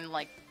gone and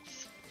like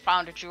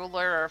found a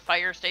jeweler or a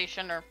fire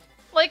station or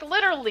like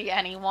literally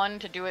anyone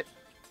to do it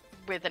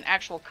with an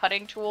actual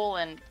cutting tool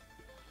and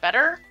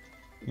better.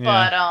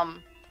 Yeah.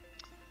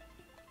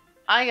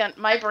 But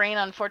my brain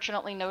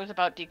unfortunately knows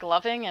about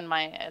degloving, and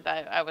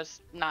I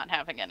was not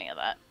having any of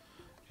that.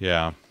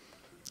 Yeah.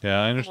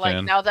 Yeah, I understand.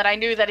 Like, now that I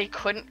knew that he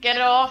couldn't get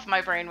it off,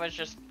 my brain was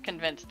just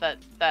convinced that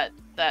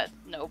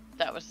nope,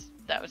 that was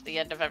the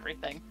end of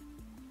everything.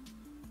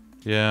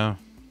 Yeah.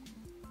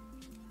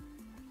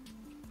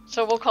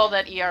 So we'll call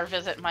that ER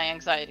visit my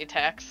anxiety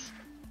tax.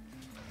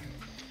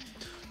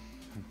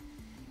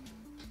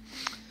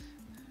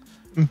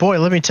 Boy,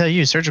 let me tell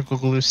you, surgical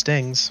glue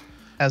stings,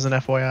 as an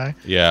FYI.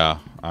 Yeah,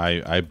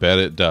 I bet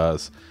it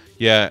does.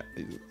 Yeah,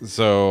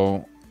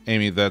 so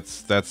Amy,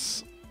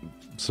 that's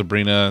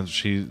Sabrina.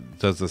 She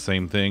does the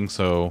same thing.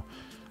 So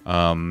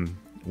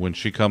when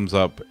she comes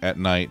up at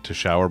night to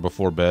shower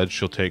before bed,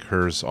 she'll take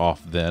hers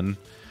off then,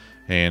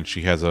 and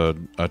she has a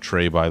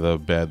tray by the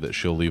bed that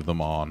she'll leave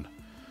them on.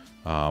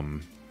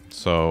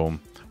 So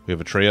we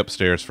have a tray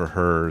upstairs for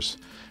hers.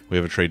 We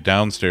have a tray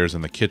downstairs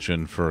in the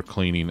kitchen for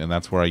cleaning, and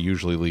that's where I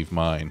usually leave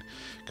mine.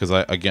 Because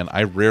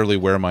I rarely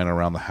wear mine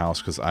around the house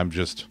because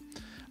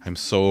I'm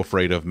so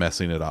afraid of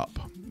messing it up.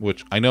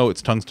 Which I know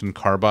it's tungsten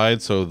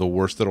carbide, so the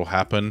worst that'll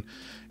happen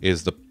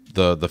is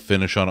the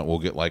finish on it will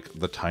get like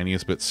the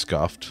tiniest bit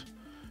scuffed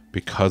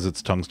because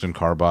it's tungsten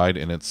carbide,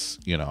 and it's,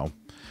 you know,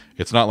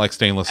 it's not like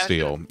stainless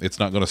steel. It's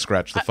not going to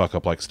scratch the fuck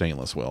up like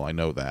stainless will. I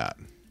know that.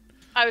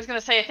 I was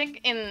gonna say, I think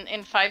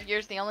in 5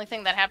 years, the only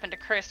thing that happened to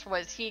Chris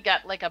was he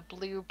got like a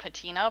blue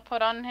patina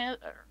put on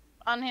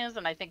his,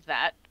 and I think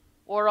that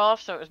wore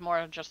off, so it was more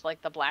of just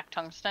like the black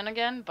tungsten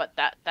again. But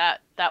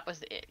that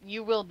was it.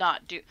 You will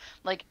not do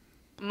like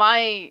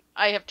I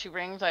have 2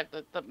 rings. I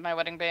have my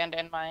wedding band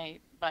and my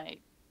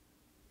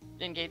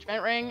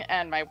engagement ring,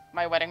 and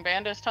my wedding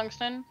band is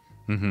tungsten,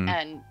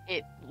 and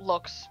it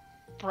looks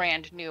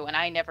brand new, and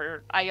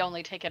I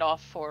only take it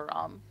off for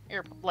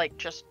like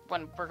just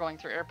when we're going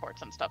through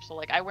airports and stuff. So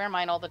like I wear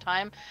mine all the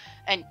time,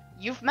 and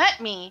you've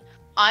met me.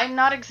 I'm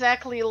not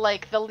exactly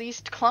like the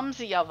least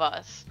clumsy of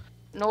us,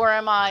 nor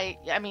am I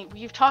mean,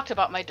 you've talked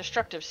about my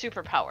destructive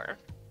superpower.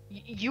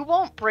 You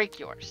won't break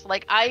yours.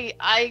 Like I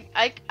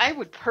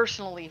would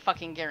personally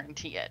fucking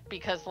guarantee it,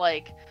 because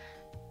like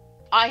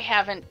I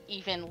haven't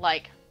even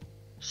like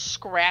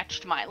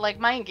scratched mine. Like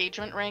my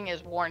engagement ring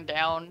is worn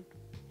down,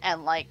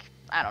 and like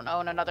I don't know,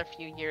 in another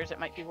few years it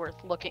might be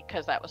worth looking,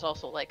 because that was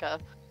also like a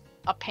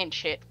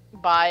pinch hit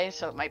buy,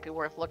 so it might be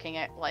worth looking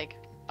at like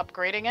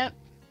upgrading it.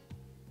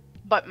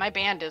 But my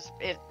band is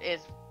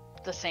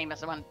the same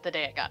as the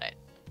day I got it.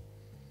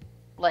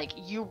 Like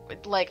you,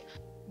 like,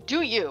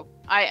 do you?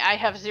 I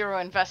have zero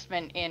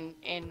investment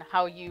in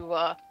how you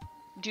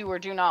do or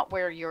do not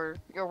wear your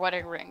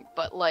wedding ring,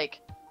 but like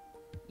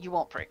you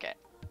won't break it.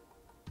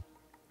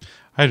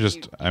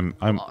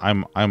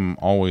 I'm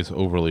always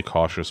overly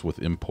cautious with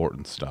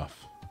important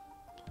stuff.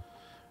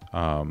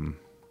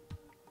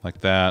 Like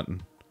that.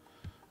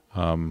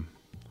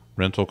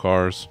 Rental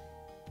cars.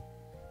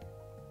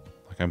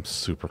 Like I'm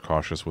super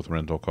cautious with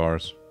rental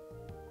cars.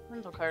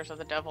 Rental cars are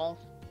the devil.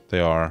 They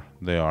are,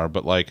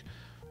 but like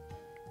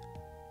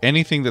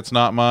anything that's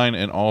not mine,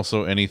 and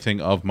also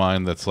anything of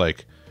mine that's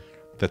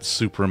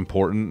super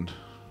important.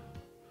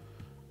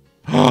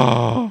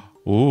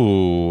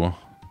 Ooh.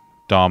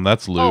 Dom,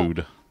 that's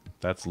lewd.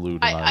 That's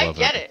lewd, and I love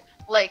it. I get it.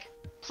 Like,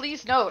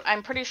 please note,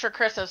 I'm pretty sure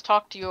Chris has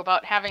talked to you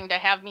about having to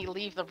have me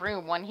leave the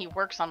room when he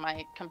works on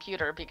my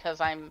computer because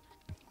I'm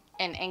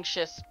an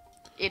anxious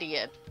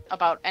idiot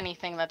about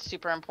anything that's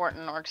super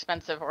important or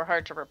expensive or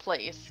hard to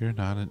replace. You're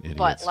not an idiot.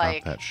 But, Stop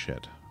like, that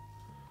shit.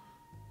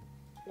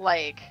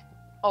 Like,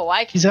 oh,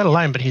 I can. He's out of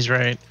line, but he's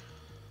right.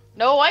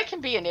 No, I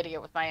can be an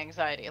idiot with my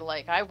anxiety.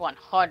 Like, I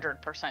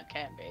 100%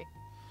 can be.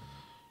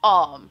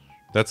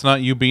 That's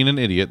not you being an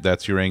idiot.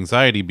 That's your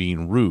anxiety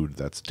being rude.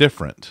 That's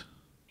different.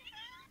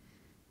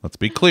 Let's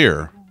be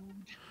clear.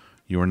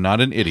 You are not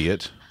an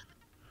idiot.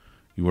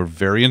 You are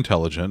very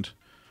intelligent.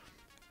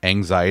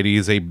 Anxiety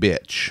is a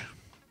bitch.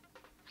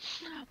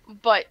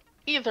 But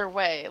either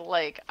way,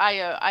 like, I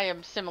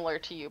am similar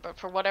to you, but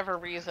for whatever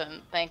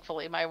reason,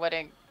 thankfully, my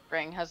wedding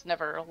ring has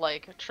never,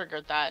 like,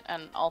 triggered that,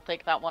 and I'll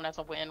take that one as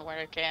a win where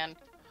it can.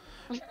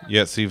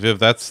 Yeah, see, Viv,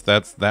 that's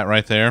that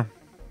right there.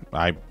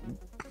 Like,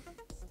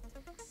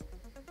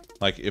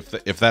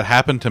 if that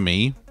happened to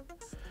me,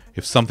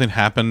 if something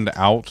happened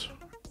out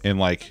in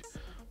like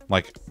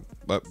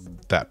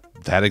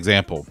that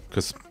example,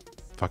 because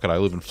fuck it, I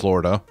live in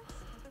Florida.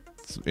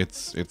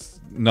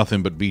 It's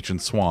nothing but beach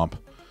and swamp.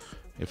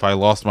 If I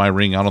lost my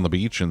ring out on the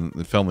beach and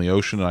it fell in the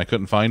ocean and I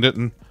couldn't find it,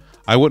 and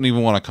I wouldn't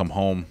even want to come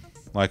home.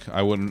 Like,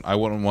 I wouldn't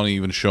want to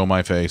even show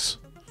my face.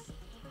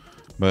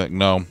 But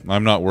no,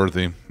 I'm not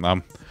worthy.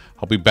 I'll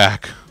be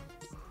back.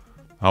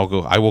 I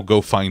will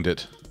go find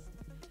it.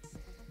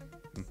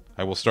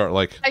 I will start,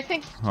 like,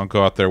 I'll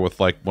go out there with,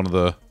 like, one of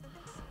the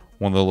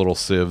little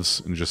sieves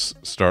and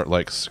just start,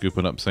 like,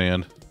 scooping up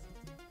sand.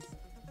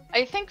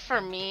 I think for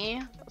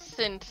me,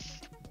 since,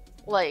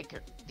 like,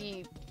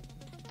 the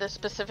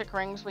specific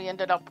rings we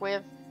ended up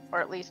with, or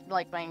at least,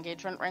 like, my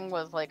engagement ring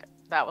was, like,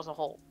 that was a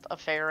whole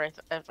affair.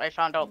 I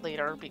found out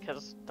later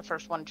because the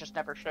first one just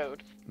never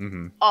showed.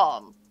 Mm-hmm.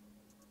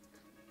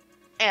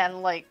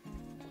 And, like,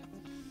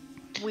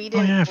 we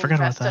didn't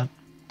invest a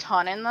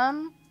ton in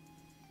them.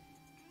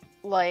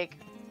 Like,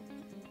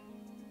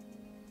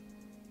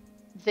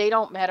 they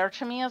don't matter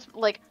to me as,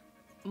 like,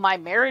 my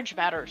marriage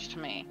matters to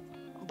me,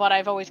 but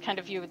I've always kind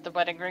of viewed the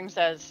wedding rings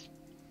as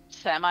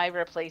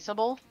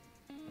semi-replaceable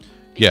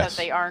because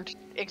they aren't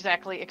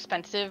exactly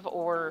expensive,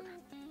 or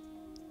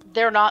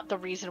they're not the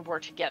reason we're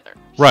together.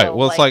 Right. So,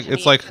 well,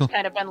 it's like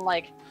kind of been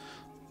like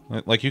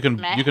you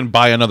can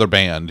buy another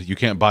band, you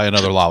can't buy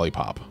another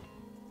lollipop.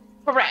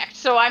 Correct.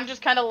 So I'm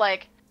just kind of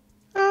like,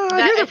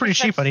 they're pretty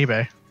cheap on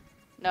eBay.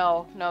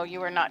 No,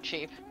 you are not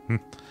cheap.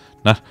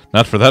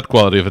 Not for that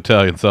quality of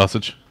Italian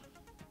sausage.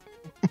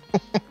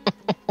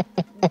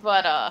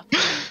 But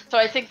so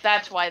I think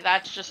that's why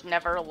that's just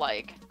never,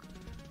 like,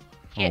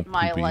 hit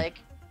my poopy. like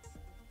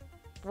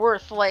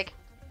worth. Like,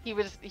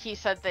 he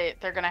said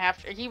they're gonna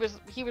have to. He was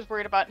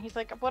worried about. He's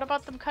like, what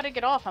about them cutting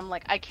it off? I'm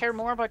like, I care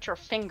more about your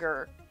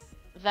finger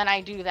than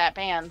I do that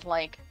band.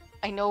 Like,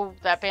 I know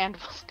that band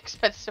was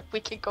expensive. We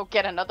can go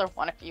get another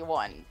one if you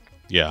want.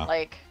 Yeah.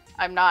 Like,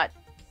 I'm not.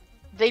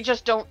 They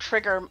just don't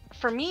trigger.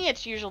 For me,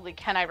 it's usually,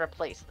 can I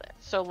replace this?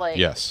 So, like,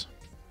 yes,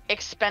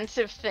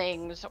 expensive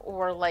things,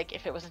 or, like,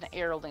 if it was an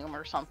heirloom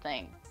or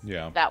something,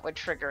 yeah, that would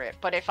trigger it.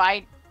 But if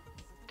I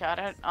got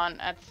it on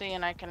Etsy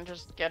and I can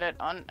just get it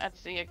on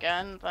Etsy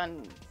again,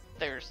 then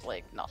there's,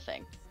 like,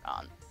 nothing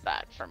on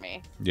that for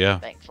me. Yeah.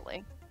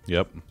 Thankfully.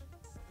 Yep.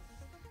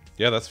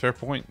 Yeah, that's a fair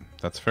point.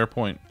 That's a fair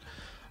point.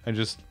 I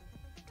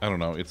don't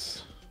know.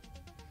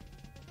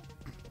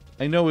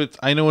 I know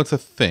it's a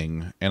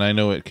thing, and I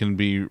know it can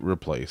be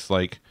replaced.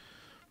 Like,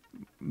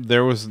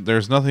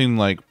 there's nothing,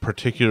 like,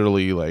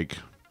 particularly, like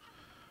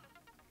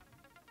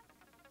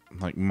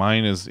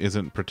mine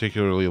isn't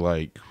particularly,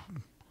 like,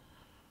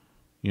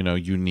 you know,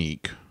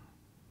 unique.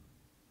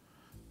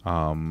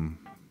 But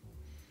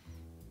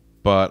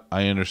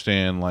I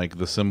understand, like,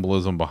 the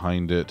symbolism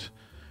behind it,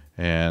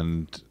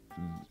 and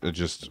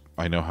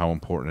I know how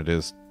important it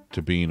is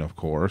to Bean, of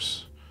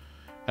course.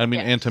 I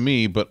mean, and to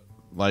me, but,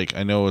 like,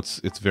 I know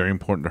it's very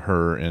important to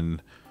her,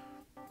 and,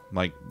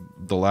 like,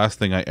 the last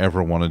thing I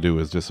ever want to do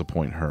is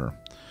disappoint her.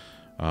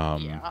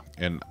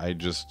 And I'm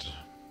just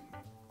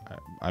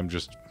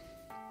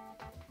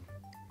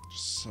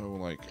so,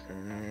 like,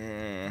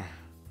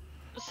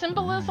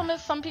 Symbolism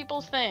is some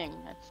people's thing.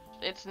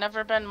 It's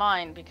never been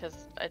mine,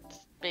 because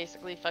it's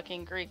basically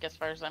fucking Greek as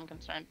far as I'm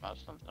concerned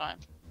most of the time.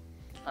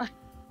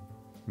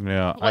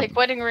 Yeah. Like,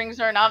 wedding rings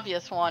are an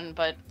obvious one,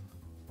 but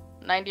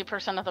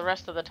 90% of the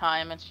rest of the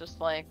time, it's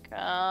just like,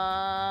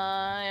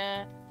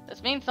 yeah,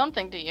 this means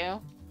something to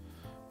you.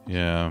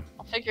 Yeah.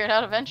 I'll figure it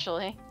out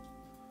eventually.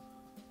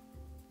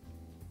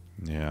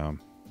 Yeah.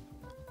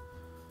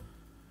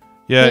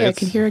 Yeah, I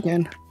can hear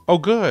again. Oh,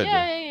 good.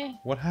 Yay!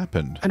 What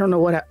happened? I don't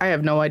know I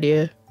have no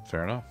idea.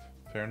 Fair enough.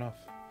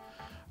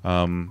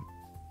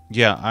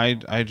 Yeah, I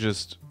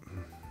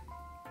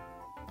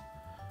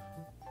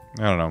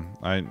don't know.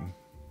 I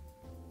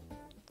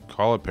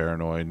call it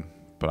paranoid,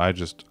 but I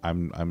just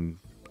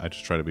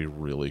try to be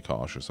really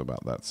cautious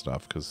about that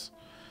stuff, because,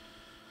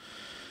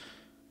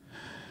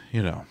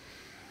 you know.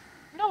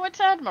 No,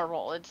 it's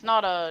admirable. It's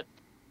not a...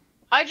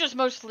 I just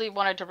mostly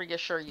wanted to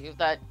reassure you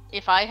that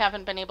if I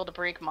haven't been able to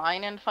break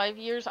mine in 5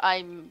 years,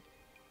 I'm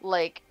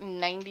like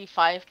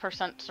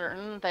 95%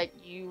 certain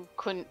that you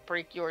couldn't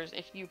break yours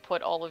if you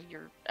put all of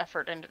your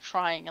effort into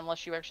trying,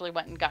 unless you actually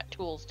went and got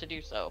tools to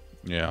do so.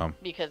 Yeah.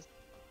 Because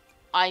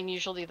I'm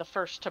usually the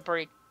first to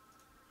break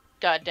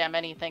goddamn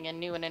anything in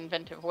new and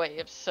inventive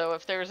ways. So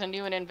if there was a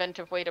new and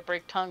inventive way to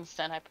break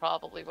tungsten, I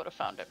probably would have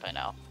found it by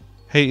now.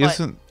 Hey,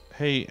 But-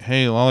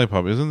 hey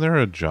Lollipop, isn't there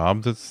a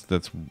job that's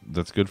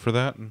good for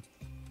that?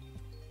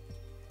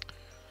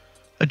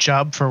 A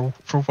job for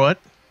what?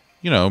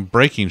 You know,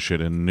 breaking shit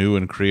in new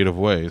and creative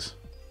ways.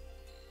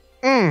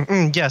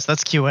 Yes,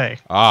 that's QA.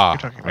 Ah, You're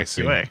talking about I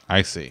see. QA.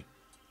 I see.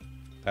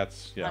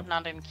 That's yeah. I'm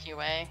not in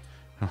QA.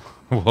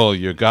 Well,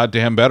 you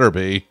goddamn better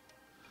be.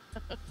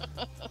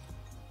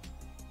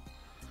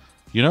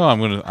 You know, I'm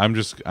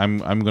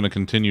gonna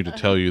continue to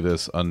tell you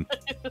this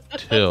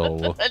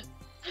until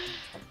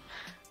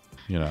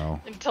you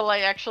know, Until I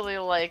actually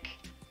like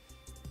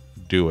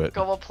do it.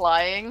 go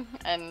applying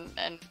and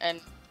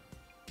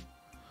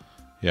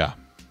Yeah.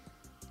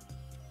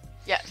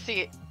 yeah,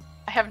 see,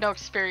 I have no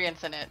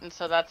experience in it, and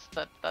so that's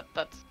the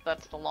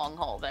long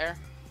haul there.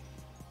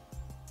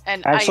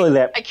 And Actually,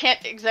 I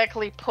can't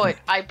exactly put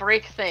I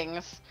break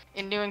things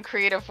in new and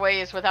creative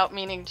ways without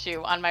meaning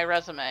to on my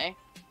resume.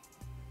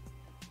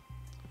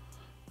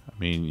 I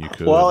mean, you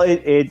could. Well,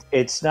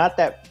 it's not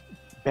that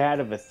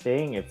bad of a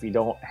thing if you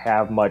don't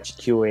have much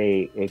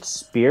QA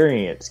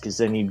experience, because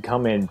then you'd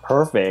come in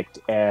perfect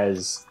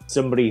as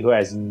somebody who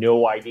has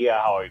no idea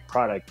how a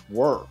product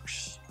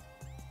works.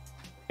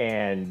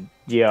 And,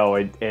 you know,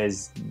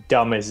 as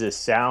dumb as this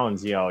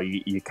sounds, you know,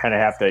 you kind of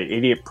have to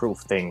idiot-proof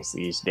things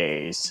these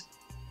days.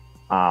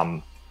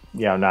 You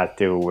know, not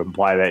to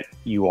imply that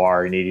you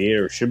are an idiot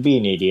or should be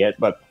an idiot,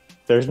 but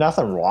there's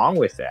nothing wrong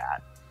with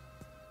that.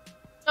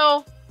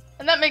 No,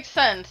 and that makes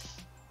sense.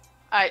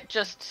 I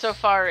just so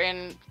far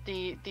in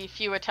the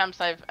few attempts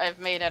I've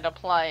made at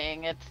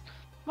applying, it's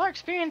more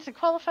experienced and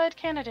qualified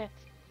candidates.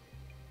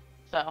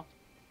 So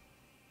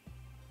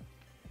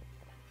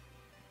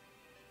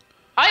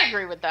I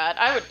agree with that.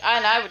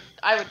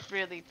 I would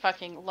really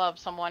fucking love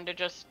someone to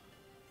just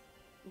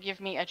give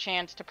me a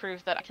chance to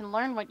prove that I can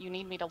learn what you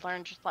need me to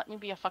learn. Just let me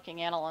be a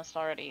fucking analyst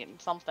already in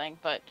something,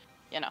 but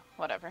you know,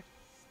 whatever.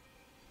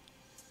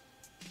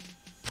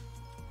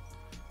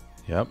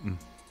 Yep.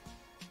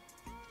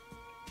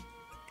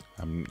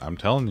 I'm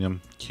telling you,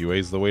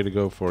 QA's the way to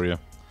go for you.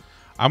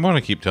 I'm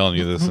gonna keep telling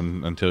you this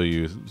until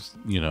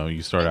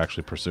you start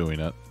actually pursuing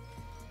it.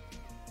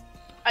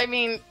 I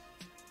mean,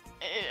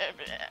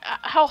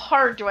 how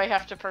hard do I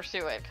have to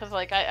pursue it? Because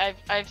like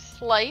I've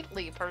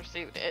slightly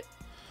pursued it.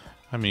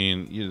 I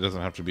mean, it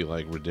doesn't have to be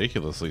like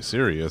ridiculously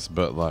serious,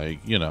 but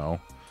like, you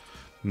know,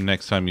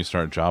 next time you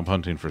start job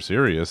hunting for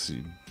serious,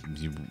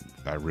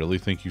 I really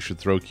think you should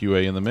throw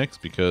QA in the mix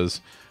because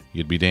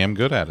you'd be damn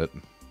good at it.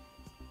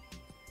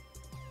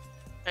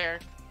 Fair.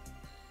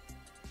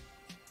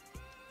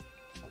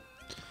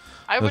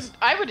 I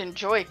would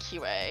enjoy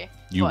QA.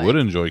 You but would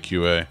enjoy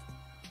QA.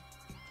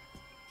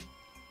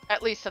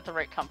 at least at the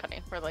right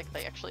company where like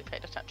they actually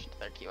paid attention to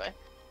their QA.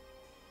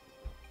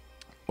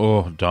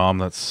 Oh, Dom,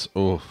 that's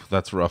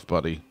rough,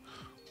 buddy.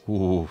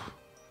 Ooh.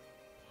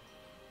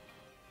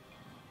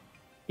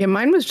 Yeah,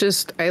 mine was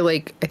just I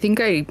think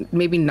I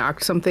maybe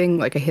knocked something,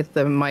 like I hit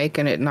the mic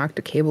and it knocked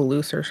a cable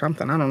loose or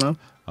something. I don't know.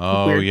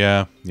 Oh, Weird.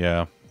 yeah,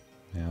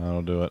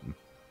 that'll do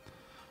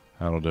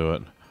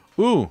it.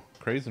 Ooh,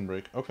 Crazen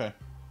break. Okay.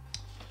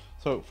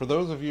 So, for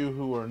those of you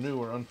who are new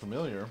or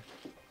unfamiliar,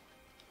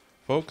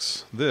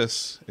 folks,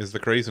 this is the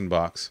Crazen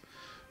box.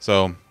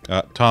 So,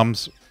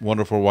 Tom's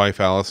wonderful wife,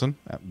 Allison,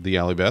 the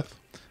Allie Beth,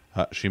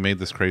 she made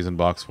this Crazen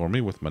box for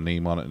me with my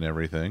name on it and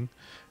everything.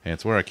 And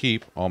it's where I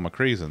keep all my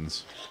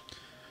Crazens.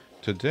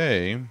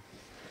 Today,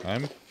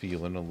 I'm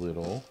feeling a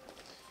little...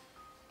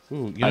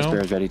 Ooh, you Ice know...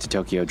 Bear is ready to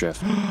Tokyo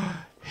Drift.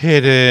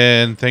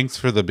 Hidden! Thanks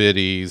for the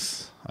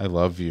biddies. I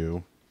love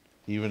you.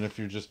 Even if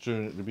you're just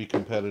doing it to be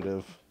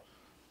competitive.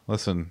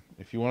 Listen,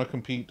 if you want to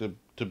compete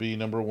to be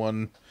number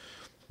one...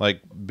 like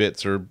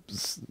bits or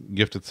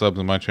gifted subs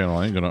in my channel,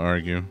 I ain't gonna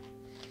argue.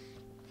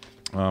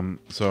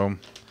 So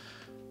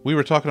we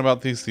were talking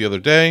about these the other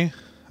day,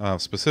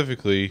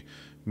 specifically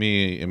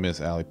me and Miss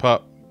Allie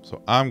Pup.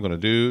 So I'm gonna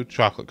do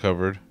chocolate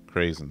covered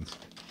Crazens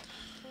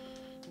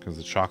because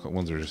the chocolate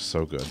ones are just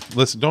so good.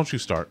 Listen, don't you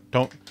start.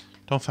 Don't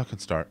fucking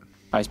start.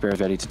 Ice Bear is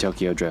ready to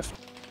Tokyo Drift.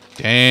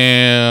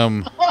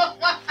 Damn.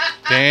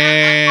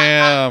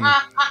 Damn.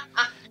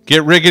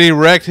 Get riggedy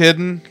wrecked,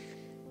 Hidden.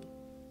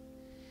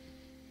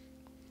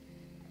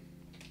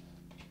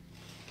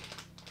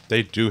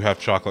 They do have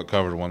chocolate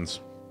covered ones.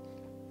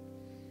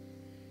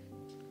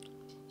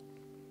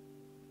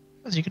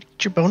 Was you gonna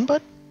get your bone,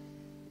 bud?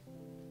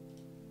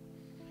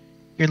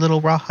 Your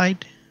little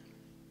rawhide?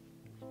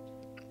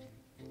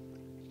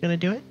 Gonna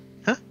do it?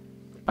 Huh?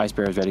 Ice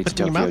Bear is ready Put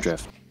to it in your Tokyo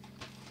mouth? Drift.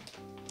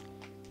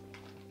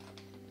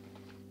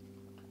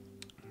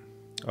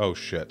 Oh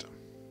shit.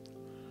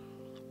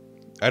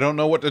 I don't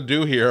know what to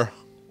do here.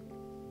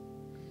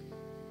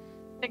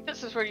 I think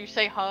this is where you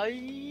say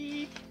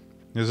hi.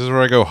 This is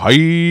where I go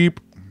hype.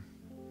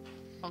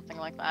 Something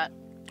like that.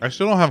 I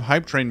still don't have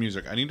hype train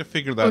music. I need to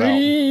figure that out.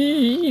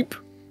 Bleep.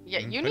 Yeah,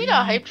 you need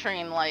a hype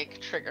train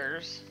like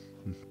triggers.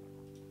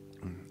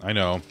 I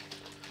know.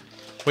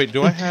 Wait,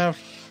 do I have?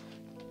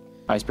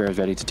 Ice Bear is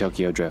ready to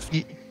Tokyo Drift.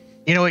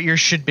 You know what yours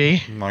should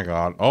be? Oh my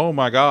god. Oh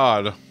my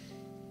god.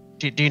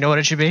 Do you know what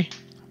it should be?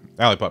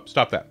 Alley Pup,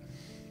 stop that.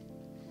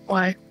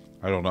 Why?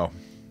 I don't know.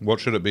 What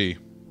should it be?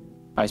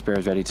 Ice Bear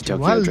is ready to Do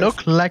Tokyo I Drift.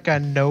 look like I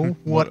know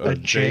what a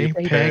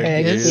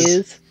JPEG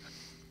is?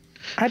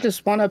 I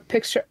just want a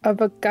picture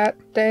of a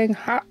goddamn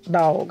hot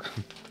dog.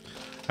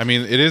 I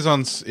mean, it is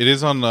on sound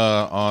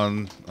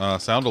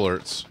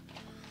alerts,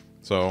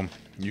 so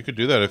you could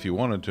do that if you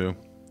wanted to.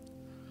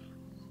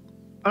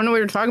 I don't know what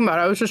you're talking about.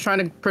 I was just trying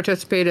to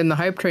participate in the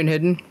hype train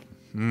hidden.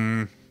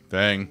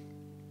 Dang.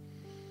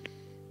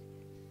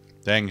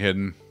 Dang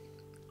hidden.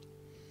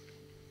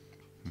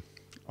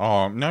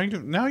 Oh, now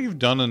you've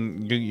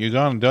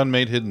done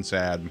made hidden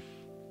sad.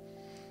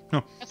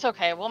 It's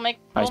okay. We'll make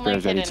Ice Bear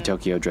is ready it to in.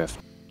 Tokyo Drift.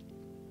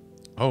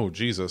 Oh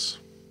Jesus.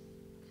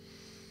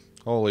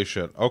 Holy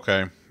shit.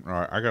 Okay. All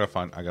right. I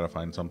gotta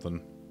find something.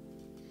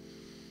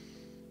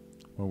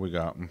 What we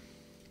got?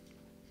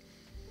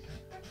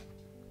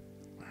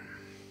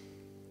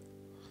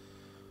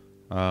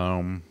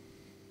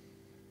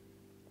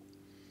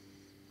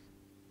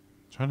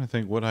 Trying to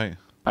think what I.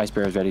 Ice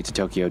Bear is ready to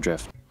Tokyo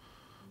Drift.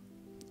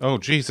 Oh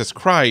Jesus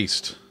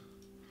Christ!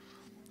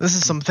 This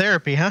is some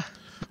therapy, huh?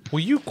 Will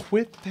you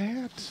quit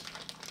that?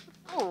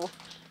 Who?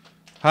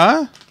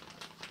 Huh?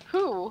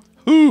 Who?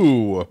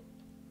 Who?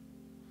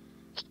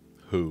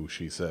 Who?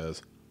 She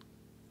says.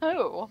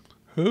 Who?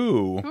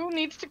 Who? Who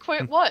needs to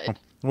quit what?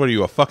 What are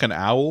you, a fucking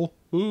owl?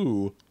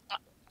 Who?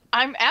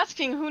 I'm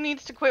asking who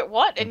needs to quit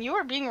what, and you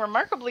are being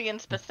remarkably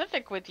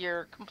inspecific with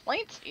your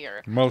complaints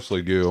here.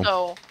 Mostly do.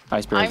 So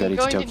Ice Bear is I'm ready to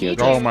going to Tokyo need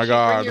Drift. Oh you my to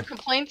God. bring your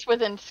complaints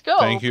within scope.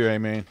 Thank you,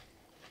 Amy.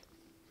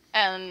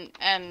 And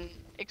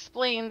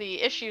explain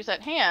the issues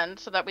at hand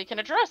so that we can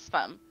address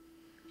them.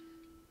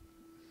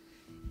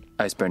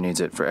 Ice Bear needs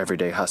it for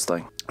everyday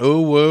hustling.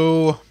 Oh,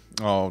 woo.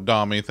 Oh,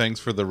 Dommy, thanks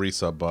for the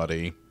resub,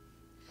 buddy.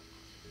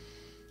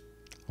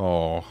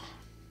 Oh.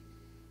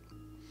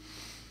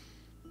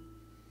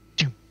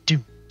 Doom,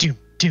 doom, doom,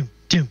 doom,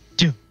 doom,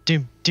 doom,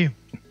 doom, doom.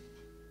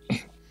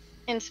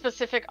 In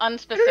specific,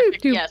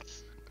 unspecific, Doom.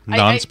 yes. I think I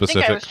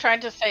Non-specific. was trying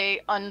to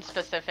say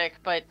unspecific,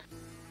 but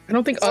I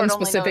don't think Lord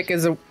only unspecific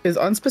knows. is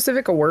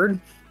unspecific a word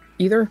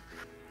either.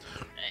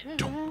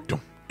 Dum.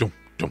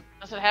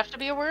 Does it have to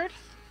be a word?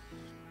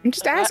 I'm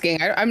just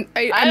asking. I'm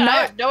I not.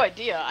 have no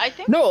idea. I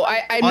think No,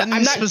 I'm not.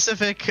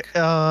 Unspecific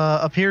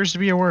appears to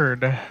be a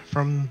word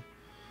from.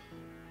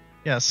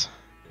 Yes,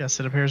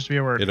 it appears to be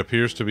a word. It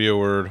appears to be a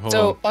word. Hold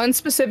So on.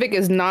 unspecific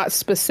is not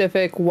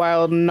specific,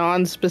 while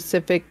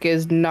non-specific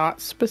is not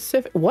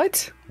specific.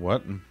 What?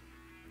 What?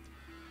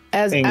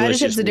 As English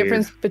adjectives, is the weird.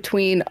 difference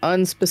between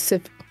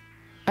unspecific.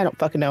 I don't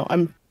fucking know.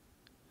 Hold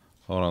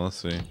on, let's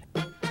see.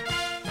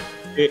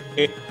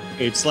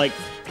 It's like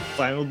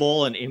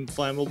flammable and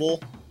inflammable.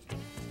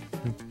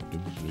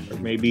 Or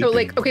maybe. So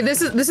like, okay,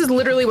 this is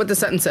literally what the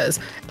sentence says.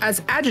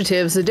 As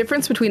adjectives, the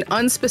difference between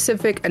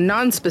unspecific and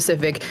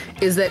non-specific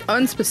is that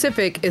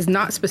unspecific is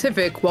not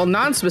specific, while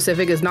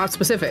non-specific is not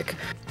specific.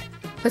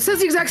 That says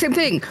the exact same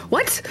thing.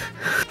 What?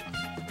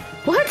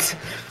 What?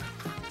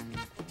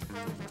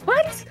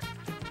 What?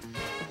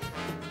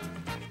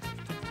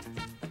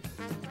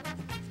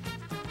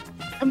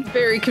 I'm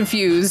very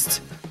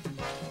confused.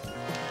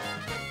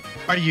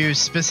 Are you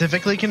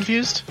specifically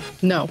confused?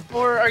 No.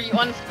 Or are you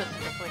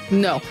unspecifically confused?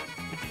 No.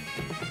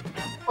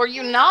 Or are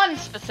you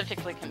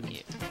non-specifically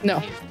confused? No.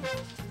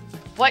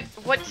 What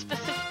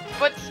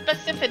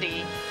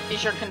specificity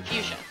is your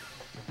confusion?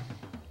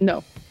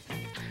 No.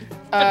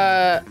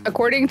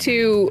 According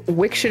to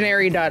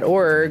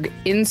Wiktionary.org,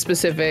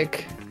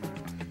 inspecific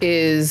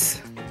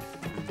is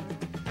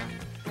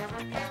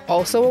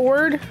also a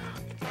word?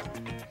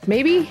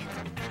 Maybe?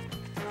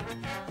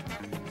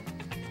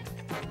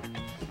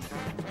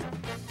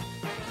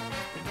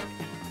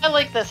 I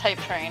like this hype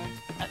train.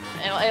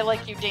 I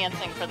like you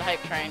dancing for the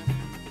hype train.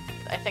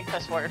 I think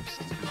this works.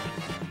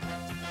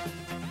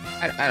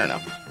 I don't know.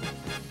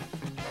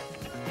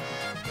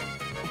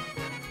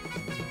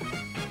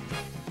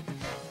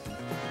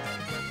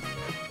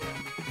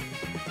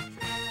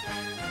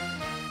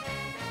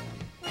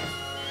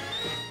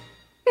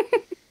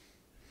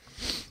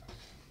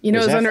 You know,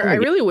 Is that Zunder, from I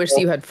the- really wish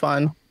you had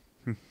fun.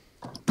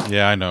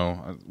 Yeah, I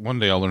know. One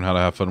day I'll learn how to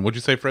have fun. What'd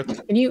you say, Fritz?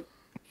 Can you?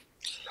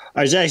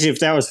 I was actually if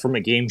that was from a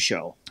game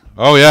show.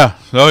 Oh yeah.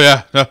 Oh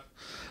yeah. No.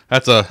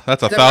 That's a Is that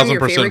from 1,000%.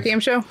 your favorite game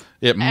show?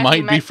 It you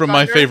might be met from my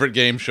Thunder? favorite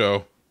game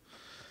show.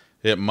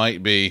 It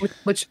might be.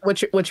 What's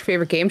your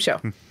favorite game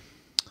show?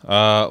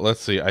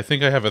 Let's see. I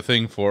think I have a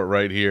thing for it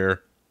right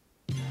here.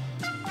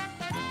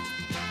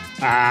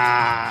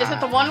 Ah, Is it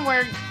the one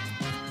where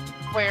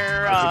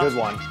that's a good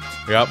one.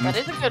 Yep. that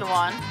is a good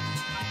one.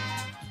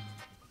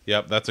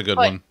 Yep, that's a good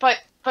But one. but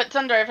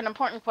Thunder, I have an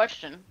important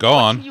question. Go What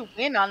on. Can you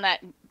win on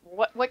that?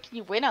 What can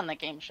you win on the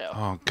game show?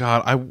 Oh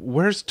god,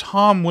 where's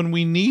Tom when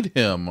we need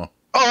him?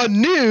 A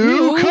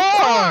new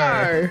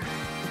car.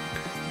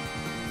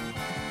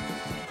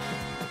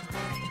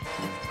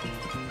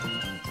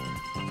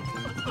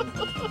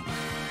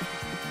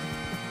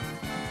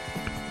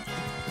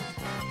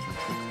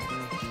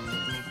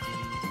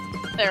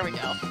 There we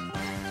go.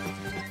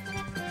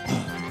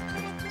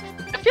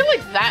 I feel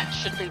like that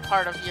should be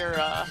part of your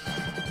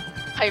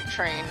hype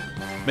train.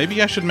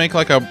 Maybe I should make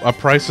like a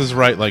Price is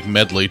Right like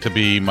medley to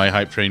be my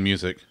hype train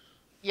music.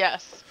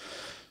 Yes.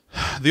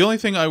 The only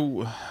thing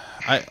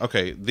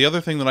okay, the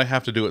other thing that I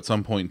have to do at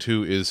some point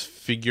too is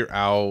figure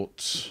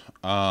out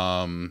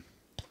audio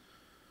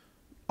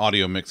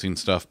mixing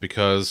stuff,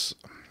 because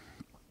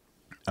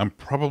I'm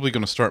probably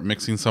going to start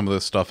mixing some of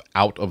this stuff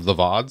out of the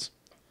VODs.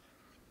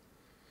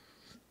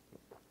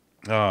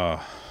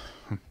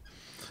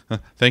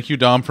 Thank you,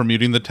 Dom, for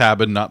muting the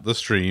tab and not the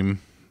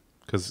stream,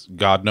 because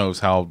God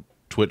knows how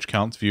Twitch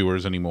counts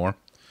viewers anymore.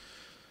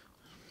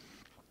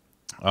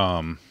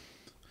 But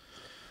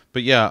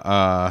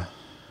yeah,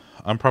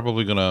 I'm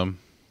probably gonna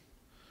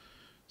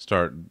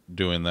start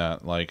doing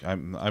that. Like,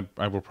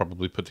 I will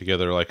probably put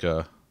together like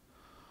a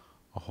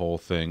whole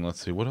thing.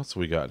 Let's see, what else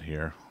we got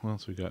here? What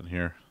else we got in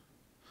here?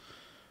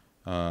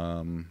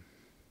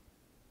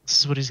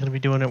 This is what he's gonna be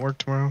doing at work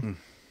tomorrow.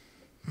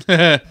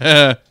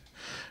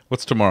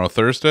 What's tomorrow?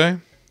 Thursday?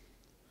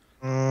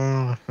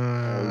 All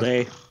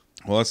day.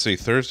 Well, let's see.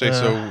 Thursday,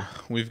 so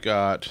we've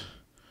got...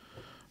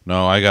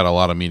 No, I got a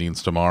lot of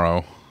meetings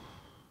tomorrow.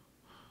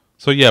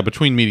 So yeah,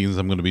 between meetings,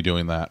 I'm going to be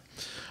doing that.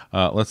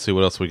 Let's see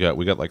what else we got.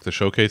 We got like the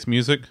showcase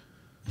music.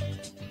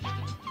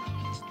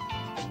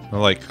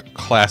 Like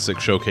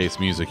classic showcase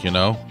music, you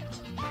know?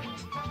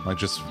 Like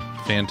just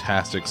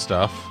fantastic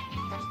stuff.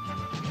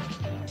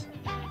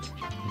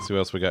 Let's see what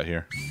else we got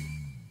here.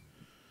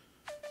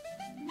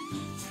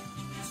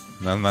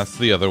 And then that's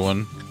the other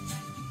one.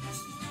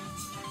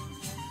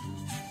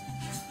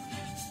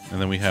 And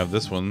then we have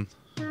this one.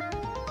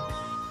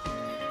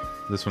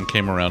 This one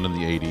came around in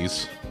the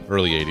 80s.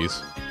 Early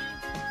 80s.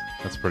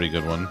 That's a pretty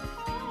good one.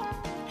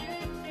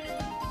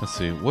 Let's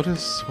see. What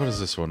is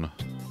this one?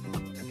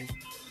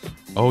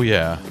 Oh,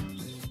 yeah.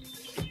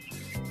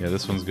 Yeah,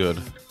 this one's good.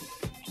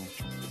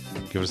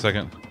 Give it a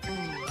second.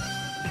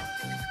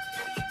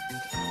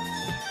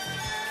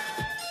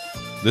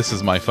 This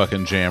is my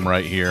fucking jam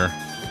right here.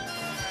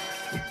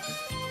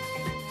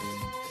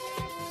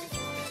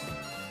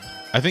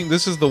 I think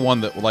this is the one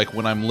that, like,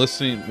 when I'm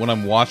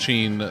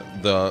watching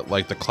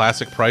the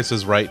classic Price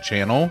is Right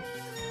channel,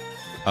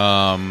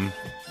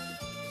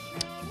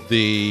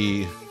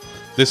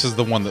 this is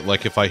the one that,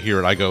 like, if I hear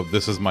it, I go,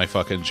 this is my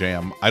fucking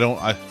jam.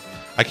 I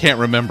can't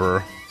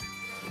remember.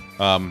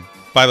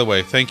 By the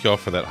way, thank y'all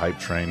for that hype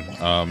train.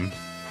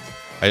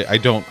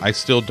 I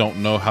still don't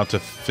know how to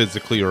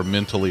physically or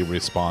mentally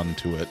respond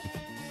to it.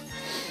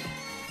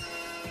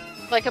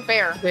 Like a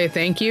bear. Say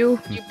thank you.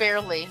 You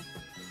barely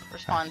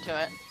respond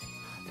to it.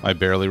 I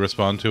barely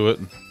respond to it.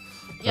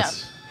 Yeah.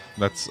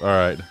 That's all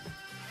right.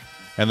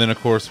 And then, of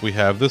course, we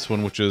have this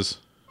one, which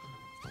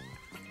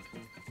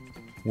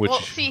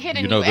well, see,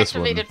 Hidden, you know, you this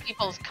activated one.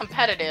 people's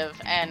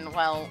competitive, and,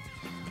 well,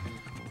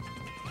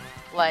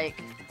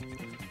 like,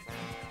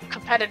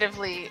 competitive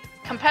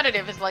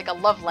is like a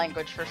love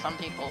language for some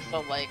people,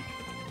 so, like,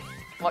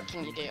 what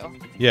can you do?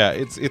 Yeah,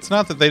 it's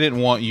not that they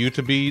didn't want you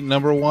to be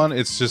number one,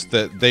 it's just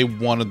that they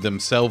wanted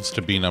themselves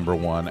to be number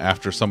one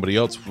after somebody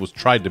else was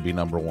tried to be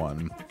number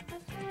one.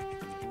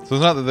 So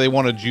it's not that they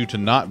wanted you to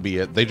not be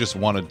it, they just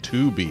wanted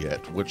to be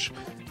it, which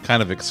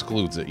kind of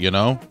excludes it, you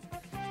know?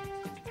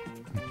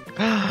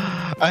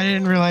 I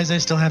didn't realize I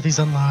still have these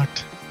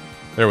unlocked.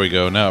 There we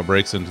go, now it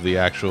breaks into the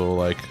actual,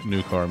 like,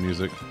 new car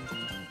music.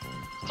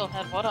 Still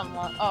had what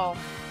unlocked? Oh.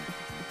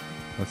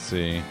 Let's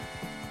see.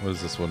 What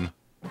is this one?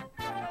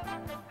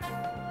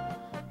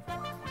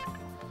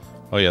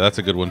 Oh yeah, that's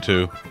a good one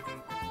too.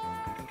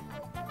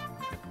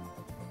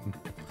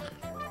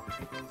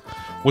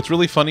 What's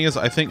really funny is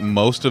I think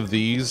most of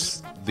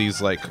these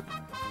like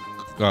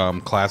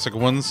classic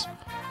ones,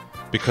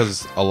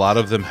 because a lot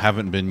of them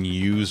haven't been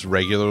used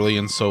regularly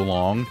in so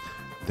long,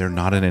 they're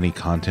not in any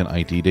content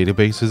ID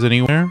databases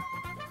anywhere.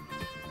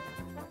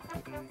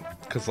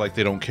 Because like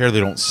they don't care, they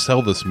don't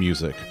sell this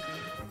music.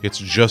 It's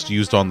just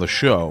used on the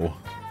show.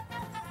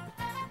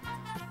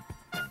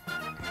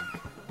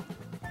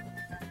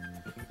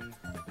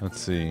 Let's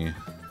see.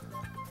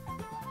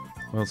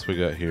 What else we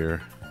got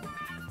here?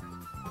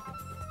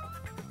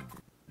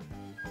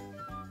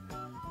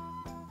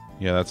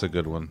 Yeah, that's a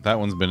good one. That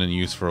one's been in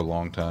use for a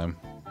long time.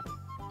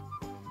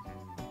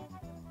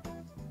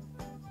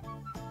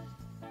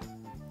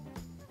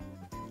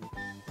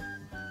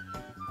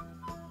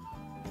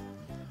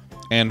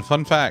 And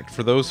fun fact,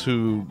 for those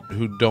who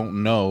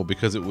don't know,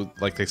 because it was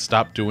like they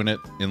stopped doing it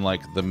in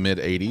like the mid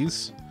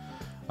 80s,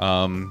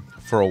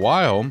 for a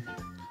while,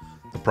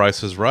 The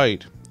Price is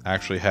Right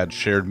actually had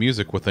shared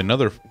music with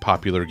another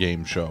popular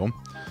game show.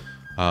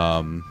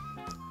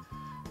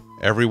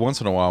 Every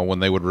once in a while, when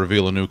they would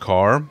reveal a new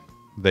car,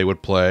 they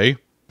would play.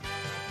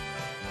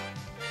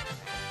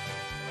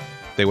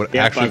 They would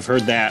actually. I've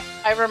heard that.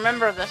 I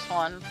remember this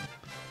one.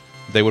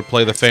 They would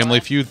play the Family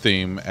Feud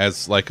theme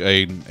as like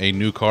a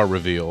new car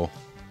reveal.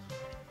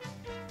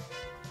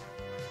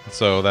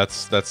 So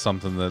that's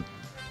something that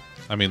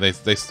I mean, they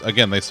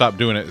again, they stopped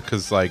doing it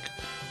because, like,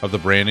 of the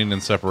branding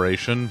and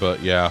separation,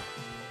 but yeah.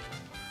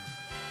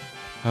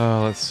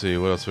 Let's see,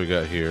 what else we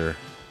got here?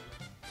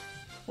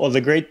 Well,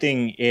 the great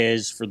thing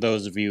is, for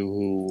those of you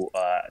who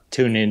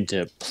tune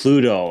into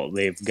Pluto,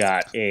 they've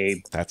got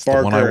a That's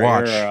the one I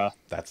watch. Era.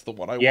 That's the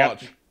one I Yep.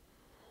 watch.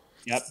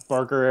 Yep,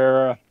 Barker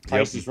era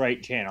Price Yep. is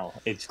Right channel.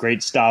 It's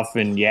great stuff,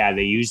 and yeah,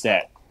 they use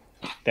that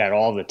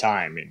all the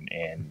time,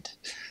 and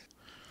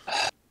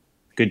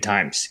good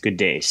times, good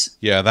days.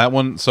 Yeah, that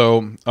one.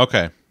 So,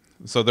 okay.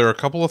 So there are a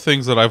couple of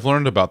things that I've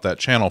learned about that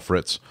channel,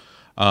 Fritz.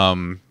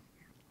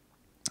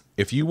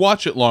 If you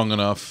watch it long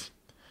enough,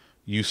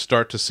 you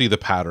start to see the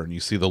pattern. You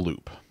see the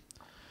loop.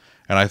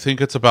 And I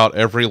think it's about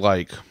every,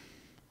 like,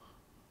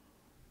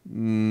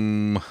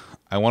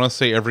 I want to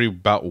say every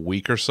about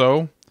week or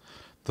so,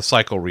 the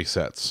cycle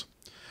resets.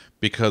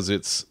 Because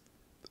it's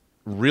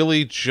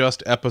really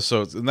just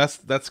episodes. And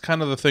that's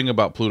kind of the thing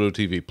about Pluto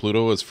TV.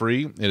 Pluto is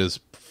free. It is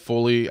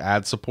fully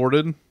ad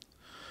supported.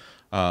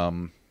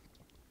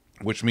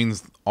 Which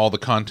means all the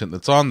content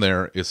that's on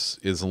there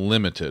is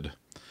limited.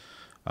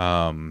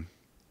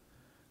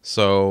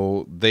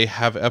 So they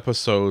have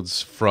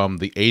episodes from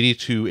the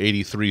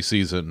 82-83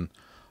 season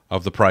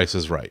of The Price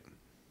is Right.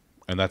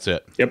 And that's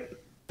it. Yep.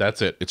 That's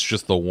it. It's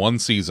just the one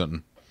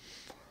season.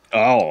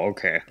 Oh,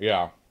 okay.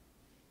 Yeah.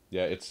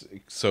 Yeah, it's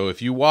so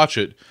if you watch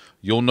it,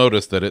 you'll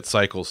notice that it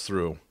cycles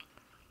through.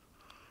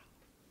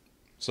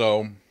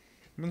 So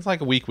it's like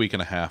a week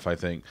and a half, I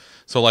think.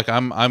 So like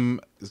I'm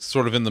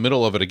sort of in the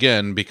middle of it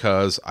again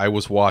because I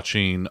was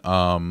watching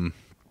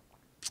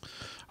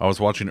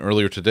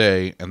earlier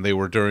today, and they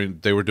were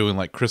doing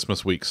like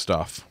Christmas week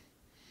stuff.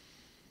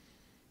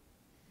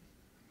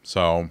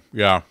 So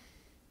yeah,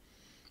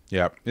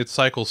 it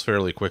cycles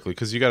fairly quickly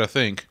because you got to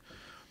think,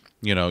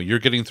 you're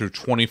getting through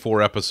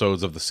 24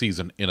 episodes of the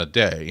season in a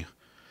day,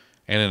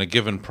 and in a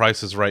given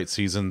Price is Right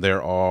season,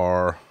 there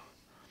are,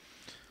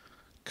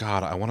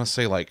 God, I want to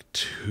say like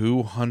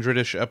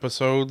 200-ish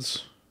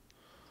episodes.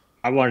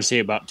 I want to say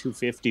about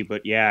 250,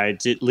 but yeah,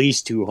 it's at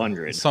least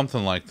 200.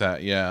 Something like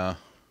that, yeah.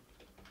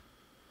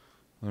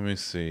 Let me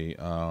see.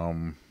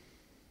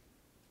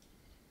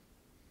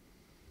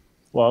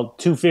 Well,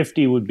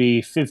 250 would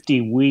be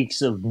 50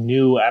 weeks of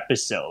new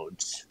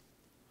episodes.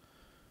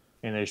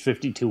 And there's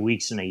 52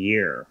 weeks in a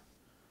year.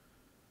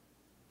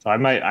 So I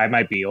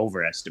might be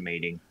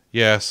overestimating.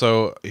 Yeah,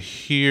 so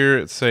here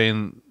it's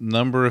saying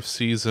number of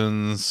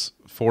seasons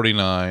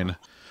 49.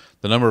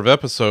 The number of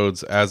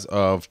episodes as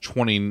of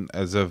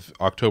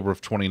October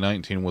of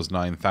 2019 was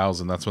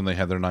 9,000. That's when they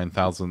had their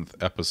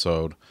 9,000th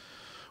episode,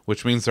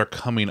 which means they're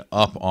coming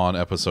up on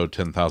episode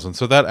 10,000.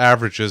 So that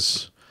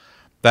averages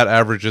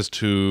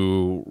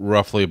to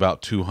roughly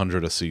about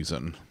 200 a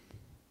season.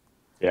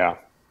 Yeah.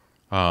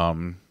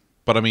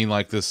 But I mean,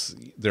 like this,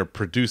 they're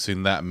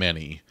producing that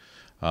many,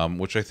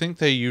 which I think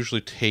they usually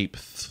tape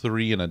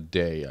 3 in a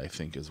day, I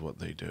think is what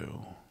they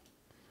do.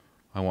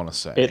 I want to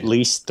say. At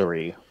least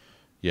 3.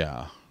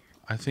 Yeah.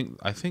 I think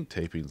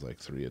taping's like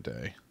 3 a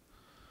day.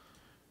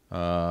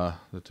 I'm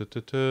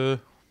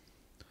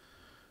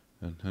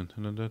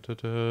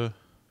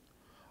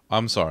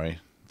sorry.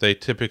 They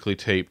typically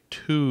tape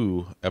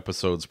 2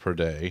 episodes per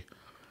day,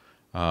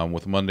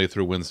 with Monday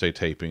through Wednesday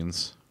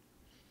tapings.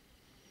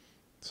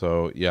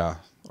 So, yeah.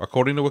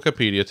 According to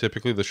Wikipedia,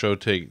 typically the show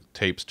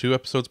tapes 2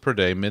 episodes per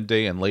day,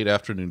 midday and late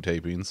afternoon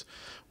tapings,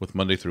 with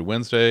Monday through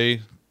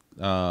Wednesday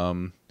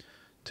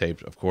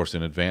taped, of course,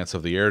 in advance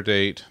of the air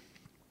date.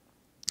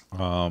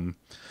 And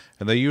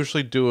they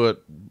usually do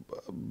it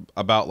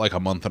about like a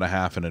month and a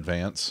half in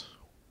advance.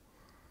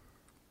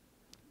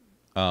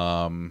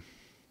 I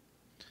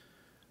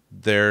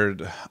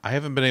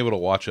haven't been able to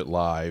watch it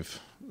live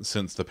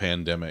since the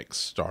pandemic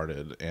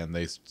started and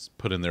they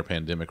put in their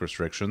pandemic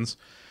restrictions.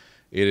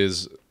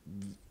 It's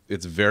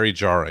very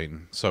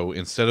jarring. So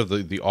instead of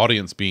the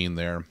audience being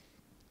there,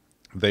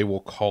 they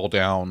will call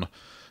down,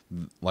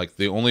 like,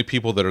 the only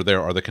people that are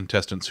there are the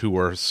contestants who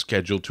are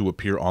scheduled to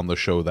appear on the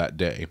show that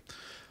day.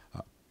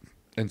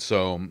 And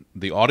so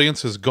the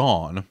audience is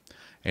gone,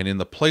 and in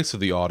the place of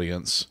the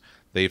audience,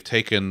 they've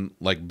taken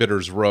like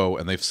Bidders Row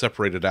and they've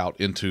separated out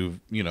into,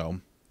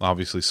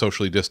 obviously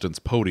socially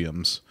distanced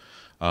podiums,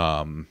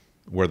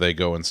 where they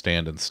go and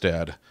stand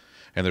instead.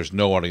 And there's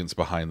no audience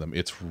behind them.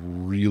 It's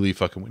really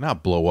fucking,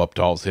 not blow up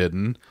dolls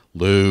hidden,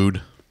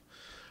 lewd.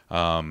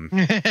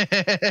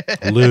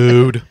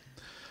 Lewd.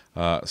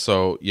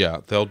 So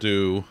yeah, they'll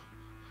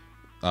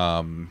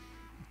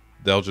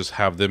just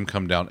have them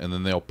come down and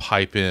then they'll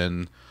pipe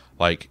in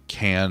like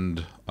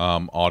canned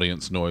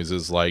audience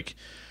noises, like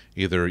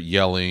either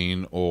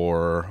yelling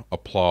or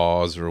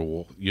applause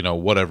or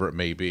whatever it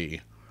may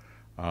be.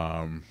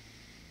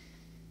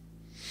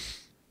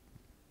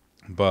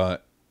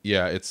 But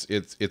yeah, it's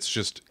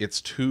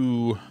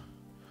too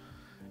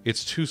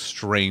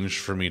strange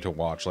for me to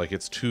watch. Like,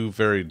 it's too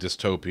very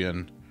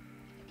dystopian.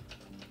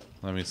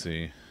 Let me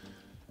see.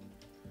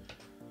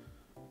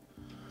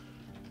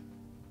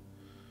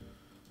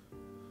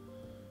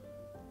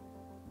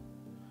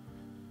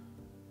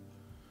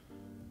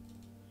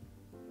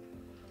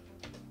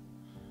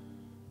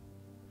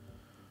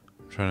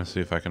 trying to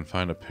see if I can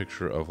find a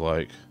picture of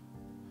like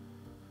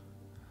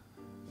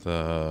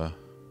the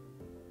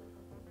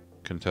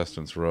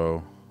contestants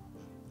row.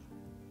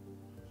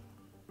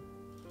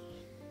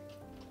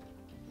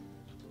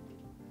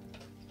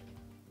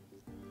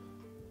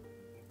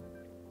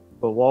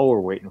 But while we're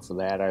waiting for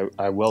that,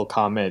 I will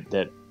comment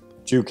that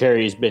Drew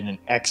Carey has been an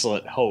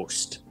excellent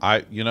host.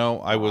 I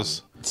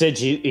was since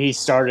he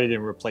started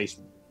and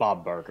replaced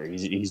Bob Barker.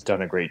 He's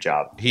done a great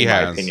job. He in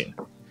has. my opinion.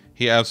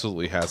 He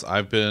absolutely has.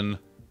 I've been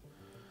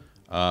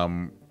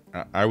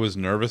I was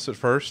nervous at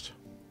first.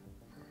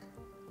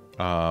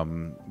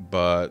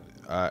 But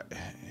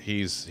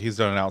he's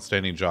done an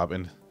outstanding job,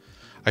 and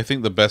I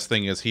think the best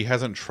thing is he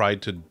hasn't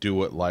tried to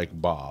do it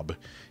like Bob.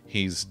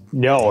 He's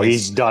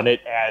done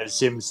it as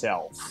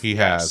himself. He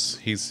has.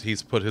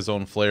 He's put his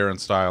own flair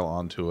and style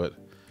onto it,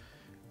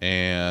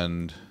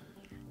 and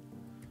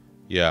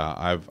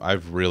yeah,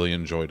 I've really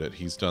enjoyed it.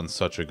 He's done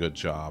such a good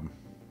job.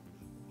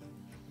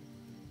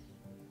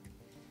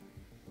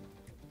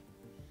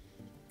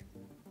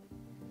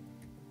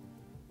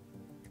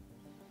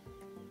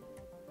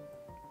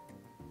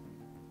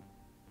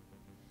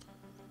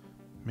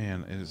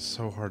 Man, it is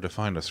so hard to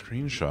find a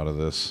screenshot of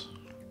this.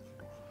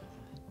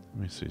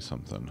 Let me see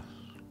something.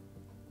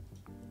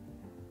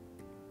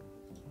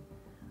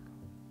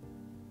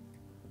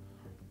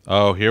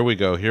 Oh, here we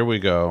go. Here we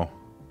go.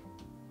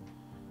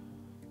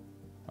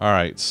 All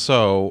right,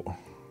 so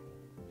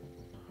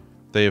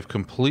they've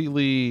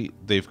completely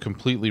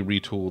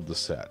retooled the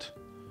set.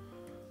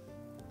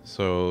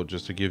 So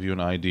just to give you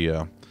an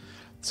idea,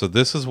 so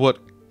this is what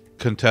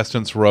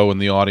contestants row in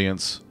the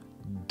audience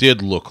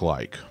did look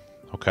like.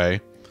 Okay.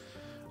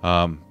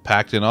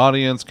 Packed in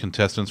audience,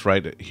 contestants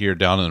right here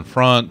down in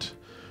front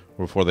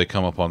before they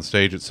come up on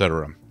stage,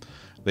 etc.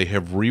 They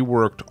have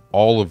reworked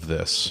all of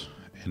this,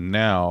 and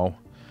now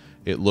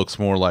it looks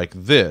more like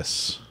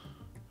this,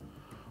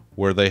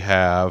 where they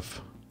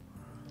have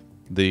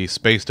the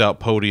spaced out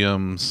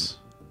podiums,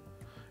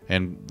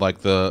 and like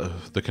the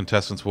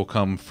contestants will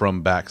come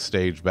from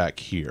backstage back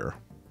here.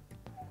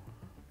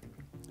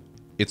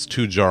 It's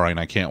too jarring.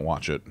 I can't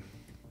watch it.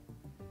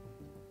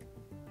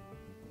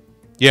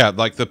 Yeah,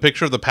 like the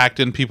picture of the packed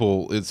in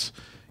people is,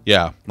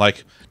 yeah,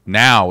 like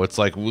now it's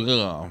like,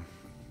 ugh.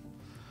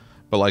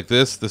 But like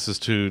this is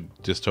too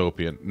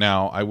dystopian.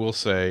 Now, I will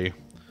say,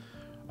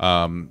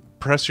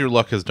 Press Your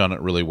Luck has done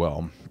it really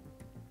well.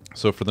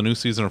 So for the new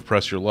season of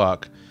Press Your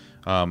Luck,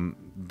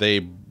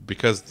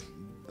 because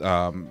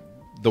the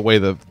way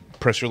the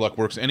Press Your Luck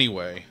works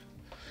anyway.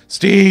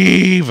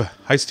 Steve!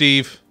 Hi,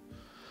 Steve.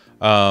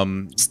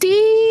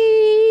 Steve!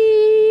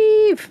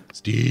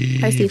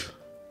 Hi, Steve.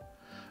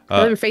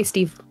 Love your face,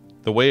 Steve.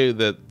 The way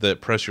that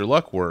Press Your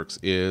Luck works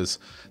is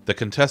the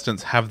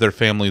contestants have their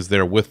families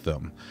there with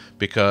them,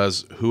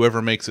 because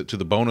whoever makes it to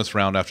the bonus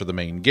round after the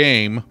main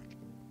game,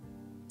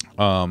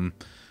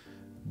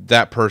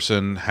 that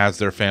person has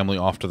their family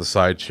off to the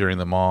side cheering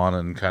them on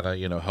and kind of,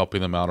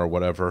 helping them out or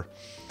whatever.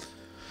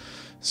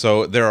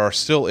 So there are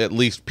still at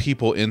least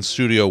people in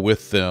studio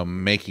with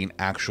them making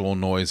actual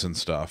noise and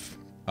stuff.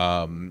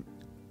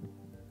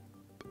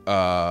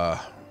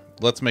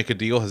 Let's Make a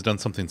Deal has done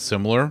something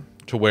similar,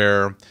 to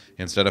where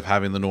instead of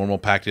having the normal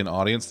packed in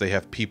audience, they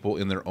have people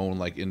in their own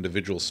like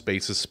individual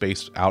spaces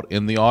spaced out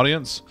in the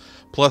audience.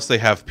 Plus they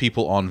have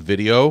people on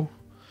video.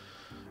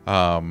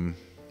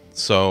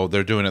 So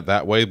they're doing it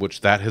that way,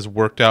 which that has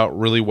worked out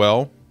really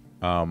well.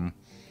 But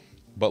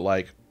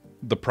like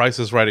the Price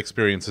is Right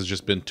experience has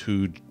just been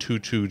too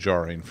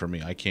jarring for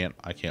me. I can't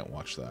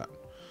watch that.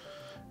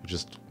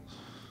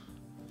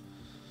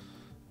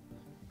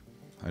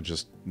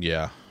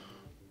 Yeah.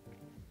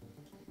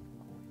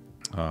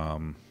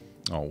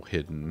 Oh,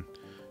 Hidden.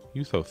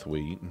 You so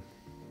sweet.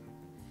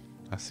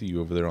 I see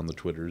you over there on the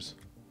Twitters.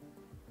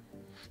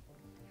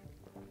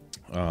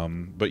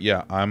 But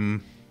yeah,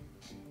 I'm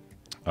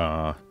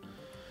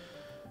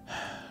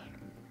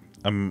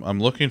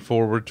looking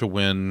forward to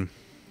when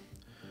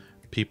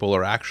people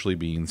are actually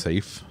being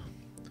safe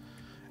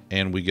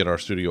and we get our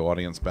studio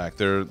audience back.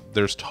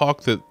 There's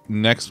talk that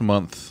next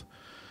month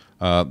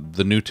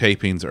the new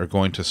tapings are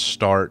going to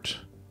start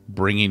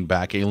bringing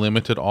back a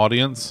limited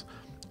audience,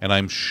 and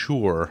I'm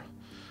sure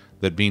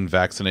that being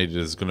vaccinated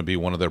is going to be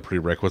one of their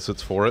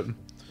prerequisites for it.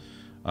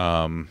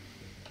 I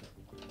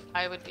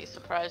would be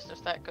surprised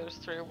if that goes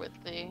through with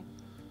the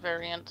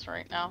variants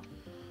right now.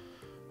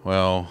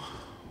 Well,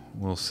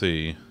 we'll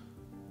see.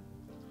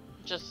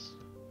 Just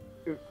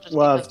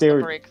well, because if they of were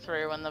the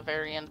breakthrough and the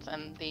variants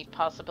and the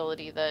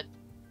possibility that,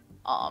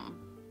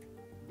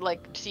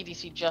 like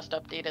CDC just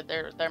updated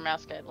their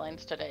mask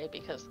guidelines today,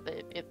 because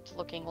it's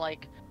looking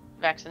like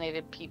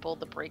vaccinated people,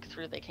 the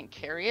breakthrough, they can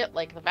carry it.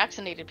 Like the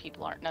vaccinated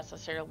people aren't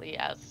necessarily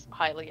as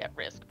highly at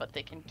risk, but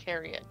they can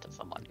carry it to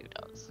someone who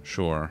does.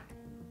 Sure.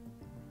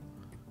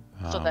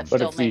 So that but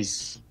still if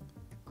makes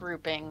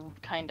grouping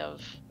kind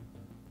of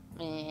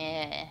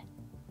meh.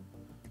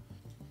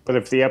 But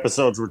if the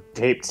episodes were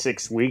taped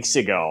 6 weeks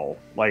ago,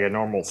 like a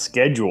normal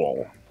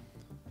schedule,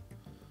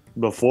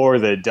 before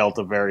the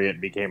Delta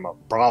variant became a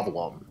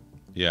problem,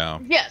 Yeah.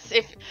 Yes,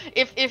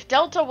 if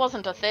Delta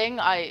wasn't a thing,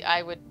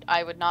 I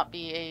would not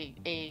be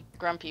a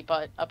grumpy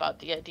butt about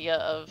the idea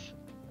of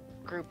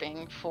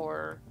grouping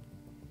for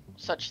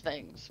such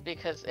things,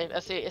 because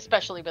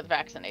especially with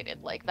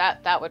vaccinated, like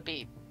that would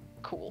be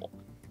cool.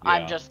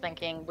 I'm Yeah. just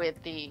thinking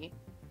with the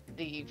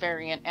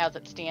variant as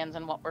it stands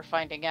and what we're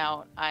finding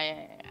out,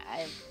 I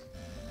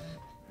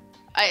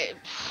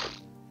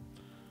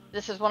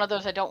this is one of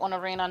those, I don't want to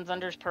rain on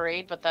Zunder's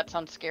parade, but that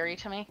sounds scary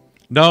to me.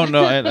 No,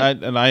 no,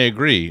 and I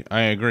agree.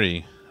 I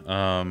agree.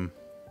 Like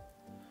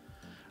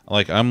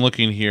I'm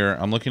looking here.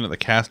 I'm looking at the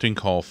casting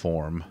call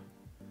form,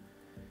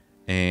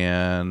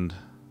 and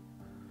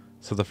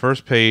so the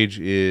first page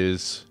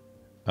is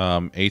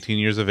 18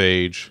 years of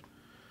age,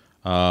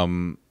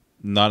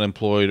 not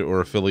employed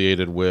or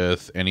affiliated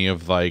with any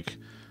of like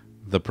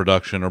the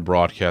production or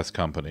broadcast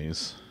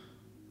companies.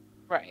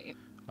 Right.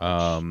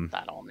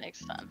 That all makes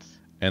sense.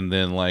 And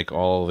then like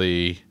all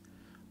the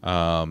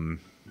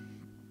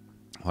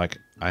like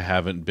I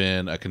haven't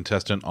been a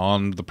contestant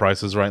on The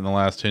Price is Right in the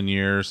last 10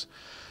 years.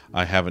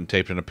 I haven't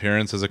taped an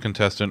appearance as a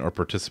contestant or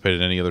participated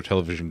in any other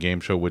television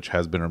game show which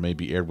has been or may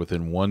be aired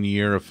within 1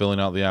 year of filling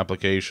out the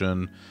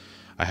application.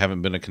 I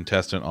haven't been a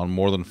contestant on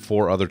more than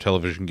 4 other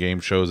television game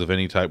shows of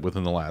any type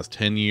within the last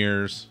 10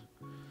 years.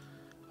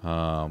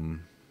 Let's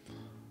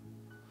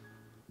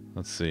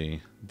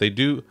see.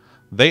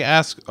 They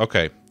ask,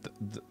 okay,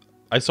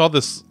 I saw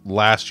this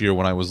last year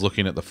when I was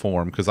looking at the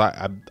form, because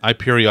I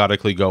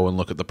periodically go and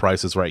look at the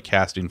Price is Right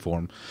casting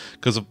form,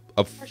 because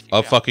of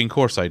fucking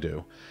course I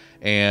do.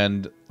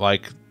 And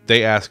like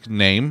they ask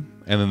name,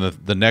 and then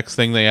the next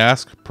thing they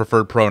ask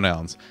preferred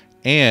pronouns,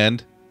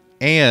 and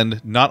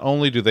not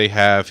only do they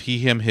have he,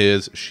 him,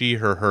 his, she,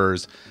 her,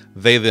 hers,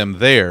 they, them,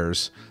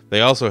 theirs, they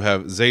also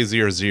have they,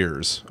 zir,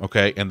 zirs.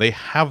 Okay, and they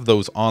have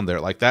those on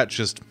there. Like that,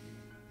 just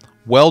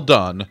well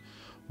done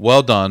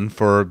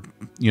for,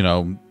 you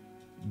know,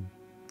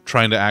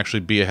 trying to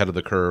actually be ahead of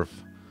the curve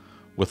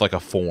with like a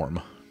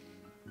form.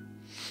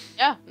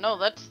 Yeah, no,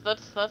 that's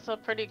a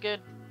pretty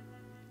good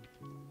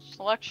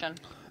selection.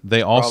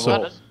 They also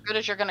about as good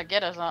as you're gonna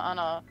get as on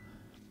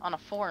a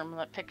form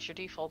that picks your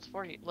defaults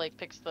for you, like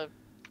picks the,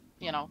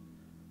 you know,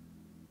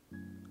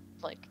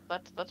 like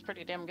that's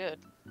pretty damn good.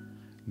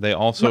 They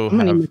also I'm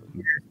have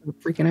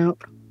freaking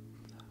out.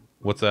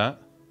 What's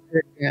that?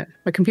 Yeah,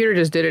 my computer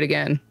just did it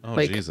again. Oh,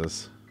 like,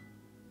 Jesus.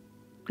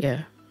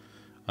 Yeah.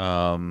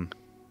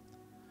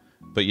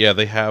 But yeah,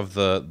 they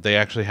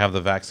actually have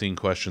the vaccine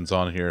questions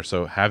on here.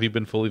 So, have you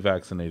been fully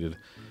vaccinated?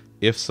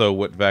 If so,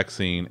 what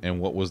vaccine, and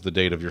what was the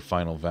date of your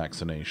final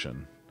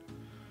vaccination?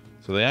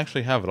 So they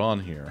actually have it on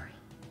here.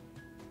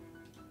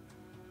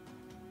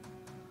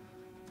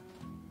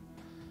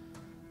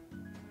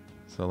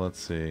 So let's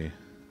see.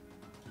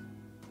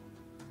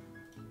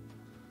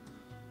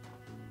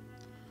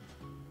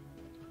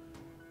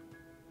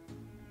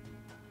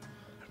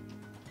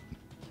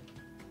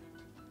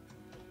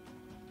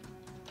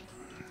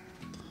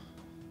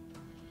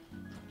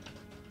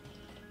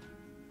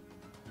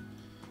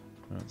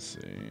 Let's see.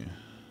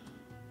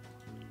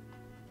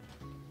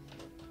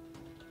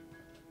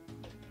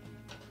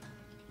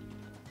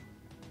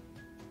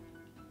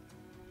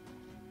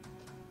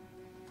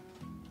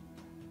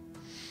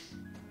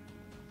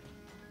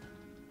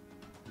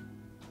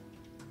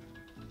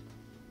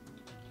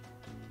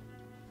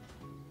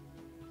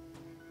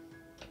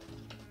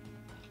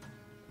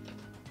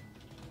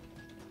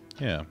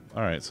 Yeah.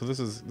 All right. So this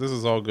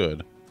is all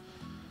good.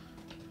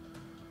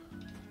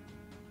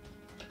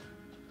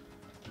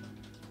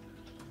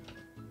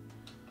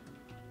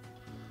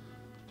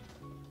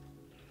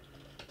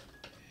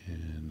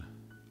 And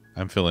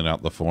I'm filling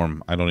out the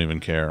form. I don't even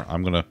care.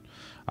 I'm gonna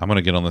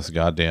get on this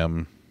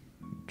goddamn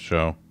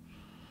show.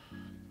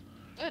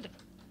 Good.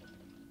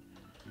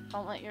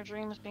 Don't let your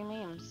dreams be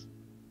memes.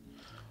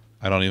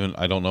 I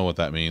don't know what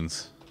that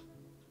means.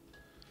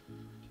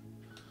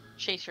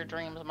 Chase your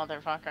dreams,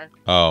 motherfucker.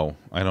 Oh,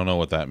 I don't know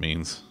what that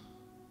means.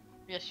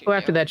 Yes, you Go do.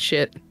 after that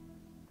shit.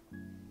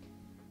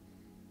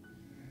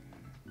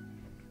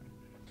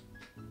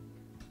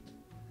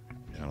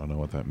 I don't know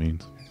what that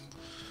means.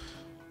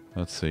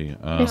 Let's see.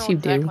 I Yes, know you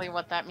do. exactly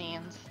what that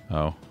means.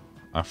 Oh,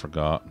 I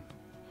forgot.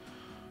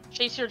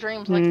 Chase your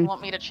dreams like you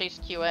want me to chase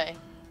QA.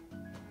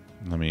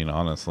 I mean,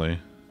 honestly.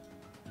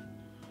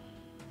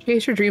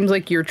 Chase your dreams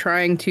like you're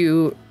trying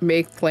to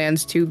make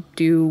plans to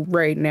do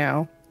right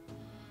now.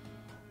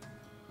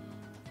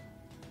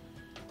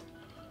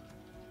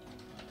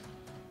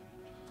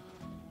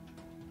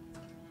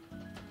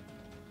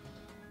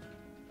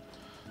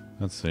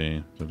 Let's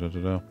see.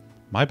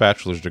 My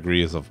bachelor's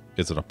degree is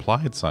in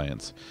applied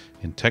science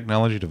in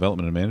technology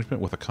development and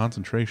management with a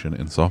concentration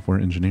in software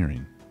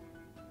engineering.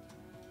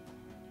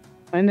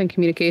 I'm in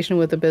communication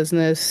with a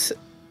business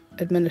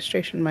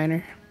administration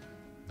minor.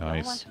 You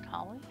went Nice. to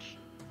college?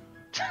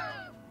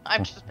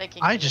 I'm just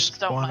making. I memes, just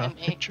don't want a mind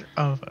me. picture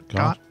of a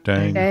God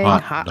goddamn dang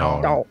Hot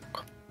dog. dog.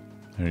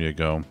 There you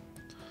go.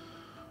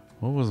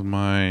 What was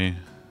my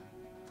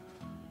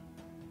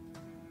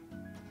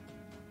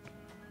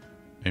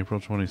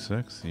April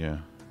 26th? Yeah.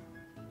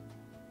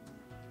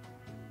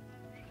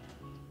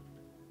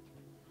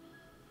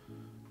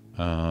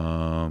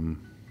 I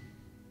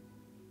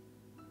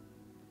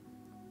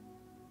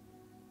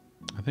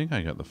think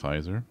I got the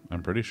Pfizer.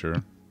 I'm pretty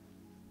sure.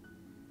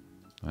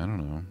 I don't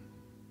know.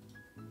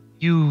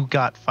 You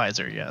got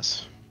Pfizer,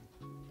 yes.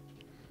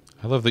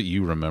 I love that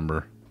you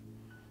remember.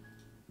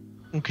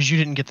 Because you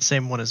didn't get the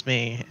same one as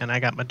me, and I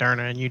got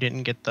Moderna, and you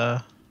didn't get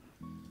the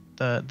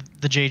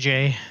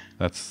JJ.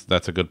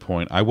 That's a good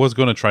point. I was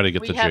going to try to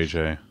get We the have-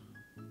 JJ.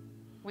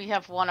 We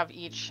have one of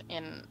each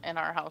in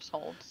our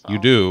household. So You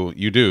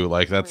do.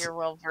 Like that's we're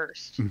well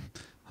versed.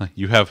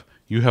 you have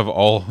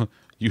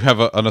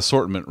an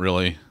assortment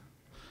really.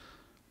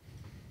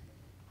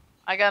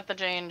 I got the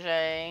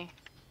J&J.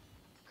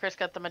 Chris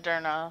got the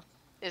Moderna.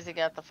 Izzy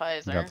got the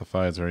Pfizer. Got the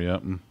Pfizer,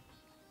 yep.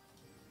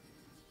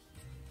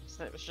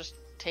 So it was just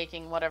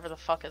taking whatever the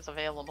fuck is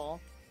available.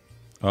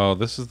 Oh,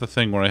 this is the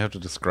thing where I have to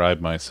describe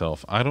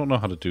myself. I don't know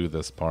how to do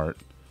this part.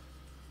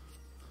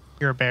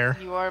 You're a bear.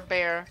 You are a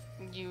bear.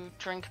 You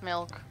drink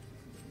milk,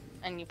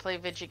 and you play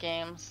video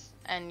games,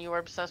 and you are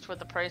obsessed with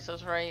The Price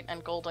is Right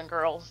and Golden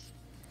Girls.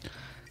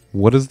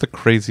 What is the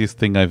craziest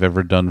thing I've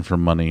ever done for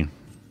money?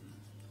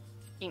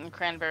 Eating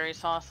cranberry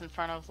sauce in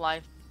front of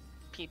live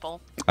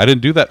people. I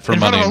didn't do that for In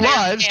money. front of a There's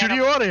live an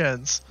studio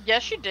audience.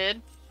 Yes, you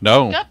did.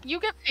 No, You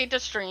get paid to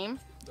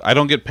stream. I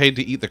don't get paid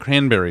to eat the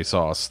cranberry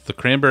sauce. The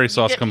cranberry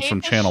sauce get comes paid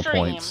from to channel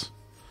stream. points.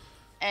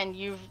 And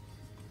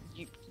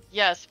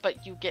yes,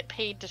 but you get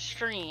paid to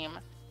stream.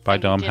 Bye,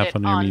 and you Dom. did Have it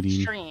fun in your on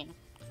meeting. stream.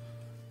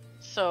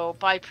 So,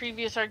 by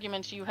previous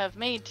arguments you have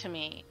made to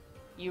me,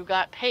 you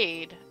got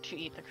paid to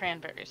eat the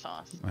cranberry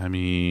sauce. I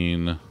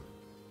mean,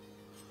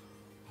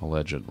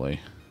 allegedly.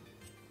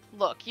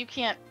 Look, you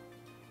can't.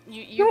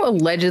 You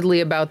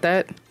allegedly about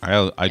that.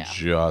 I Yeah.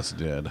 just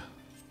did.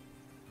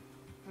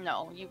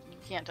 No, you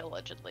can't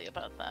allegedly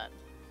about that.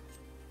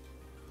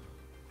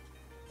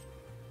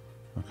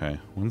 Okay,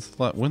 when's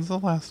the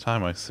last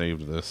time I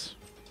saved this?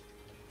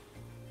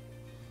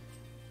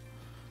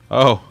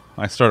 Oh,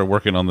 I started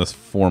working on this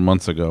 4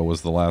 months ago.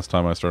 Was the last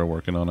time I started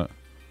working on it.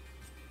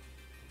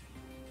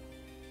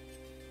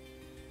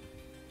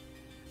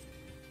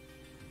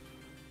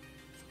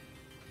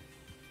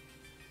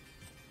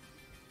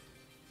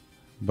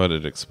 But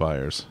it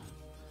expires.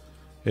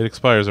 It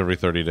expires every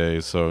 30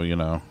 days, so you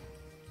know.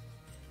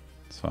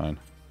 It's fine.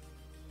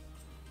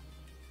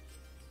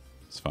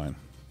 It's fine.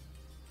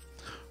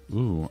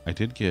 Ooh, I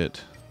did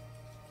get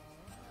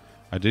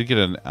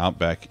an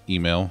Outback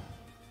email.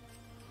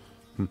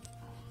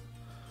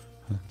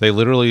 They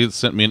literally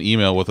sent me an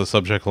email with a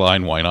subject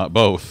line, "Why not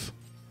both?"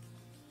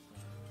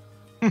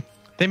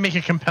 They make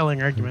a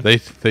compelling argument.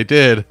 They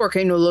did.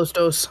 Porque no los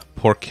dos.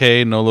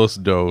 Porque no los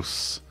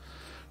dos.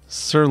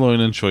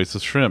 Sirloin and choice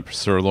of shrimp.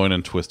 Sirloin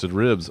and twisted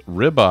ribs.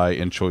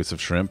 Ribeye and choice of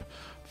shrimp.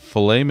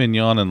 Filet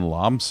mignon and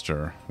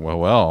lobster.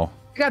 Well.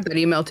 I got that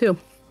email too.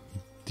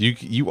 Do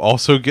you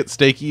also get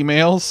steak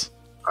emails?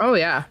 Oh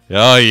yeah.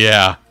 Oh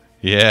yeah.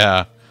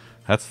 Yeah.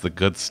 That's the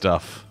good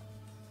stuff.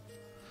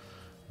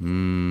 I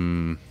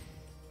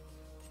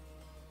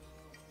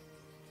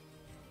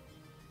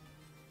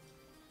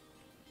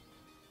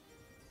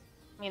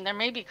mean, there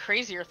may be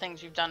crazier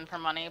things you've done for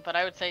money, but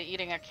I would say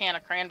eating a can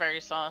of cranberry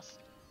sauce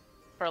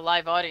for a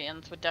live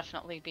audience would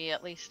definitely be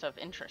at least of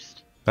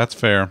interest. That's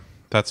fair.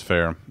 That's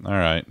fair. All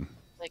right.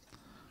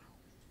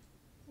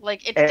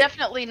 Like it's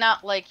definitely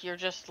not like you're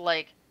just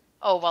like,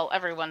 oh, well,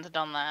 everyone's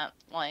done that.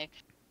 Like,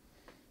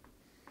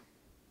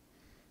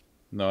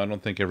 No, I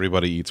don't think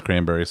everybody eats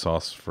cranberry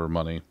sauce for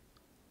money.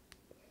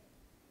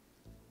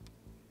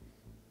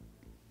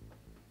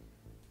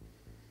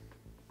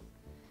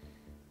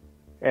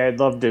 I'd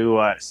love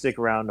to stick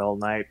around all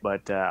night,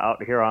 but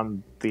out here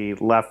on the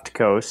left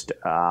coast,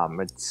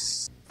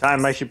 it's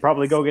time I should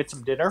probably go get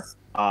some dinner.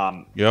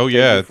 Oh Thank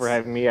yeah. you for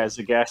having me as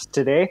a guest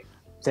today.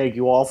 Thank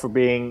you all for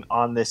being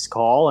on this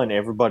call and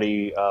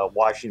everybody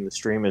watching the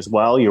stream as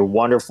well. You're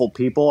wonderful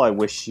people. I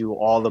wish you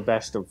all the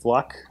best of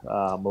luck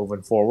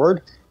moving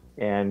forward.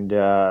 And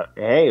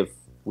hey, if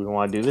we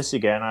want to do this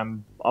again,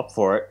 I'm up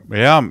for it.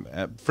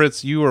 Yeah,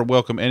 Fritz, you are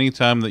welcome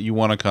anytime that you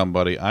want to come,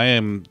 buddy. I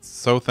am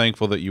so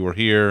thankful that you were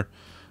here.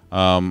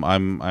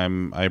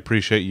 I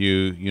appreciate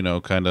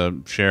you, kind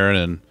of sharing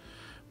and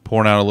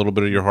pouring out a little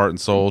bit of your heart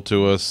and soul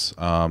to us.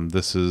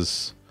 This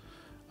is,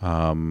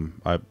 I'm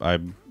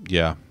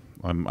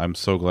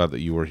so glad that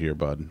you were here,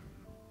 bud.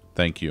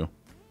 Thank you.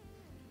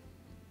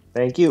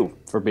 Thank you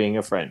for being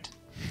a friend.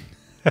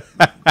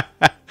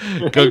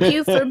 Thank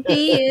you for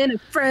being a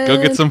friend. Go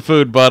get some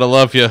food, bud. I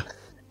love you.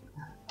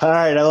 All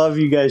right, I love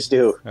you guys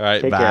too. All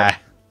right, Take bye. Care.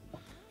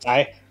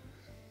 Bye.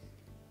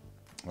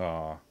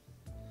 Aw.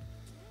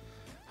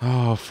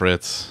 Oh,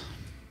 Fritz.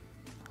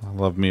 I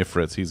love me a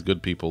Fritz. He's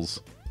good peoples.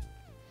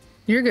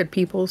 You're good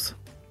peoples.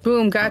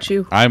 Boom, got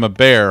you. I'm a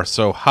bear,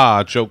 so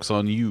ha, joke's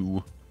on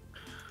you.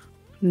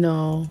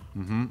 No.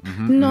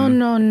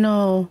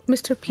 No.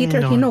 Mr. Peter,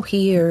 No. he no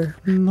here.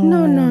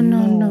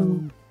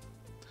 No.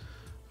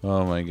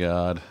 Oh my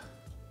god.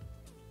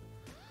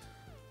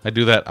 I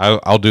do that.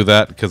 I'll do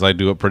that because I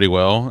do it pretty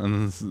well.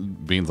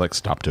 And Bean's like,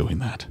 stop doing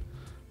that.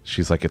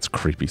 She's like, it's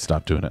creepy.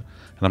 Stop doing it.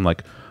 And I'm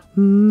like,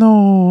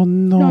 No,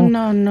 No,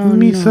 no, no,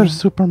 Mr. no.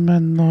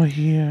 Superman, no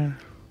here.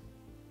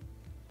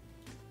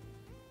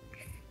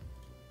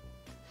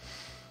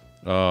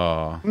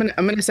 I'm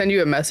gonna send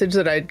you a message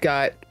that I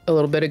got a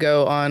little bit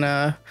ago on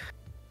a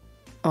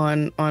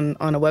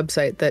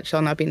website that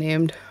shall not be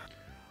named.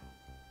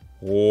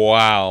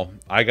 Wow.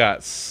 I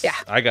got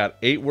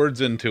 8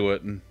 words into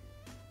it.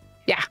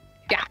 Yeah,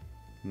 yeah.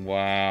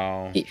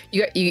 Wow.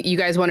 You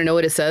guys want to know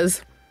what it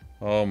says?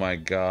 Oh my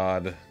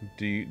God.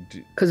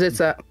 Because it's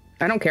a.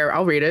 I don't care.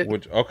 I'll read it.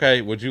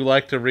 Would you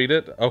like to read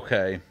it?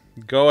 Okay.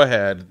 Go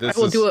ahead.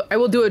 I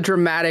will do a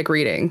dramatic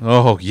reading.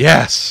 Oh,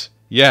 yes.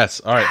 Yes.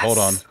 All right,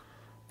 Yes.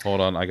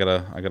 Hold on. I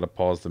gotta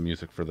pause the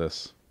music for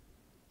this.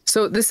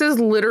 So this is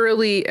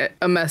literally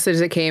a message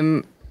that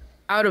came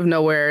out of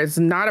nowhere. It's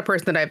not a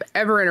person that I've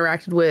ever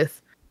interacted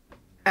with,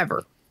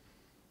 ever.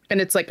 And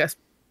it's like a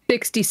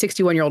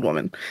 61-year-old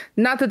woman.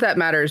 Not that that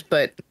matters,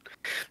 but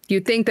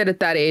you'd think that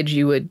at that age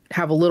you would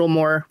have a little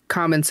more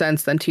common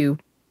sense than to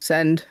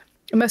send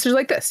a message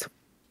like this.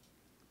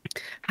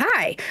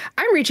 Hi,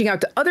 I'm reaching out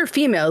to other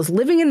females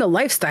living in the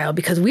lifestyle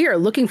because we are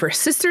looking for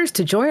sisters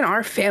to join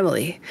our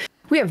family.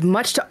 We have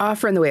much to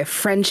offer in the way of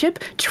friendship,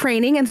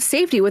 training, and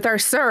safety with our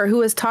sir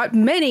who has taught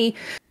many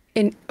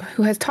in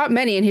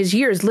his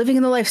years living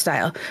in the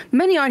lifestyle.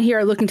 Many on here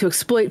are looking to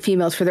exploit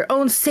females for their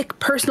own sick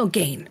personal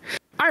gain.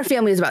 Our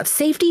family is about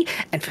safety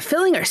and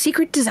fulfilling our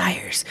secret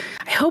desires.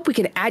 I hope we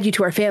can add you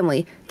to our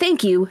family.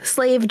 Thank you,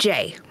 Slave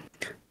J.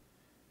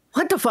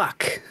 What the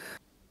fuck?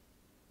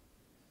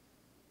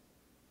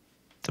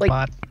 The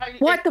bot.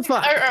 What the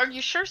fuck? Are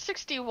you sure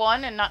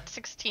 61 and not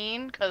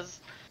 16?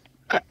 Because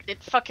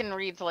it fucking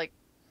reads like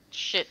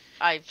shit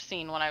I've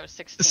seen when I was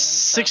 16.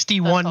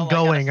 61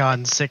 going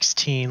on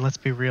 16. Let's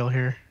be real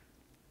here.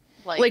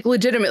 Like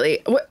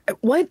legitimately.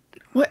 What?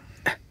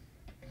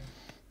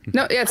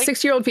 No, yeah,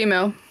 6-year-old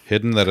female.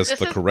 Hidden, that is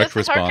the correct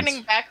this is response.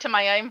 harkening back to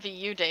my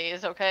IMVU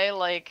days, okay?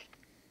 Like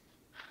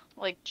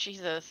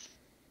Jesus.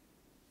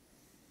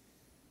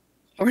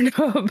 Or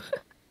no.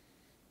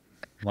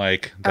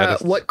 Like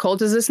that is... What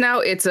cult is this now?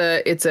 It's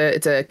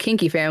a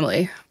kinky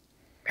family,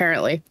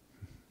 apparently,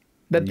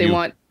 that they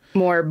want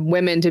more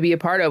women to be a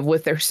part of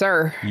with their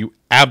sir. You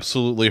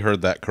absolutely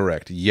heard that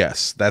correct.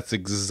 Yes, that's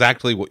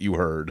exactly what you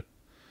heard.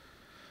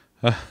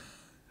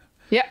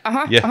 Yeah.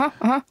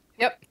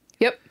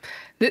 Yep.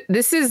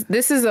 This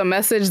is a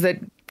message that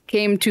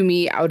came to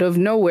me out of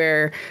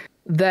nowhere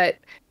that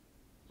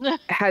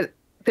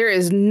there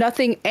is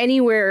nothing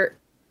anywhere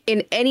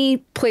in any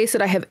place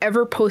that I have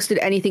ever posted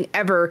anything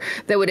ever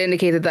that would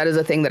indicate that that is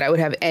a thing that I would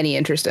have any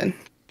interest in.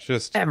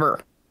 Just ever.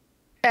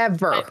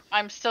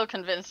 I'm still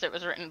convinced it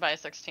was written by a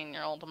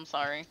 16-year-old. I'm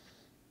sorry.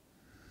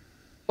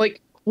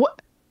 Like what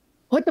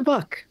the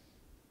fuck?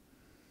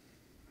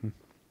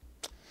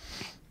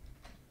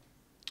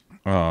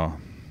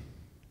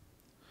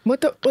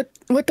 What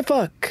the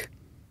fuck?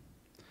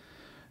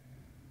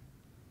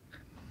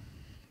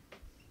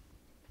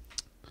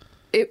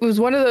 It was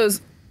one of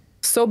those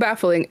so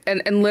baffling,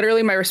 and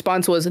literally my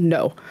response was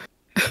no.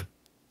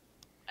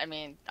 I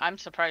mean, I'm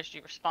surprised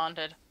you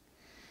responded.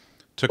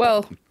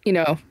 Well, you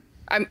know,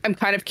 I'm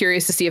kind of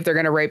curious to see if they're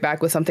gonna write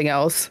back with something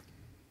else,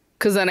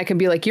 because then I can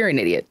be like, you're an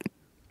idiot.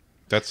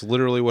 That's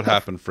literally what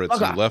happened, Fritz.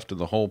 You left and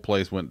the whole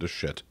place went to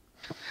shit.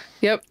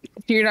 Yep,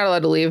 you're not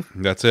allowed to leave.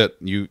 That's it.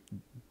 You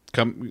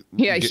come.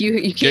 Yeah,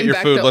 you get your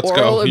back food. the Let's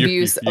oral go.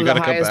 abuse You of gotta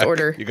the come highest back.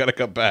 order. You gotta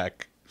come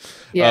back.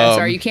 Yeah,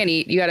 sorry, you can't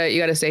eat. You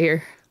gotta stay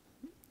here.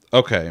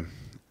 Okay,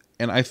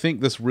 and I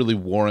think this really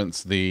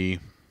warrants one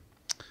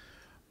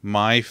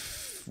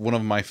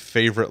of my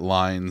favorite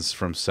lines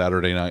from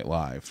Saturday Night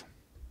Live.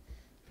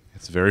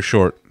 It's very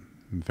short,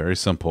 very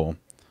simple,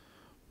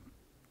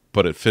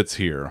 but it fits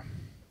here.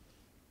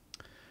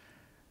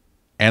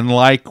 And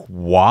like,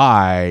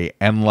 why?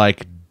 And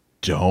like,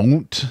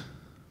 don't.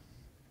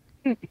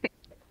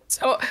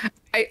 So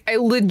I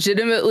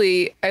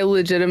legitimately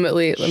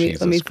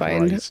let me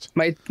find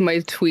my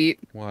tweet.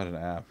 What an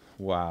app.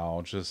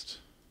 Wow, just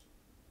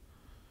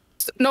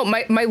no,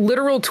 my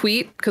literal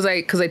tweet, because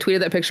I tweeted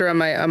that picture on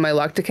my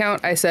locked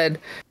account. I said,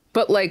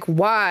 but like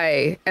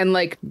why? And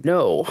like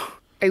no.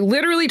 I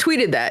literally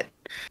tweeted that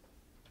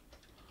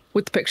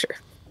with the picture.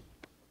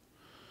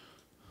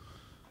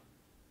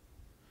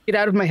 Get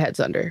out of my head,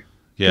 Zunder.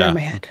 Yeah. Get out of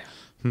my head.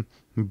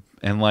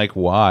 And like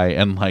why?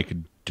 And like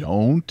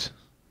don't.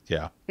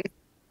 Yeah.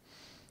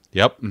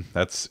 Yep.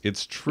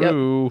 It's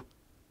true. Yep.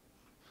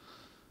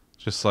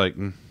 Just like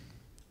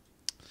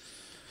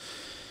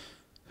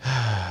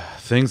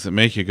things that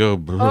make you go.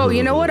 Brr. Oh,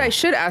 you know what? I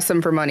should ask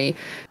them for money.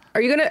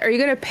 Are you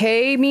gonna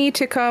pay me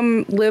to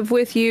come live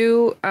with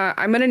you?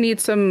 I'm gonna need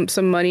some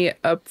money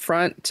up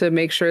front to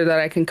make sure that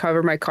I can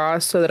cover my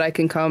costs so that I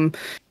can come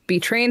be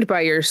trained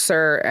by your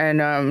sir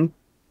and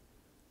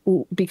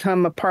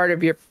become a part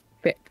of your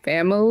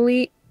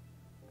family.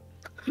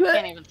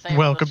 Can't even say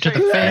welcome to the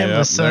family,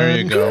 yep, son. There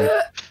you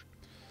go.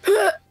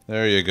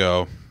 There you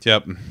go.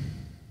 Yep.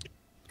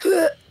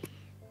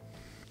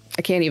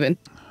 I can't even.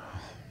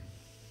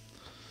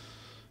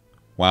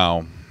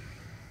 Wow.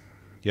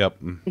 Yep.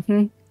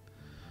 Mm-hmm.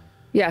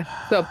 Yeah.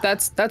 So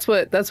that's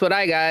what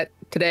I got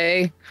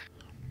today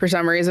for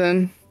some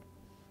reason.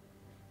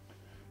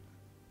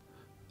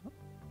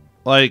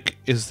 Like,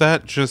 is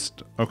that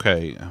just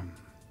okay?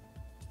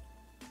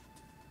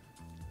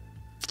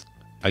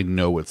 I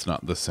know it's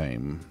not the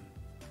same,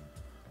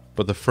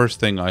 but the first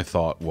thing I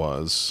thought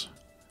was,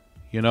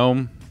 you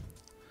know,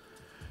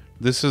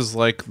 this is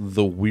like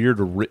the weird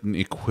written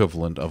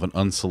equivalent of an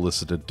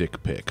unsolicited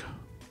dick pic.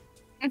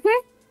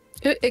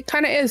 Mm-hmm. It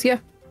kind of is, yeah.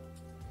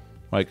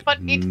 Like, But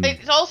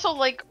it's also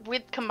like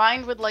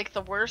combined with like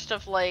the worst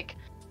of like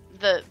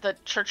the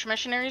church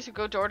missionaries who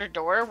go door to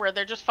door, where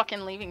they're just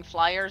fucking leaving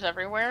flyers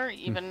everywhere,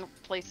 even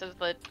places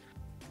that,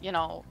 you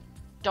know,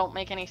 don't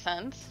make any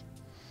sense.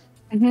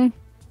 Mm-hmm.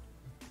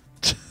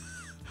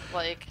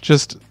 Like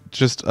just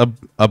a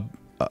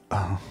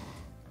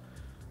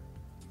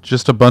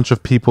bunch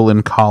of people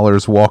in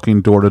collars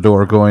walking door to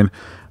door going,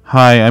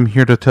 "Hi, I'm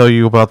here to tell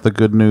you about the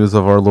good news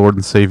of our Lord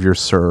and Savior,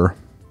 sir."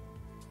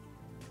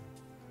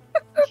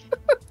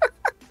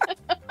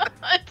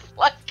 it's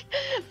like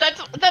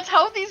that's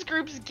how these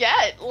groups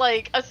get.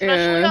 Like,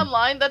 especially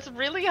online, that's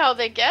really how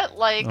they get.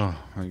 Like, oh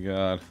my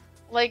god.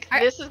 Like,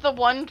 this is the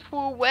one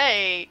true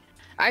way.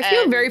 I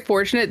feel very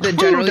fortunate that,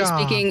 generally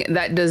speaking,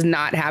 that does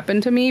not happen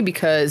to me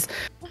because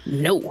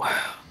no.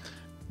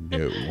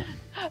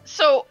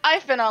 So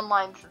I've been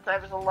online since I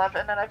was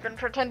 11, and I've been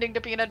pretending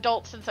to be an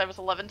adult since I was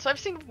 11. So I've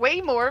seen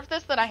way more of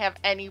this than I have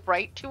any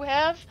right to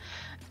have,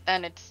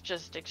 and it's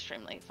just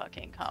extremely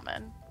fucking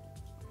common.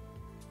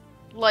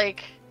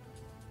 Like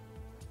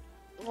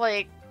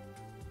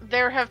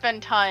there have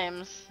been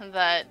times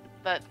that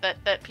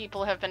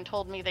people have been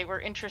told me they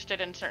were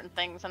interested in certain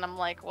things, and I'm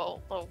like,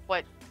 well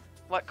what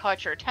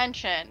caught your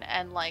attention?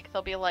 And like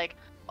they'll be like,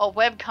 a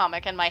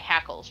webcomic, and my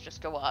hackles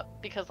just go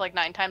up because like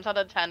 9 times out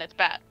of 10 it's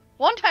bad.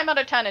 1 time out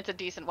of 10 it's a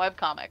decent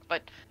webcomic,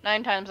 but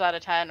 9 times out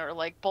of 10 or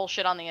like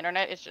bullshit on the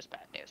internet, it's just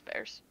bad news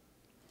bears.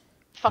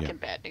 Fucking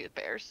bad news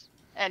bears.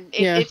 And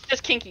it's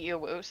just kinky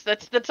uwoos.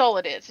 That's all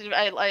it is.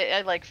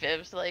 I like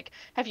fibs. Like,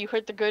 have you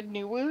heard the good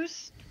new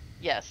woos?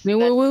 Yes. New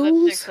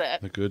woos?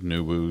 The good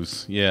new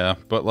woos. Yeah,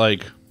 but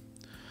like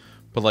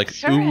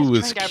sure, ooh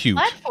is cute.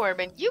 Our platform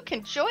and you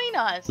can join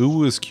us.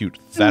 Ooh is cute.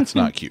 That's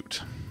not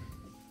cute.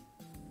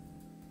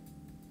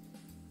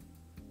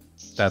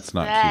 That's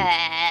not cute.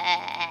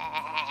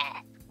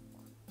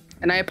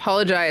 And I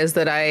apologize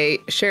that I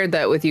shared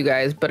that with you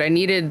guys, but I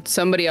needed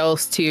somebody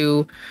else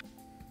to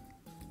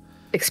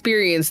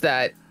experience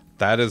that.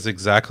 That is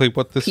exactly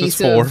what this is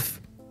for.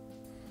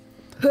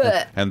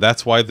 And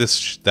that's why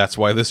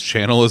this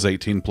channel is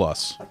 18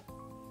 plus.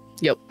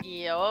 Yep.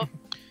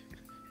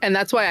 And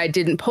that's why I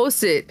didn't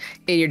post it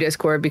in your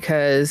Discord,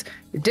 because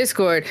your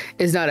Discord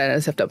is not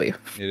NSFW.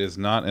 It is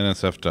not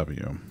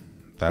NSFW.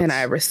 And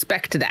I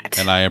respect that.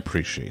 And I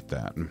appreciate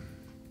that.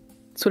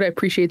 That's what I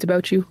appreciate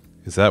about you.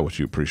 Is that what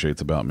you appreciate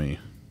about me?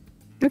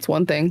 That's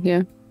one thing,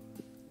 yeah.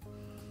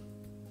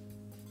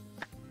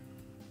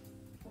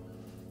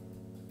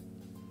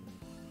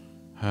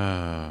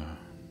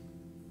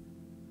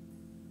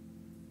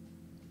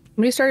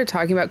 We started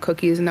talking about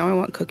cookies, and now I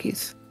want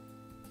cookies.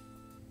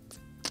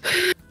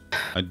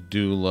 I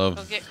do love.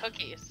 Go get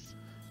cookies.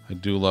 I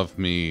do love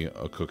me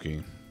a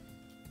cookie.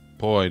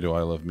 Boy, do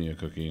I love me a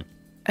cookie.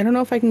 I don't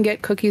know if I can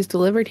get cookies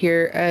delivered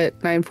here at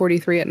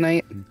 9:43 at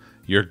night.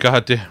 You're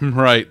goddamn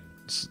right,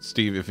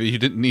 Steve. If you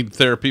didn't need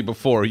therapy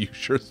before, you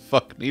sure as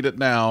fuck need it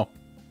now.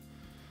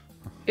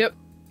 Yep.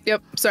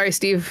 Sorry,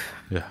 Steve.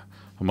 Yeah.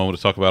 A moment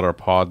to talk about our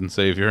pod and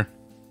savior.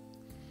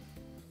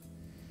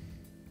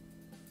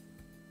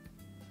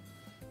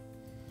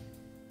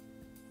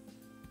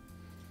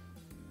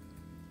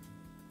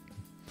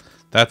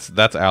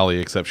 That's Allie,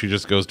 except she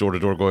just goes door to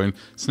door going,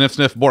 sniff,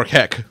 sniff, bork,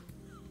 heck.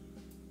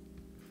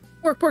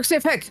 Bork,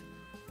 sniff, heck.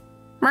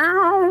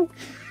 Meow.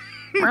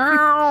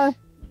 Meow.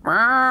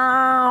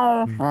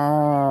 Meow.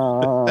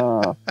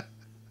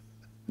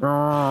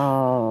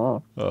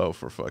 Oh,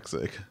 for fuck's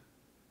sake.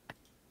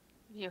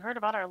 You heard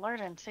about our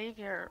Lord and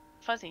Savior,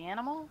 fuzzy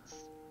animals?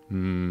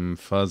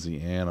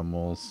 Fuzzy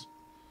animals.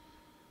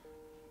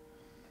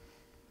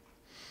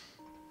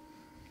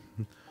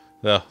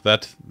 Well,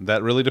 that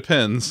really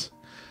depends.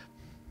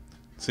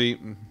 See,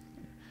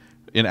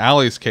 in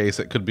Allie's case,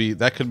 that could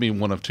mean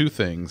one of two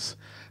things.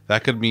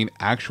 That could mean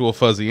actual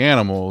fuzzy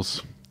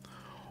animals,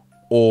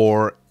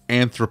 or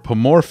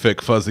anthropomorphic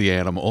fuzzy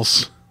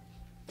animals.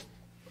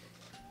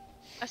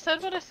 I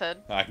said what I said.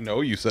 I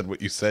know you said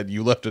what you said.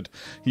 You left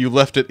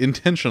it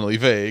intentionally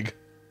vague.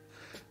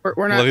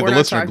 We're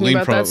not talking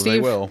about that,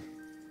 Steve. Will.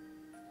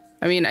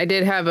 I mean, I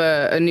did have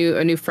a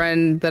new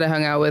friend that I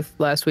hung out with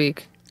last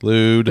week.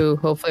 Lewd. Who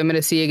hopefully I'm going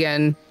to see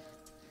again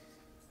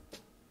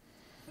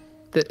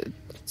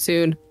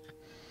soon.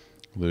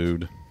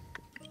 Lewd.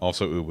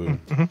 Also uwu.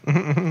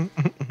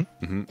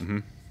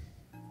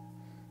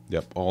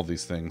 Yep, all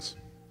these things.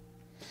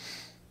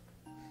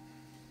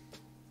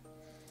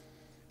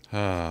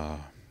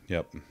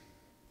 Yep.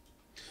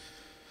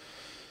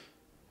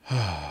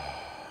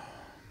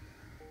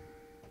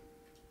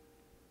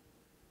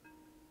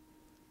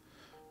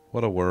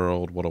 What a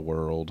world, what a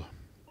world.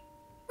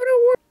 What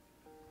a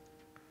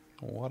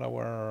What a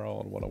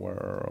world. What a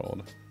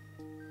world.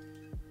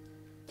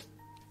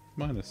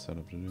 Mine is set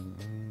up to do.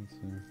 Let's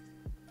see.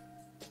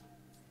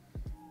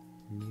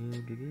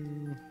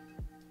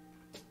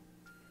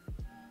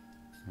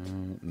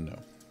 No.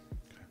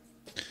 Okay.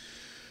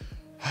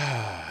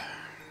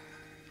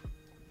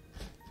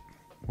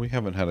 We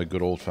haven't had a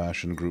good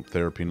old-fashioned group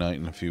therapy night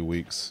in a few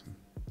weeks.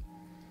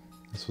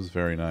 This was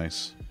very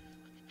nice.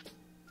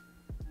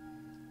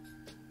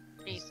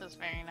 Peace is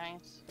very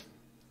nice.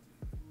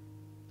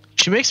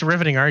 She makes a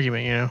riveting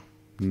argument, you know.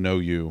 No,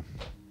 you.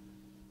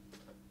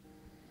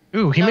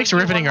 Ooh, he No, makes a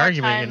you riveting one more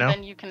argument, time you know.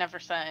 Than you can never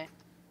say.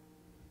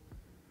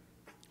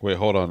 Wait,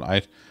 hold on.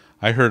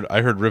 I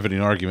heard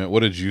riveting argument.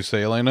 What did you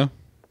say, Elena?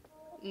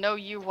 No,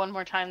 you one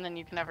more time than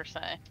you can ever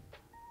say.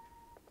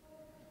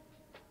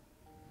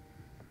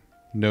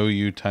 No,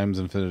 you times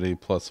infinity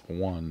plus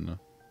 1.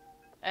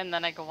 And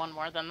then I go one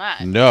more than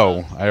that.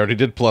 No, I already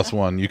did plus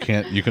 1. You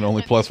can't. You can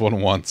only plus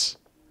 1 once.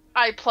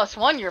 I plus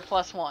 1, you're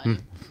plus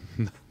 1.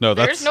 No,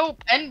 that's There's no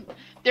and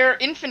there are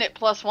infinite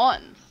plus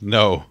 1s.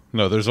 no.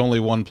 There's only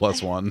 1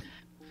 plus 1.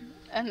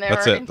 And there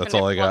That's are it. infinite That's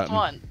all I plus got.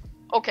 1.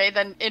 Okay,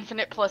 then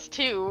infinite plus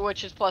 2,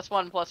 which is plus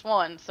 1 plus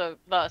 1. So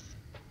thus,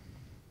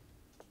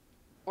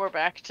 we're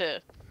back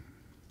to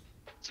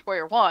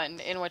square one.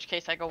 In which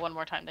case, I go one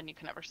more time than you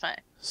can ever say.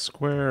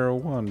 Square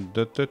one.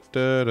 Da, da,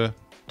 da, da,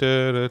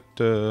 da, da,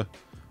 da.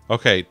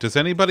 Okay. Does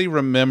anybody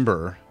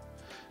remember?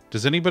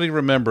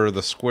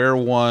 The Square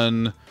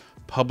One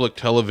public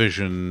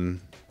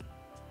television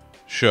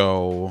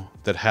show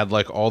that had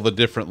like all the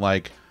different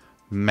like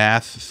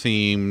math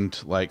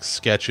themed like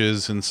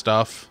sketches and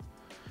stuff?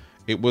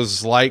 It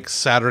was like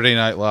Saturday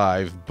Night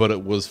Live, but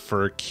it was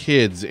for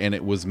kids and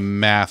it was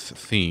math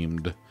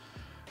themed.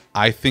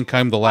 I think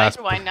I'm the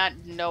last. Why do I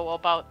not know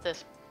about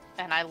this?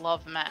 And I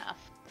love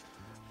math.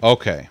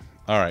 Okay.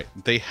 All right.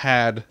 They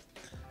had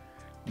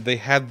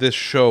this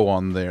show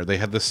on there. They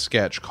had this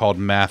sketch called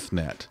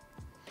MathNet.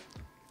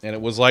 And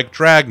it was like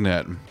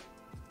Dragnet,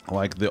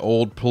 like the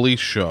old police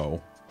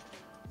show.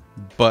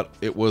 But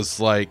it was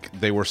like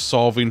they were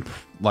solving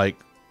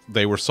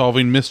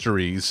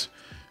mysteries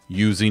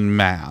using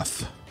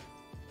math.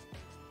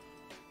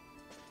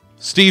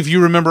 Steve, you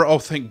remember? Oh,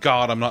 thank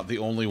God I'm not the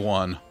only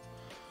one.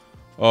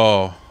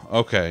 Oh,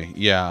 okay,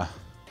 yeah.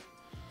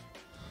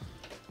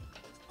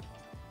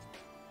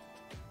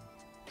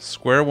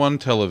 Square One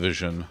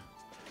Television.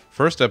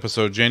 First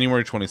episode,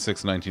 January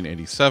 26,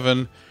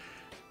 1987.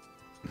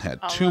 Had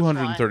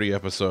 230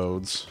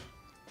 episodes.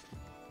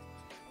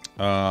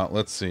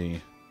 Let's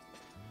see.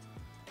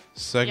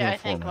 Segment Yeah, I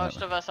think format.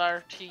 most of us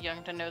are too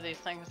young to know these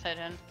things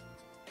hidden.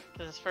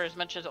 Because for as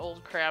much as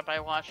old crap I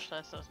watched,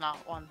 this is not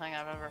one thing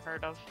I've ever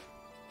heard of.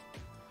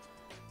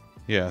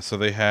 Yeah, so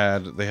they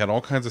had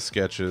all kinds of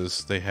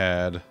sketches. They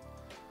had,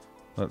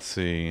 let's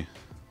see.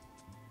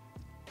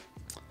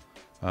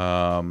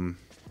 So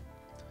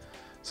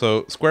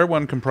Square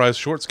One comprised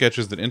short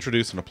sketches that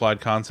introduced and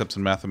applied concepts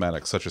in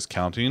mathematics such as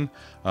counting,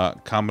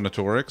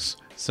 combinatorics,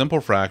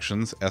 simple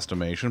fractions,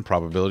 estimation,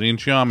 probability, and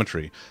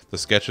geometry. The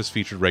sketches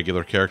featured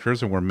regular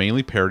characters and were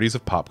mainly parodies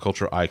of pop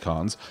culture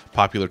icons,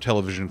 popular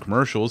television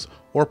commercials,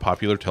 or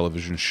popular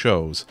television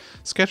shows.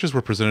 Sketches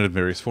were presented in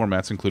various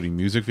formats, including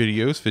music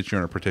videos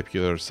featuring a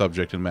particular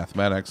subject in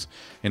mathematics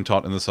and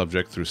taught in the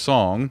subject through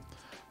song,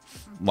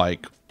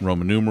 like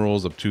Roman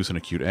numerals, obtuse and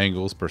acute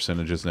angles,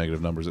 percentages,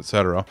 negative numbers,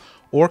 etc.,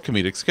 or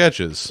comedic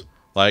sketches,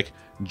 like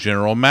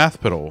General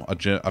Mathpital,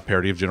 a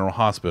parody of General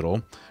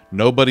Hospital,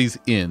 Nobody's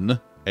In,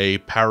 a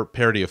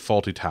parody of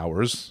Fawlty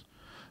Towers,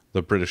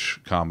 the British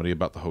comedy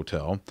about the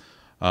hotel,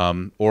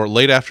 or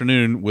Late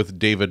Afternoon with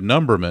David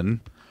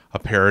Numberman, a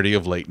parody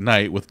of Late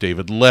Night with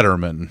David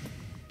Letterman.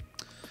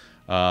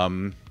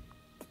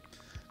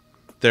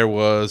 There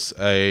was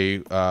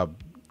a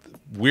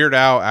Weird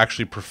Al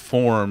actually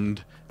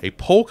performed a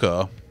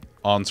polka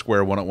on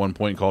Square One at one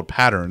point called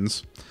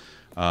Patterns.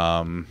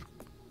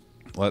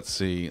 Let's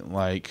see,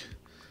 like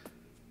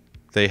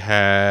they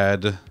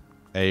had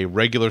a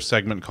regular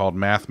segment called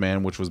Math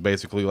Man, which was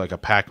basically like a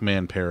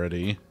Pac-Man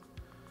parody.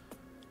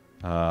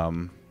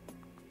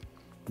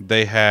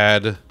 They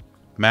had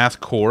Math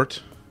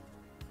Court.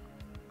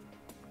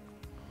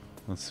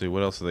 Let's see,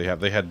 what else do they have?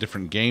 They had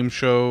different game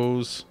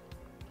shows.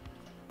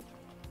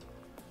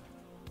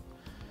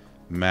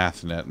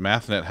 MathNet.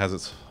 MathNet has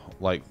its,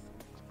 like,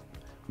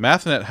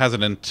 MathNet has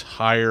an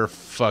entire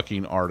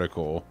fucking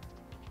article.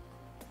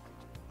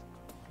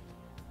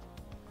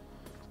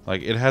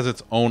 Like, it has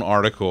its own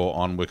article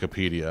on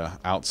Wikipedia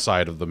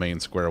outside of the main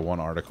Square One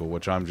article,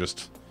 which I'm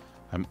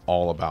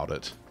all about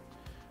it.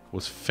 It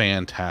was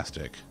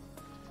fantastic.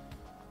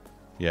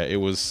 Yeah, it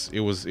was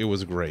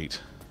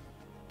great.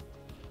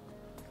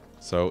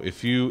 So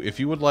if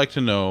you would like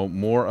to know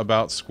more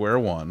about Square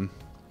One,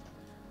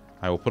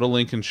 I will put a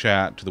link in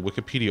chat to the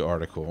Wikipedia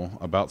article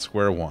about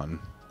Square One.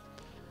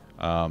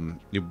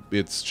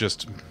 It's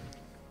just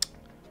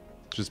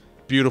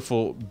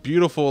beautiful,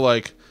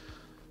 like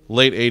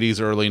late 80s,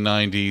 early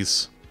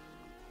 90s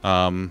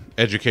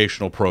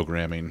educational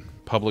programming,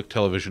 public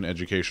television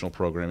educational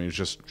programming. It's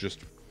just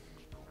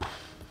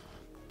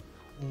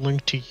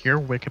link to your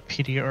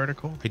Wikipedia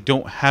article? I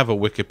don't have a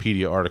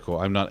Wikipedia article.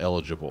 I'm not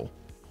eligible.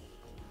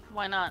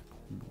 Why not?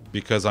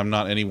 Because I'm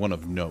not anyone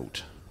of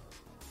note.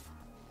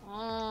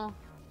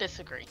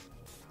 Disagree.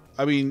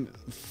 I mean,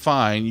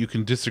 fine, you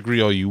can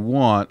disagree all you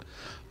want.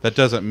 That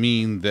doesn't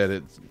mean that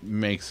it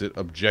makes it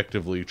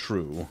objectively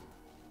true.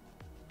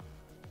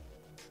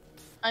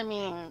 I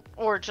mean,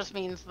 or it just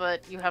means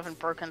that you haven't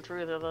broken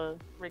through to the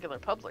regular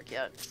public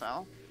yet,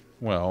 so.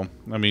 Well,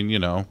 I mean, you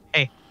know.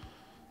 Hey,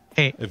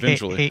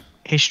 eventually.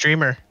 Hey,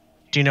 streamer.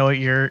 Do you know what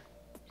your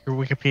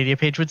Wikipedia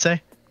page would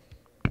say?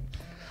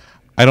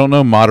 I don't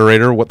know,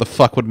 moderator. What the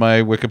fuck would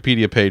my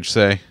Wikipedia page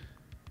say?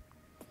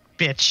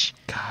 Bitch.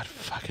 God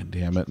fucking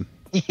damn it.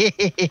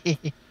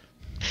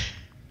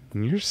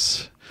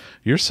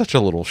 You're such a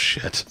little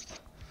shit.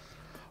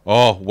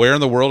 Oh, where in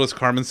the world is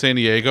Carmen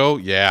Sandiego?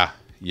 Yeah.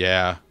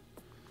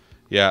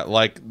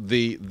 Like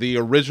the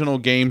original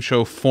game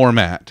show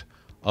format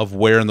of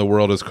Where in the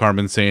World is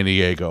Carmen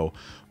Sandiego,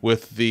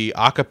 with the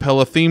a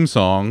cappella theme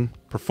song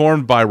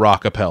performed by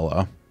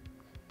Rockapella.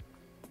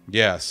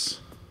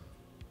 Yes.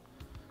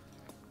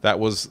 That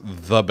was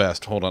the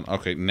best. Hold on.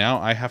 Okay,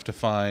 now I have to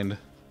find...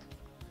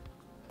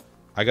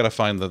 I gotta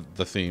find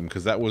the theme,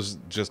 because that was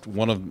just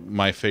one of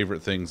my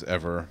favorite things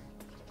ever.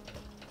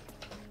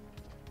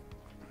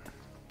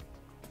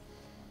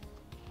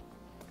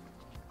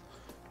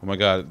 Oh my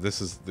god,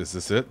 is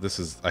this it?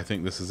 I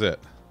think this is it.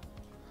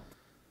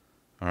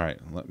 Alright,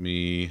 let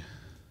me...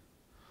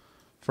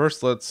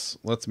 First, let's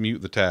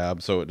mute the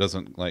tab so it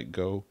doesn't, like,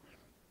 go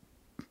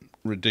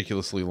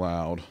ridiculously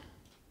loud.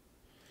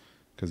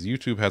 Because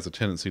YouTube has a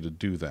tendency to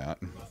do that.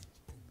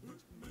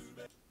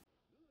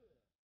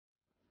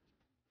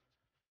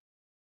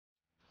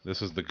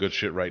 This is the good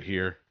shit right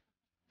here.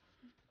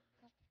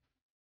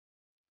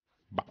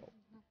 Bow.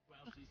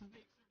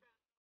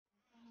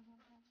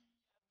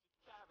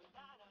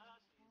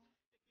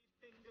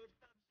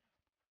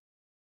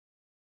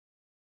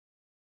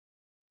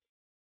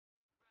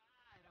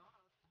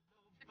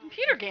 The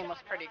computer game was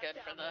pretty good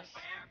for this.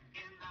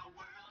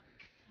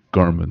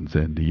 Carmen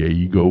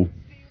Sandiego.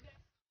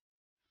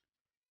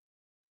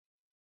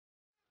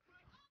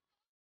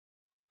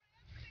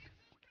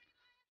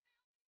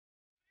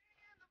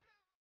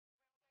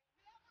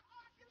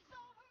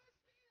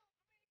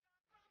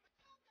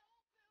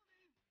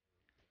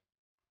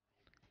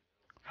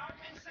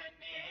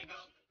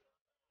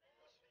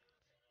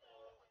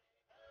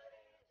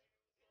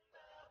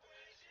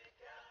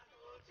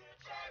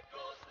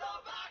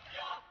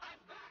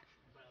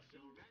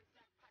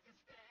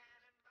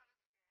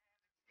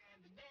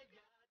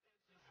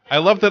 I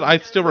love that I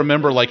still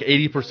remember like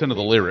 80% of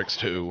the lyrics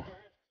too.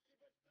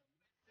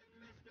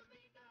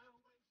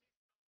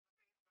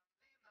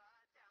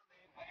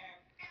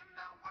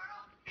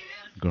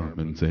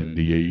 Carmen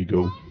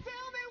Sandiego.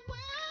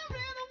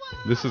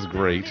 This is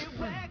great.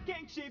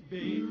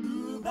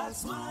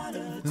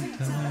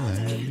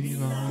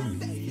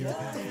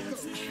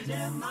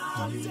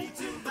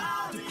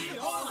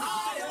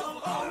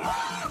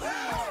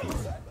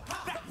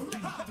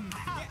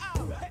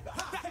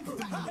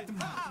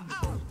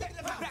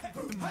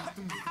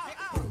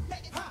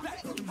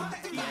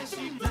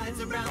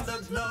 Around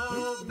the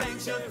globe,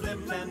 makes you flip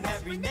in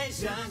every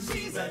nation.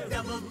 She's a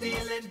double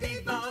dealing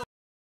diva.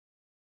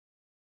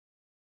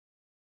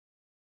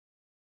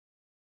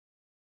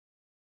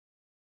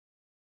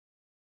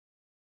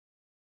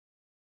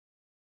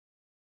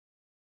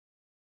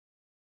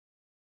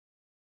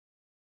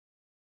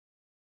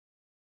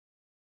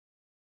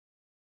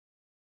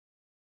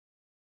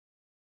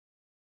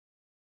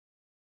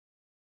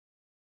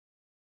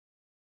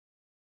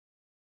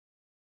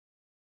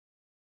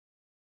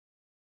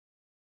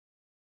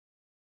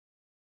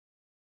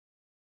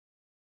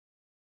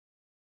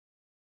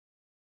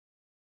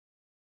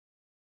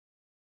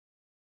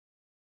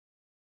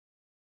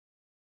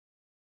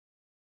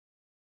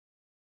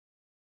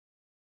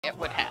 It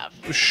would have.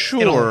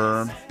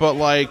 Sure, but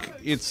like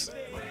it's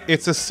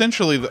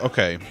essentially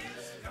okay.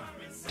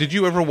 Did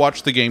you ever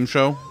watch the game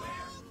show?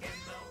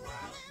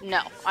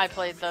 No, I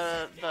played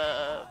the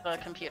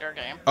computer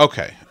game.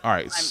 Okay, all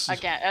right.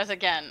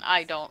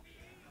 I don't.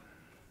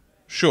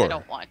 Sure. I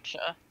don't watch.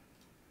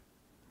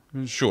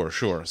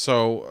 Sure.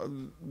 So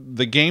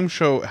the game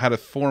show had a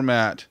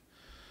format.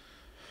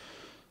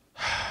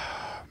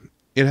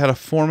 It had a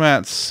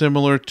format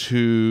similar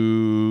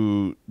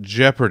to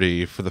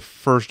Jeopardy for the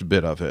first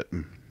bit of it,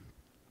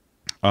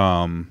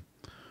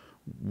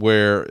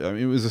 where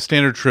it was a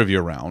standard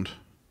trivia round,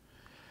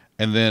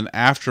 and then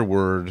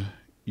afterward,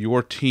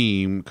 your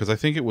team, because I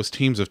think it was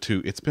teams of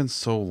two. It's been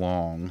so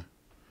long.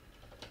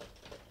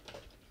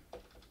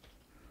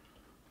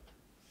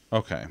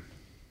 Okay.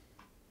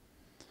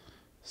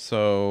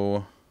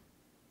 So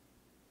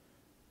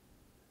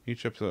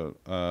each episode.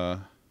 Oh,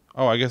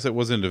 I guess it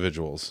was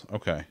individuals.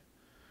 Okay.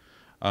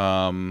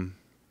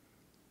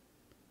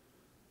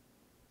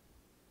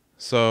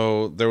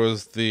 So there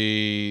was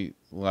there's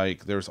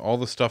all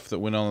the stuff that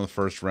went on in the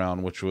first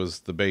round, which was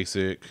the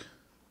basic,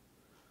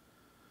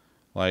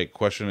 like,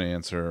 question and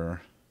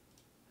answer.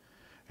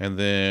 And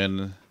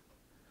then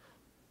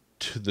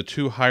the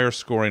two higher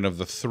scoring of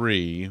the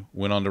three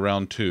went on to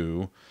round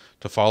 2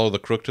 to follow the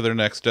crook to their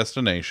next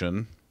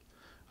destination.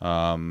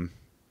 And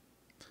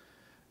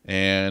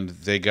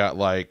they got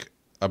like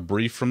a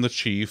brief from the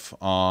chief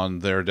on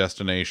their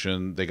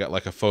destination. They got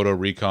like a photo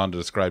recon to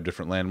describe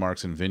different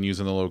landmarks and venues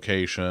in the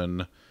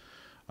location.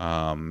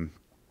 And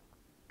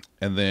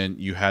then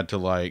you had to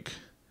like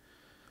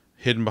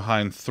hidden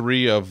behind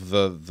 3 of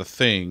the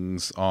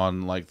things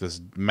on like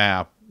this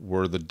map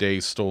were the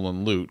day's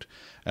stolen loot,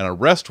 an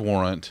arrest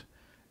warrant,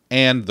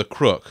 and the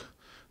crook.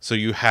 So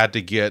you had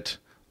to get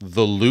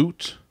the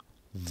loot,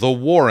 the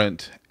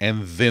warrant,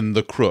 and then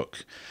the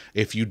crook.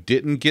 If you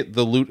didn't get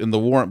the loot and the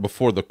warrant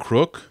before the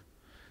crook,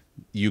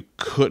 you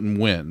couldn't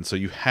win. So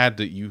you had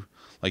to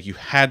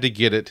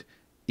get it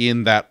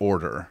in that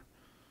order: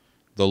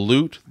 the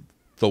loot,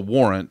 the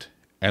warrant,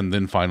 and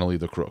then finally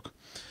the crook.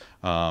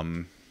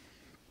 And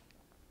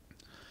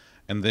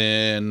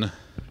then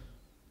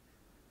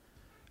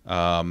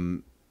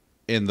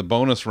in the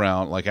bonus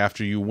round, like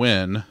after you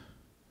win,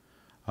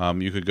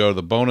 you could go to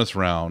the bonus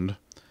round.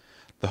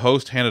 The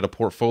host handed a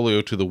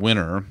portfolio to the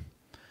winner.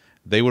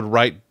 They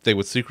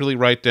would secretly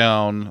write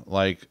down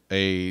like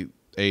a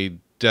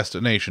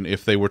destination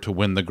if they were to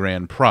win the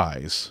grand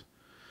prize.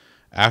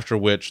 After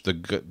which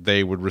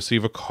they would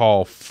receive a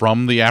call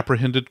from the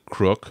apprehended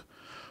crook,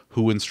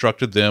 who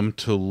instructed them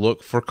to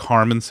look for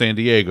Carmen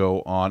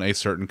Sandiego on a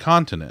certain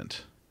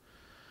continent.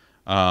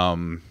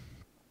 And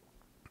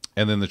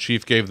then the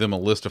chief gave them a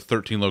list of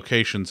 13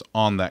 locations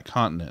on that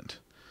continent.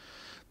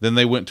 Then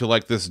they went to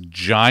like this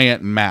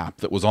giant map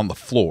that was on the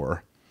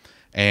floor,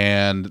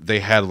 and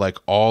they had like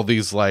all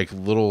these like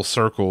little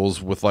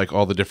circles with like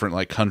all the different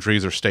like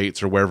countries or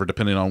states or wherever,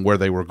 depending on where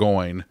they were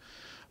going.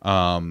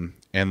 And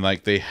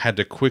like they had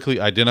to quickly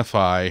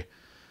identify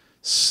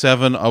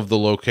 7 of the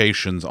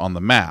locations on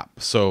the map.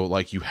 So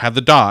like you had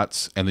the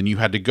dots, and then you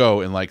had to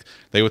go and like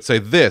they would say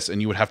this,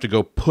 and you would have to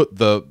go put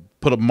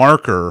a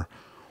marker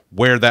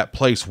where that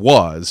place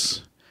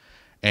was.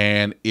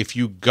 And if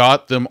you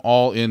got them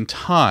all in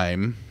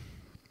time,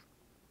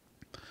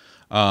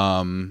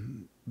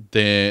 then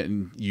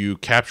you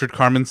captured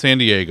Carmen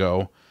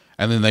Sandiego,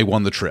 and then they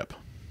won the trip.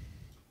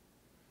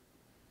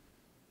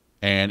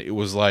 And it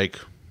was like,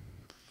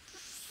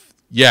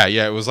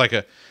 it was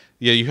like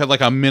you had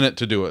like a minute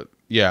to do it.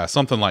 Yeah,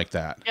 something like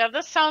that. Yeah,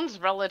 this sounds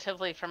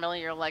relatively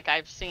familiar. Like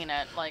I've seen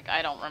it. Like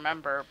I don't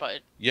remember,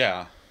 but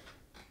yeah.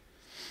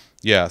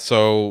 Yeah,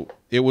 so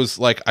it was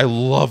like, I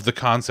love the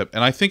concept,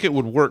 and I think it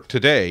would work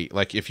today.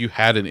 Like if you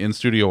had an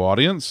in-studio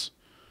audience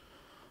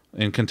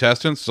and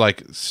contestants,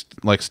 like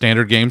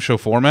standard game show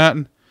format,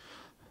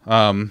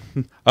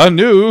 a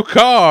new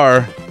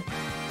car.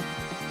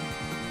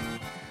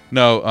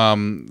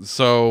 No,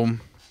 so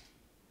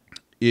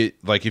it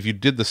like if you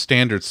did the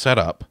standard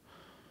setup,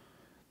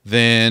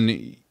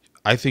 then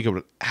I think it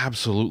would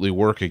absolutely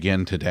work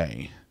again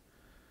today.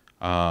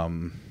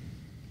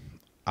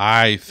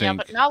 I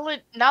think. Yeah,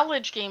 but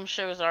knowledge game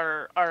shows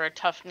are a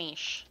tough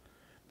niche.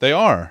 They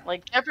are.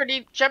 Like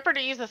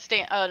Jeopardy is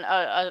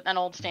an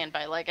old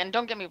standby. Like, and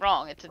don't get me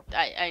wrong,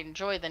 I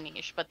enjoy the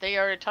niche, but they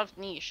are a tough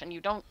niche, and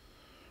you don't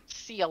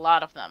see a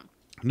lot of them.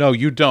 No,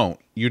 you don't.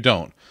 You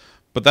don't.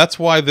 But that's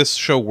why this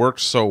show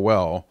works so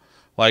well.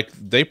 Like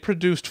they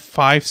produced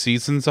 5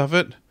 seasons of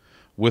it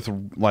with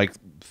like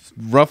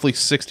roughly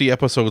 60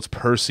 episodes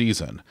per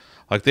season.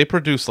 Like they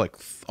produced like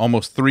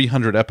almost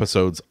 300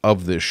 episodes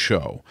of this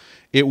show.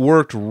 It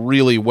worked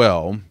really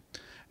well,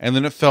 and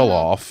then it fell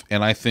off.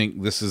 And I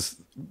think this is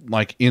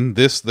like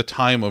the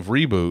time of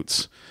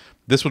reboots,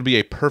 this would be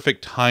a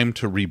perfect time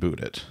to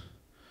reboot it.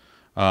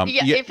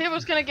 If it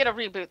was gonna get a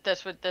reboot,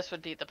 this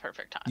would be the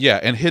perfect time. Yeah,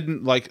 and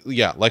hidden like a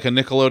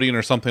Nickelodeon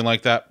or something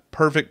like that.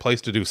 Perfect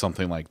place to do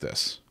something like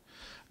this.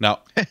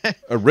 Now,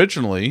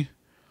 originally,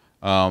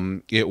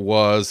 it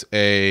was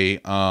a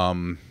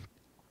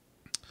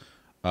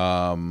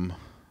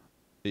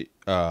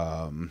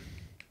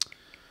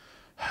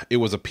it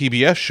was a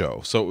PBS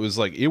show, so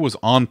it was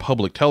on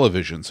public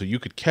television, so you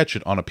could catch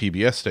it on a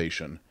PBS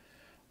station.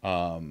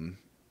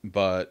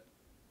 But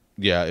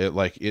yeah,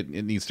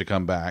 it needs to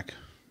come back.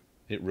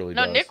 It really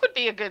does. No, Nick would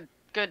be a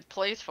good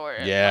place for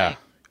it. Yeah. Like,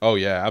 oh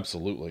yeah,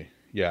 absolutely.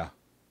 Yeah.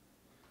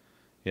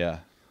 Yeah.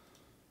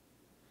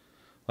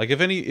 Like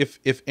if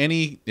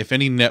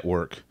any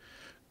network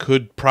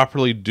could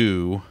properly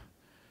do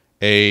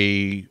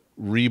a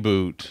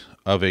reboot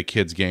of a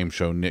kids game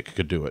show, Nick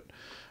could do it.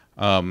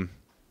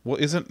 Well,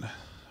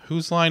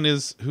 whose line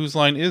is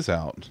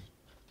out?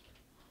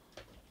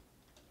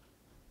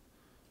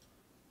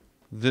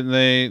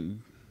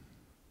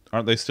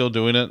 Aren't they still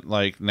doing it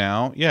like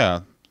now?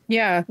 Yeah.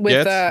 Yeah,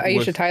 with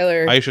Aisha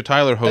Tyler. Aisha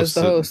Tyler hosts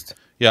as the host.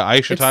 Yeah,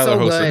 Aisha Tyler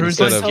hosts it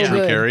instead of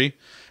Drew Carey,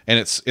 and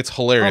it's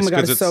hilarious. Oh my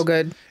god, it's so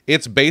good.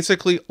 It's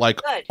basically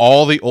like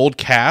all the old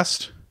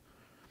cast,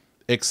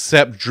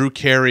 except Drew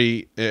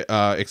Carey.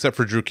 Except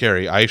for Drew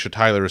Carey, Aisha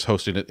Tyler is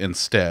hosting it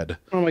instead.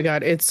 Oh my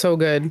god, it's so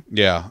good.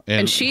 Yeah,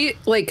 and she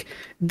like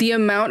the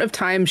amount of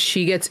time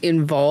she gets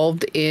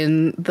involved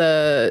in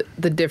the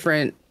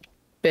different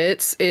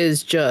bits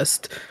is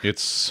just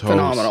It's so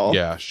phenomenal.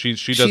 Yeah, she does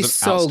She's an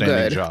so outstanding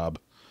good. job.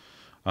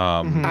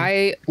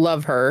 I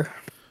love her.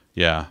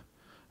 Yeah,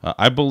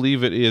 I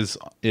believe it is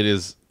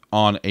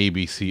on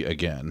ABC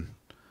again.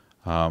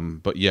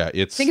 But yeah,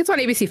 I think it's on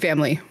ABC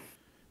Family.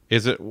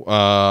 Is it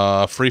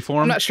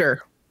Freeform?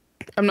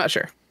 I'm not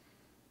sure.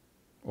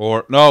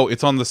 Or no,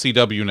 it's on the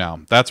CW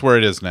now. That's where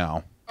it is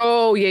now.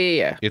 Oh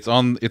yeah. It's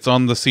on the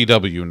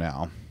CW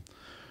now.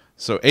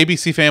 So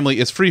ABC Family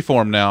is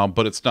Freeform now,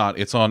 but it's not.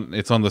 It's on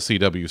the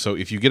CW. So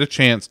if you get a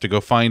chance to go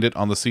find it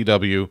on the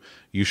CW,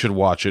 you should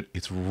watch it.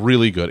 It's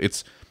really good.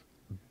 It's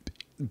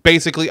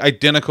basically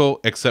identical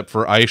except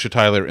for Aisha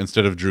Tyler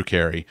instead of Drew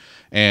Carey,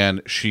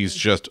 and she's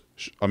just,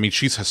 I mean,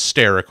 she's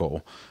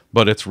hysterical,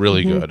 but it's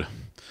really good.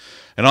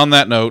 And on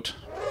that note,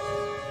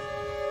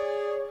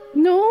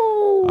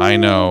 No. I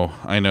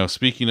know.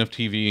 Speaking of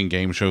TV and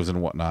game shows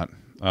and whatnot,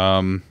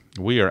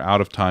 we are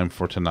out of time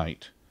for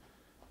tonight.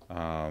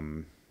 That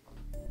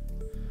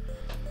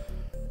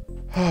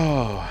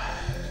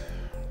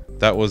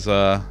was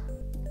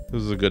this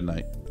was a good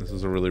night. This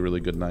was a really, really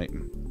good night.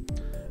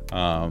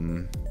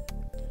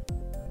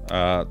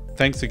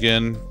 Thanks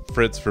again,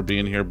 Fritz, for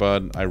being here,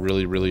 bud. I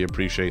really, really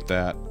appreciate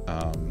that.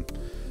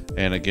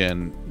 And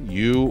again,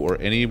 you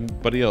or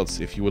anybody else,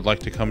 if you would like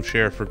to come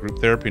share for group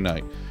therapy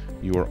night,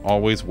 you are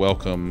always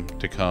welcome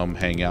to come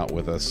hang out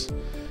with us.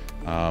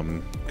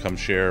 Come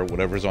share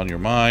whatever's on your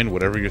mind,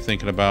 whatever you're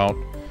thinking about.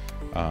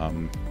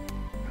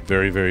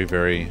 Very, very,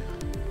 very,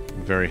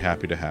 very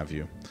happy to have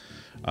you.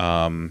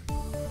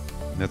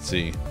 Let's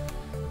see.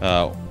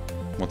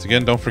 Once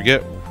again, don't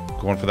forget,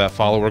 going for that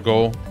follower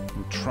goal.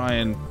 I'm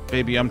trying,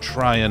 baby, I'm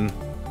trying.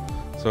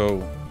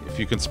 So if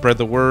you can spread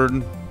the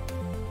word,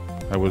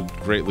 I would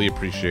greatly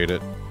appreciate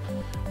it.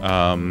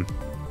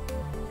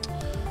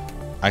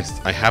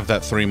 I have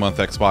that 3-month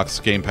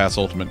Xbox Game Pass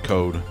Ultimate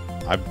code.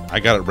 I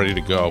got it ready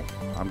to go.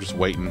 I'm just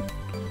waiting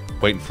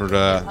for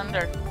the.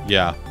 Thunder.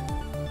 Yeah.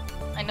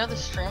 I know the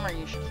streamer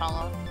you should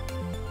follow.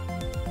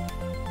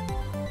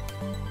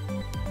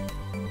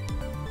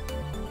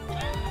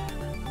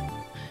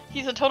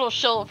 He's a total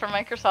shill for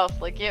Microsoft,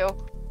 like you.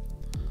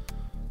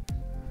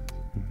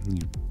 You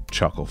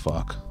chuckle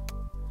fuck.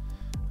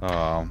 You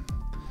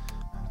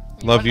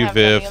Love wouldn't you, have it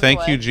any Viv. other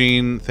Thank you, way.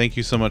 Gene. Thank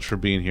you so much for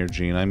being here,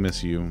 Gene. I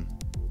miss you.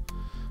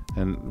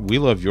 And we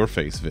love your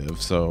face,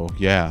 Viv. So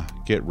yeah,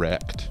 get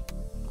wrecked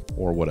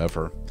or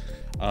whatever.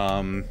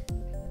 So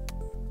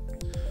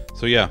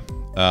yeah.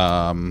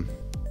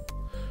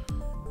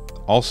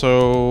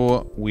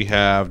 Also, we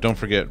have. Don't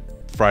forget,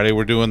 Friday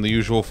we're doing the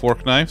usual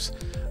fork knives.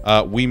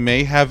 We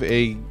may have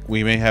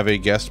a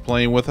guest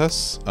playing with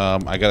us.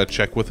 I gotta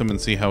check with him and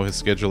see how his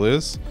schedule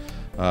is.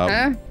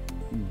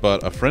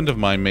 But a friend of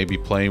mine may be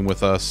playing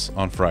with us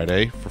on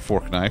Friday for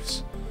fork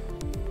knives.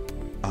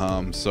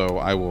 So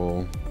I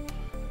will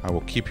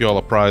keep you all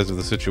apprised of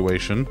the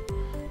situation.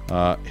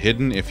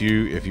 Hidden, if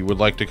you would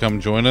like to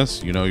come join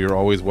us, you know you're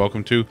always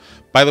welcome to.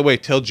 By the way,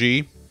 tell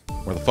G,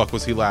 where the fuck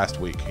was he last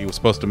week? He was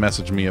supposed to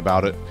message me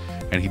about it,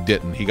 and he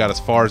didn't. He got as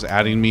far as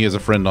adding me as a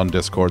friend on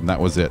Discord, and that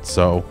was it.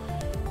 So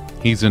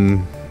he's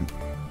in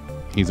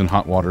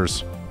hot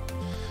waters.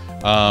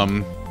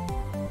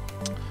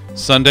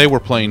 Sunday we're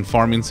playing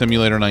Farming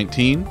Simulator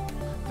 19.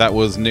 That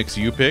was Nick's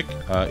you pick.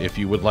 If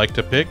you would like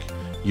to pick,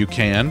 you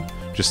can.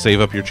 Just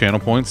save up your channel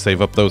points,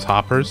 save up those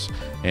hoppers,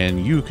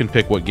 and you can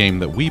pick what game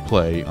that we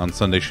play on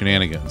Sunday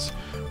Shenanigans.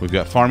 We've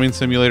got Farming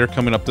Simulator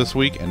coming up this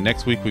week, and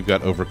next week we've got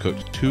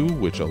Overcooked 2,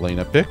 which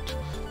Elena picked.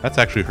 That's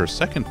actually her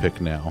second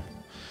pick now.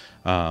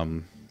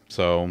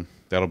 So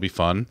that'll be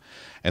fun.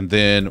 And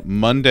then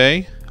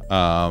Monday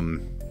we're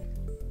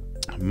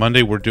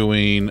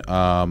doing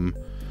a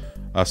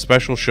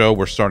special show.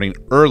 We're starting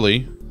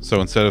early,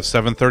 so instead of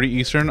 7:30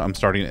 Eastern, I'm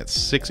starting at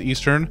 6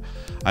 Eastern.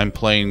 I'm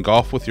playing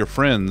golf with your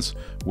friends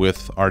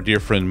with our dear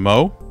friend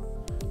Mo,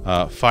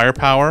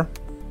 Firepower,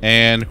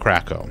 and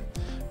Krakow.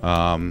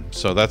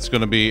 So that's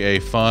going to be a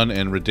fun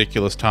and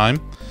ridiculous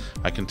time,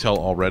 I can tell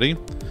already.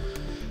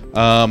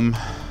 And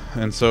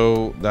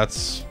so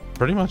that's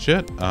pretty much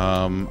it.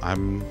 I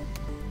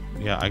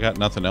got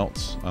nothing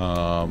else.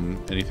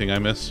 Anything I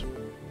miss?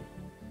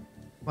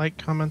 Like,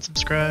 comment,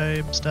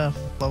 subscribe, stuff,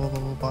 blah, blah,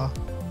 blah, blah, blah.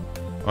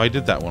 Oh, I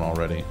did that one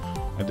already.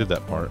 I did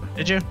that part.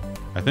 Did you?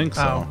 I think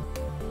so. Oh.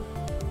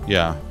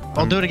 Yeah.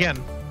 I'll do it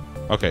again.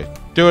 Okay.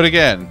 Do it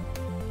again.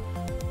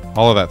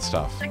 All of that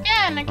stuff.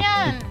 Again.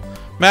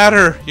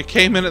 Matter, you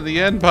came in at the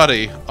end,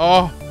 buddy.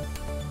 Oh,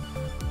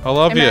 I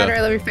love you. Matter,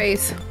 I love your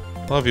face.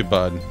 Love you,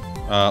 bud.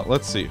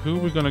 Let's see. Who are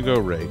we gonna go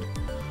raid?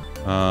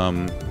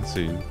 Let's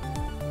see.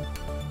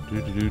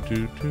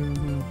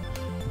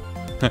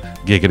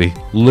 Giggity.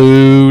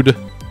 Lewd.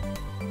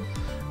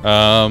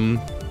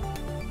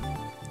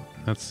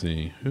 Let's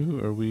see. Who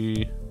are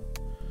we?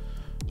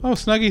 Oh,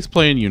 Snuggy's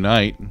playing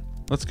Unite.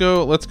 Let's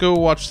go watch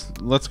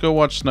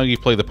Snuggy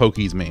play the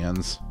Pokies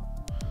Mans.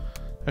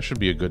 That should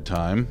be a good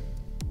time.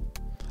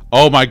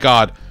 Oh my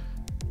god.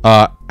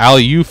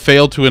 Allie, you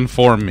failed to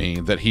inform me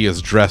that he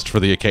is dressed for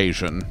the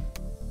occasion.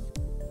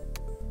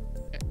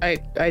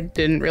 I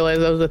didn't realize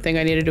that was a thing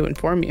I needed to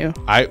inform you.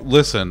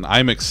 Listen,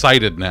 I'm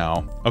excited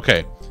now.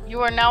 Okay. You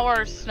are now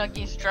our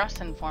Snuggie's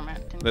dress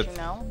informant, didn't you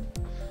know?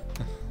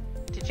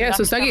 Did you Yeah, not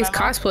so get the Snuggie's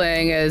memo?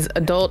 cosplaying as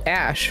adult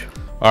Ash.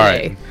 All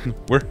right.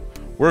 today.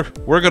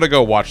 We're gonna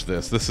go watch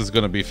this. This is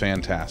gonna be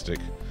fantastic.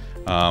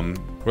 Well,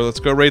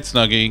 let's go raid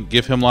Snuggie.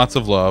 Give him lots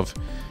of love.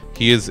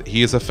 He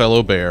is a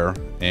fellow bear,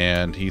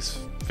 and he's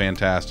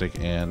fantastic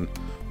and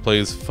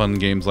plays fun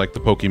games like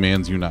the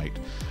Pokemans Unite.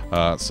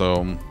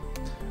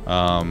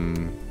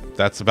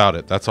 That's about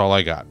it. That's all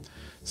I got.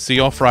 See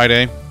y'all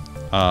Friday.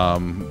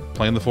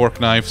 Playing the fork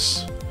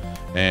knives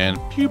and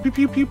pew pew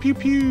pew pew pew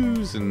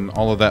pews and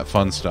all of that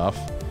fun stuff.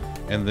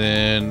 And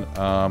then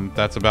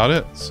that's about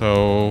it.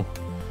 So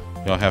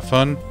y'all have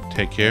fun.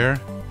 Take care,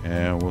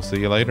 and we'll see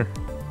you later.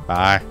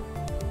 Bye.